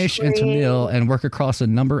French, Spanish, and Tamil, and work across a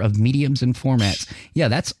number of mediums and formats. Yeah,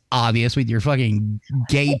 that's obvious with your fucking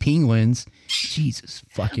gay penguins. Jesus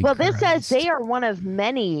fucking Christ. This says they are one of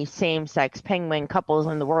many same-sex penguin couples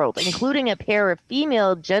in the world, including a pair of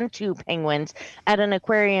female Gentoo penguins at an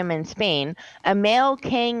aquarium in Spain, a male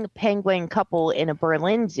king penguin couple in a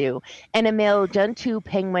Berlin zoo, and a male Gentoo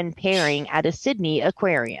penguin pairing at a Sydney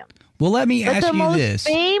aquarium. Well, let me ask the you most this.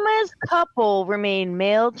 famous couple remain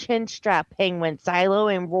male chinstrap penguin Silo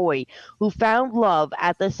and Roy, who found love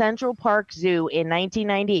at the Central Park Zoo in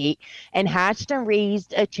 1998 and hatched and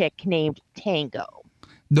raised a chick named Tango.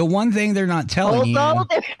 The one thing they're not telling you.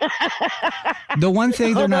 The one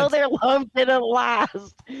thing they're not. Although their love didn't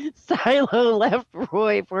last, Silo left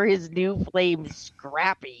Roy for his new flame,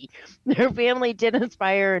 Scrappy. Their family did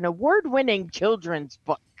inspire an award-winning children's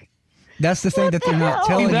book. That's the thing that they're not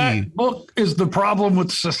telling you. That book is the problem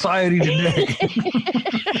with society today.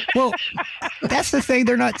 Well, that's the thing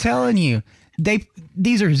they're not telling you.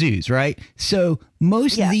 These are zoos, right? So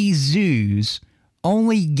most of these zoos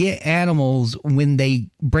only get animals when they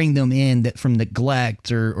bring them in that from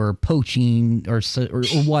neglect or poaching or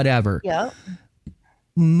whatever. Yeah.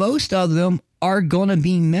 Most of them are going to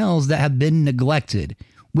be males that have been neglected,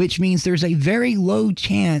 which means there's a very low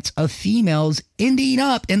chance of females ending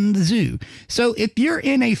up in the zoo. So if you're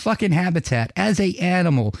in a fucking habitat as a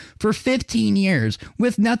animal for 15 years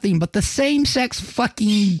with nothing but the same sex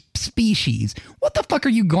fucking species, what the fuck are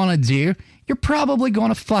you gonna do? You're probably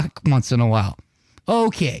gonna fuck once in a while.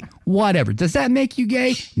 Okay, whatever. Does that make you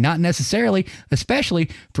gay? Not necessarily, especially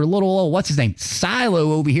for little old, what's his name,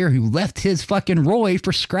 Silo over here, who left his fucking Roy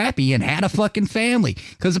for Scrappy and had a fucking family.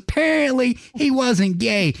 Because apparently he wasn't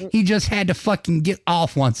gay. He just had to fucking get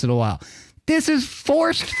off once in a while. This is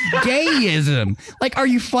forced gayism. Like, are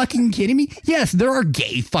you fucking kidding me? Yes, there are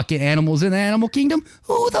gay fucking animals in the animal kingdom.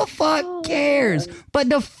 Who the fuck cares? But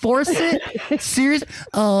to force it? Serious?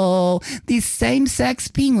 Oh, these same-sex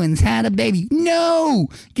penguins had a baby. No!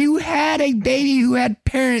 You had a baby who had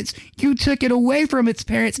parents. You took it away from its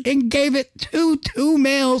parents and gave it to two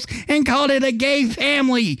males and called it a gay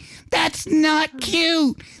family. That's not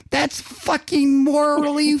cute. That's fucking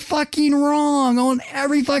morally fucking wrong on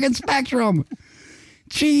every fucking spectrum.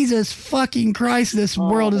 Jesus fucking Christ, this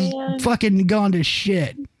world has fucking gone to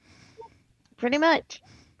shit. Pretty much.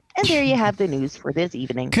 And there you have the news for this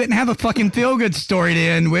evening. Couldn't have a fucking feel-good story to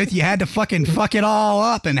end with. You had to fucking fuck it all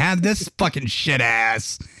up and have this fucking shit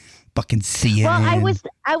ass. Fucking CNN. Well,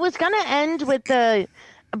 I was gonna end with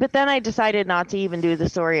but then I decided not to even do the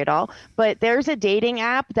story at all. But there's a dating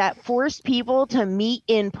app that forced people to meet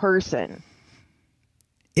in person.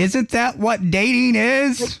 Isn't that what dating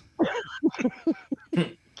is?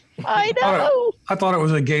 I know. I thought it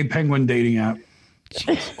was a gay penguin dating app.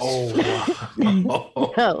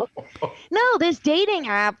 No, this dating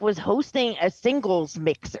app was hosting a singles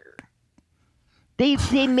mixer.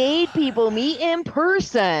 They made people meet in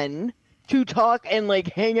person to talk and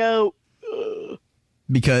like hang out.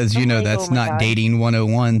 Because, you know, that's oh my not God. dating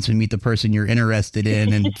 101 to meet the person you're interested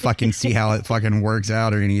in and fucking see how it fucking works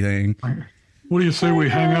out or anything. What do you say we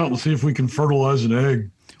hang out and see if we can fertilize an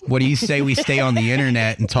egg? What do you say we stay on the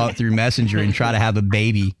internet and talk through Messenger and try to have a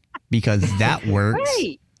baby? Because that works.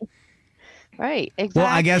 Right, exactly.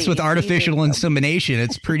 Well, I guess with artificial insemination,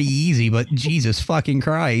 it's pretty easy, but Jesus fucking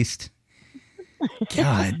Christ.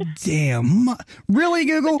 God damn. Really,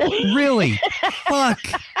 Google? Really? Fuck.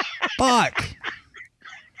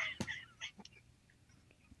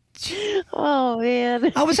 Oh,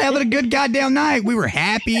 man. I was having a good goddamn night. We were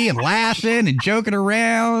happy and laughing and joking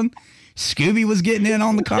around. Scooby was getting in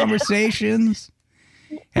on the conversations.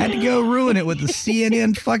 Had to go ruin it with the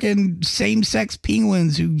CNN fucking same-sex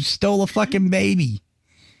penguins who stole a fucking baby.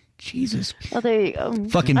 Jesus. Well, there you go.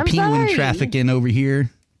 Fucking I'm penguin sorry. trafficking over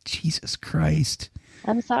here. Jesus Christ.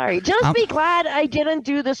 I'm sorry. Just be glad I didn't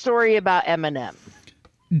do the story about Eminem.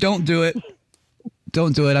 Don't do it.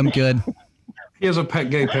 Don't do it. I'm good. He has a pet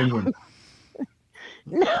gay penguin.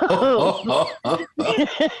 No.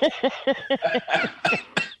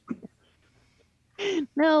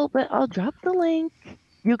 No, but I'll drop the link.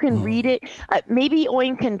 You can read it. Maybe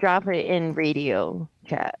Oin can drop it in radio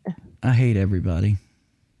chat. I hate everybody.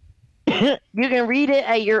 You can read it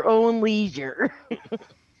at your own leisure.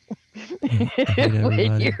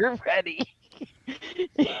 When you're ready.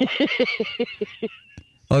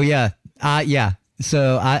 Oh, yeah. Yeah.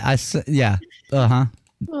 So, yeah. Uh-huh.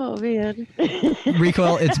 Oh, man.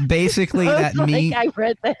 Recoil, it's basically that meme. I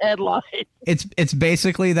read the headline. It's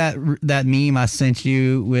basically that meme I sent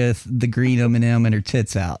you with the green M&M and her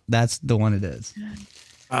tits out. That's the one it is.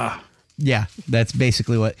 Yeah, that's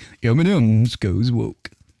basically what M&M's goes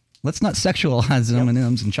woke. Let's not sexualize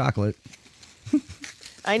M&M's and chocolate.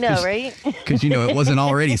 I know, right? Because, you know, it wasn't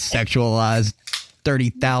already sexualized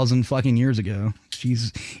 30,000 fucking years ago.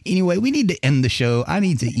 Jesus. Anyway, we need to end the show. I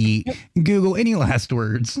need to eat. Google, any last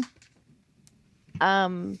words?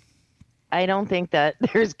 I don't think that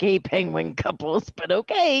there's gay penguin couples, but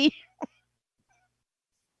okay.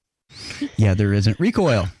 Yeah, there isn't.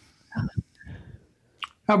 Recoil.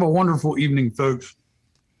 Have a wonderful evening, folks.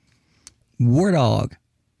 War Dog.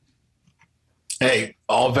 Hey,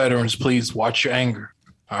 all veterans, please watch your anger.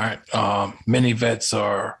 All right. Many vets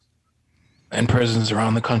are in prisons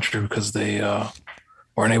around the country because they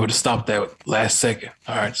weren't able to stop that last second.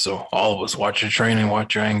 All right. So all of us, watch your training,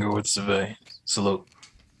 watch your anger with civilians. Salute.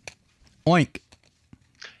 Oink.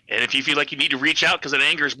 And if you feel like you need to reach out because that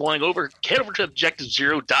anger is boiling over, head over to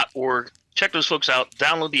objectivezero.org. Check those folks out.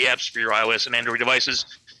 Download the apps for your iOS and Android devices.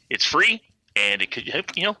 It's free, and it could,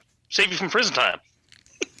 save you from prison time.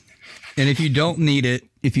 And if you don't need it,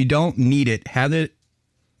 have it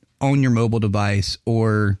on your mobile device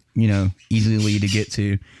or, easily to get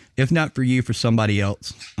to. If not for you, for somebody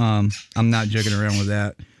else. I'm not joking around with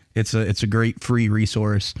that. It's a great free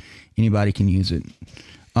resource. Anybody can use it.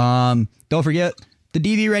 Don't forget the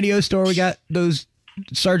DV Radio Store. We got those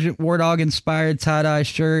Sergeant War Dog inspired tie-dye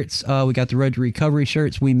shirts. We got the Road to Recovery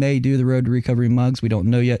shirts. We may do the Road to Recovery mugs. We don't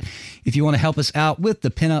know yet. If you want to help us out with the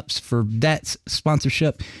pinups for that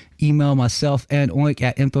sponsorship, email myself and Oink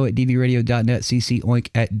at info@dvradio.net,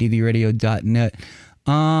 ccoink@dvradio.net.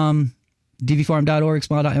 dvfarm.org,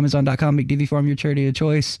 smile.amazon.com, make DV Farm your charity of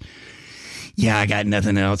choice. Yeah, I got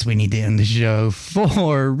nothing else. We need to end the show.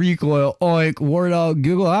 For Recoil, Oink, War Dog,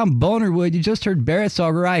 Google, I'm Bonerwood. You just heard Barrett's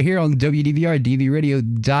Talk right here on WDVR,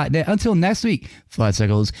 dvradio.net. Until next week, Flight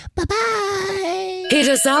Cycles. Bye-bye. Hit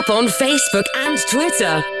us up on Facebook and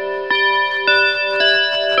Twitter.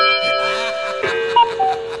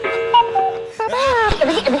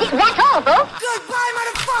 That's all, folks. Goodbye,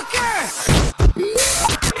 motherfucker!